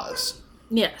the cause.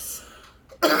 Yes.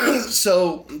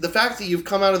 So the fact that you've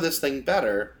come out of this thing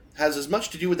better has as much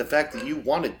to do with the fact that you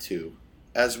wanted to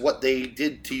as what they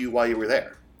did to you while you were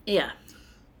there. Yeah.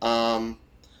 I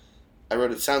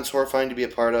wrote, it sounds horrifying to be a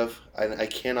part of. I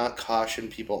cannot caution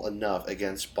people enough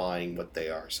against buying what they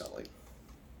are selling.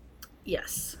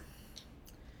 Yes.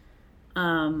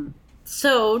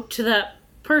 So, to that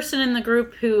person in the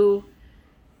group who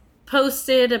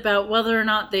posted about whether or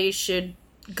not they should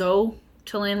go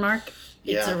to Landmark,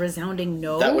 it's a resounding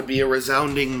no. That would be a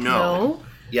resounding no.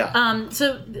 Yeah.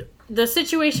 So, the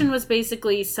situation was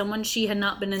basically someone she had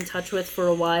not been in touch with for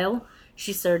a while.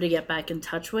 She started to get back in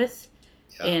touch with.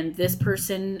 Yeah. And this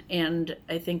person and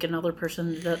I think another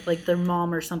person that, like their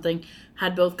mom or something,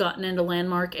 had both gotten into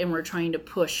Landmark and were trying to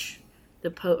push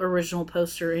the original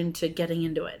poster into getting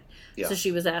into it. Yeah. So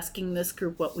she was asking this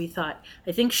group what we thought.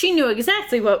 I think she knew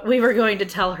exactly what we were going to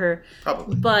tell her.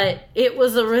 Probably. But it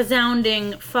was a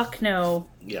resounding fuck no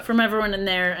from everyone in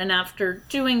there. And after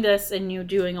doing this and you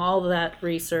doing all that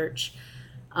research,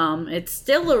 it's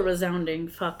still a resounding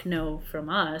fuck no from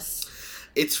us.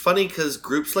 It's funny because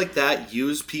groups like that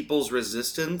use people's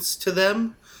resistance to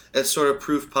them as sort of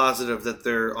proof positive that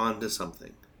they're onto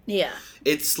something. Yeah.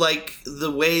 It's like the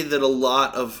way that a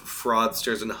lot of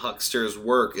fraudsters and hucksters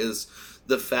work is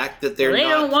the fact that they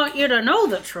don't want you to know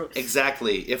the truth.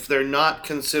 Exactly. If they're not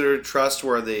considered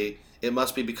trustworthy, it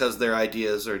must be because their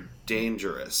ideas are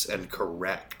dangerous and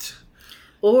correct.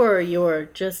 Or you're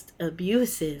just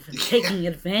abusive and taking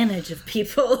advantage of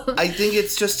people. I think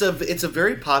it's just it's a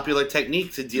very popular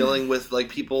technique to dealing with like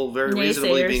people very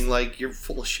reasonably being like, you're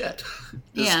full of shit.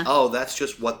 Oh, that's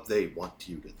just what they want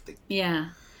you to think. Yeah.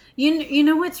 You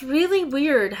know what's really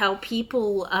weird how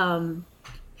people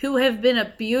who have been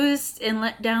abused and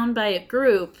let down by a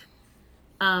group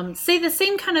say the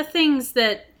same kind of things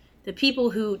that the people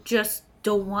who just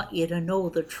don't want you to know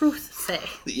the truth say.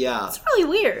 Yeah. It's really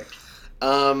weird.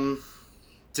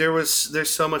 There's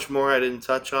so much more I didn't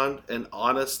touch on, and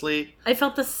honestly, I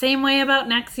felt the same way about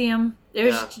NXIVM.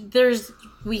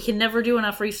 We can never do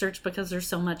enough research because there's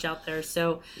so much out there.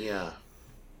 So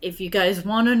if you guys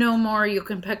want to know more, you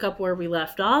can pick up where we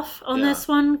left off on this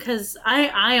one, because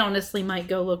I honestly might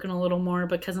go looking a little more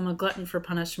because I'm a glutton for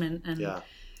punishment.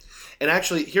 And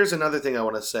actually, here's another thing I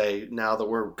want to say now that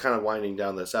we're kind of winding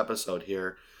down this episode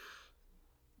here.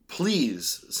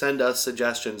 please send us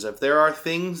suggestions. If there are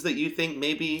things that you think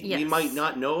maybe we might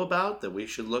not know about that we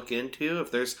should look into, if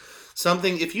there's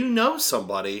something, if you know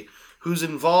somebody who's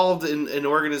involved in an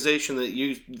organization that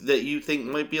you think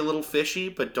might be a little fishy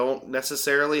but don't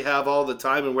necessarily have all the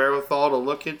time and wherewithal to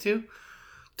look into,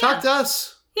 talk to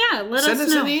us. Yeah, Send us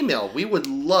us know. an email. We would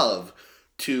love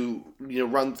to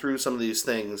run through some of these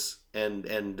things and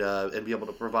be able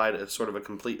to provide a sort of a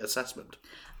complete assessment.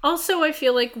 Also, I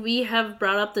feel like we have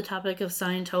brought up the topic of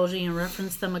Scientology and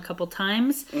referenced them a couple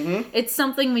times. Mm-hmm. It's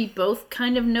something we both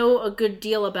kind of know a good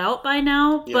deal about by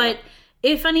now, but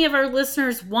if any of our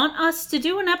listeners want us to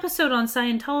do an episode on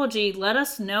Scientology, let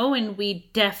us know, and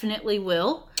we definitely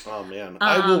will. Oh, man.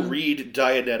 I will read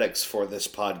Dianetics for this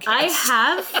podcast. I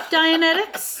have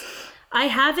Dianetics. I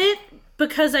have it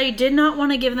because I did not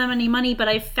want to give them any money, but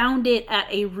I found it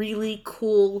at a really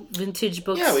cool vintage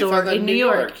bookstore in New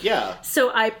York. Yeah.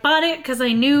 So I bought it because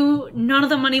I knew none of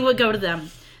the money would go to them.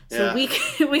 So we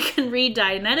can read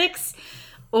Dianetics,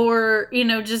 or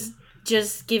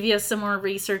just give you some more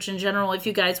research in general if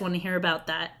you guys want to hear about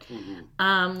that.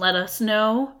 Mm-hmm. Let us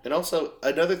know. And also,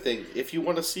 another thing, if you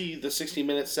want to see the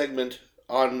 60-minute segment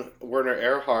on Werner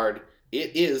Erhard,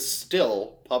 it is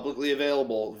still publicly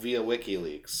available via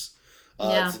WikiLeaks.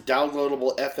 It's a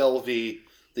downloadable FLV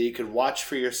that you can watch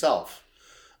for yourself.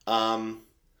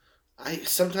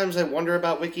 Sometimes I wonder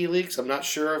about WikiLeaks. I'm not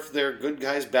sure if they're good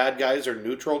guys, bad guys, or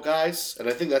neutral guys. And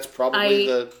I think that's probably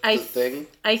the thing.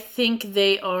 I think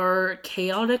they are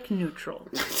chaotic neutral.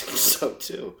 I think so,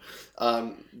 too.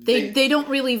 They don't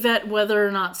really vet whether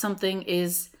or not something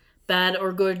is bad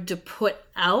or good to put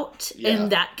out. Yeah.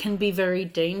 And that can be very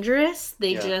dangerous.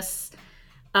 They just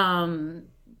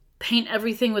paint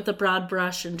everything with a broad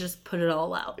brush and just put it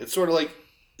all out. It's sort of like,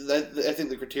 I think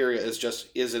the criteria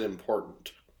is it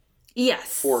important?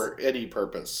 Yes. For any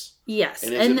purpose. Yes.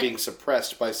 And is it being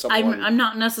suppressed by someone? I'm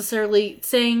not necessarily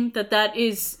saying that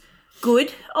is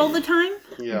good all the time.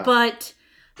 Yeah. But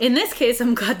in this case,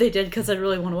 I'm glad they did because I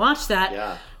really want to watch that.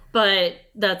 Yeah. But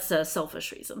that's a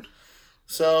selfish reason.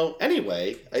 So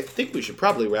anyway, I think we should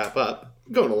probably wrap up.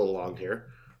 I'm going a little long here.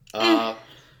 But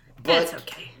that's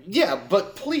okay. Yeah,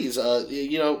 but please,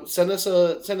 send us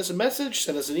a message,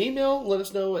 send us an email, let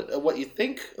us know what you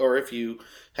think, or if you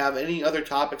have any other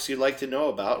topics you'd like to know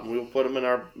about, and we'll put them in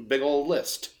our big old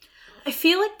list. I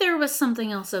feel like there was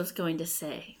something else I was going to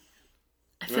say.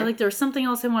 I feel like there was something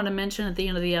else I wanted to mention at the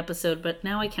end of the episode, but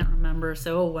now I can't remember,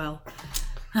 so oh well.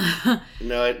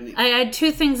 No, I had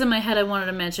two things in my head I wanted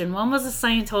to mention. One was a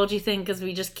Scientology thing, because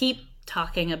we just keep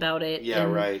talking about it. Yeah,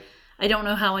 right. I don't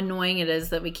know how annoying it is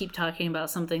that we keep talking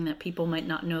about something that people might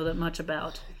not know that much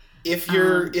about. If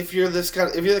you're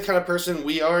the kind of person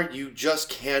we are, you just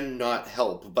cannot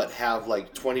help but have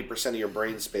like 20% of your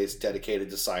brain space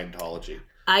dedicated to Scientology.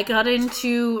 I got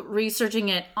into researching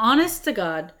it. Honest to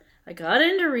God, I got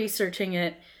into researching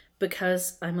it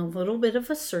because I'm a little bit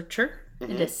of a searcher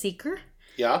and a seeker.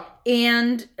 Yeah.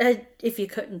 And if you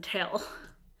couldn't tell,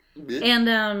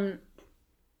 and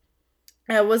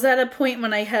I was at a point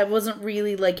when I wasn't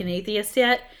really like an atheist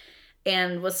yet,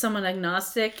 and was somewhat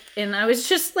agnostic, and I was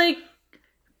just like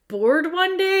bored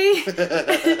one day.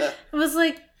 I was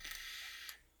like,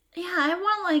 yeah,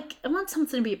 I want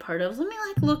something to be a part of. Let me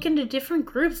look into different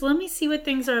groups. Let me see what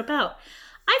things are about.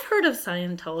 I've heard of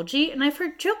Scientology, and I've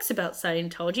heard jokes about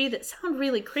Scientology that sound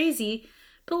really crazy,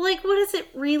 but what is it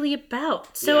really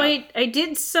about? So I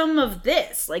did some of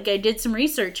this. I did some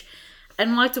research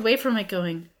and walked away from it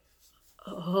going,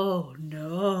 oh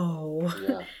no.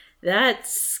 Yeah.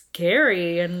 That's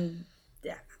scary, and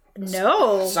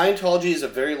no. Scientology is a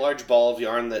very large ball of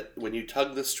yarn that when you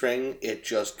tug the string, it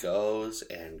just goes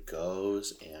and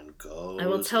goes and goes. I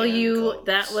will tell you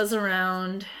that was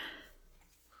around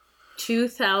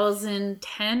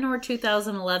 2010 or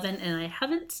 2011, and I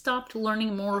haven't stopped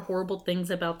learning more horrible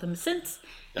things about them since,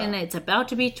 and it's about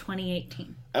to be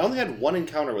 2018. I only had one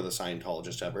encounter with a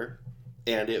Scientologist ever,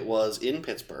 and it was in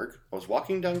Pittsburgh. I was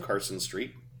walking down Carson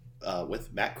Street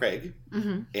with Matt Craig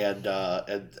and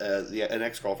an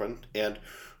ex-girlfriend, and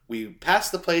we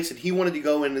passed the place, and he wanted to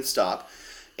go in and stop,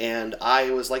 and I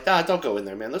was like, don't go in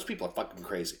there, man. Those people are fucking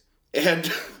crazy.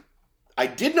 And I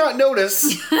did not notice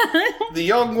the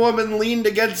young woman leaned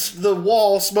against the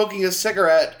wall smoking a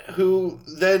cigarette, who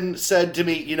then said to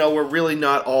me, we're really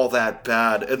not all that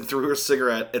bad, and threw her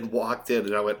cigarette and walked in,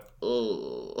 and I went,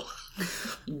 oh,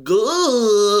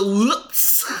 good,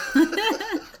 whoops.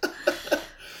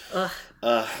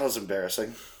 That was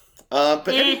embarrassing. But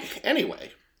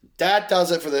anyway, that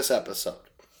does it for this episode.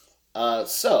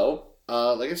 So,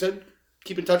 like I said,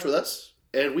 keep in touch with us,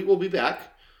 and we will be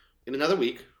back in another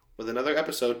week with another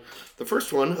episode, the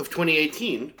first one of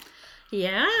 2018.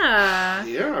 Yeah.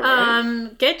 Yeah,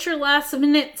 right. Get your last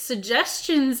minute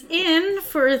suggestions in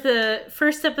for the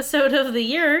first episode of the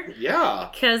year. Yeah.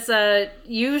 Because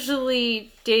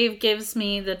usually Dave gives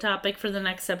me the topic for the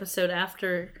next episode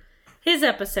after his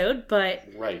episode, but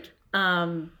right.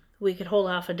 We could hold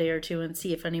off a day or two and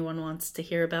see if anyone wants to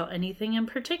hear about anything in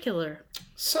particular.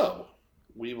 So,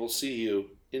 we will see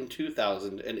you in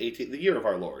 2018, the year of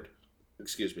our Lord.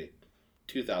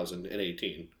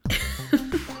 2018.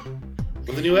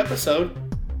 With a new episode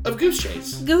of Goose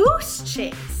Chase. Goose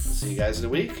Chase. See you guys in a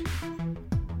week.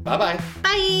 Bye-bye.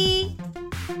 Bye.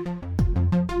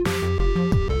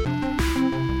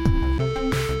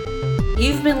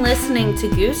 You've been listening to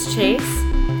Goose Chase.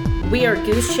 We are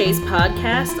Goose Chase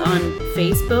Podcast on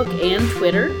Facebook and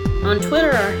Twitter. On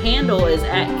Twitter, our handle is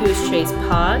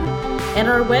 @GooseChasePod, and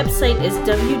our website is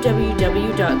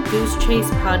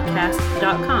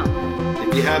www.goosechasepodcast.com.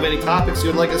 If you have any topics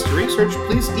you would like us to research,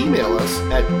 please email us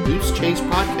at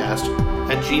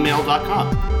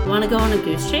goosechasepodcast@gmail.com. Want to go on a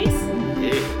goose chase?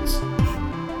 Yes.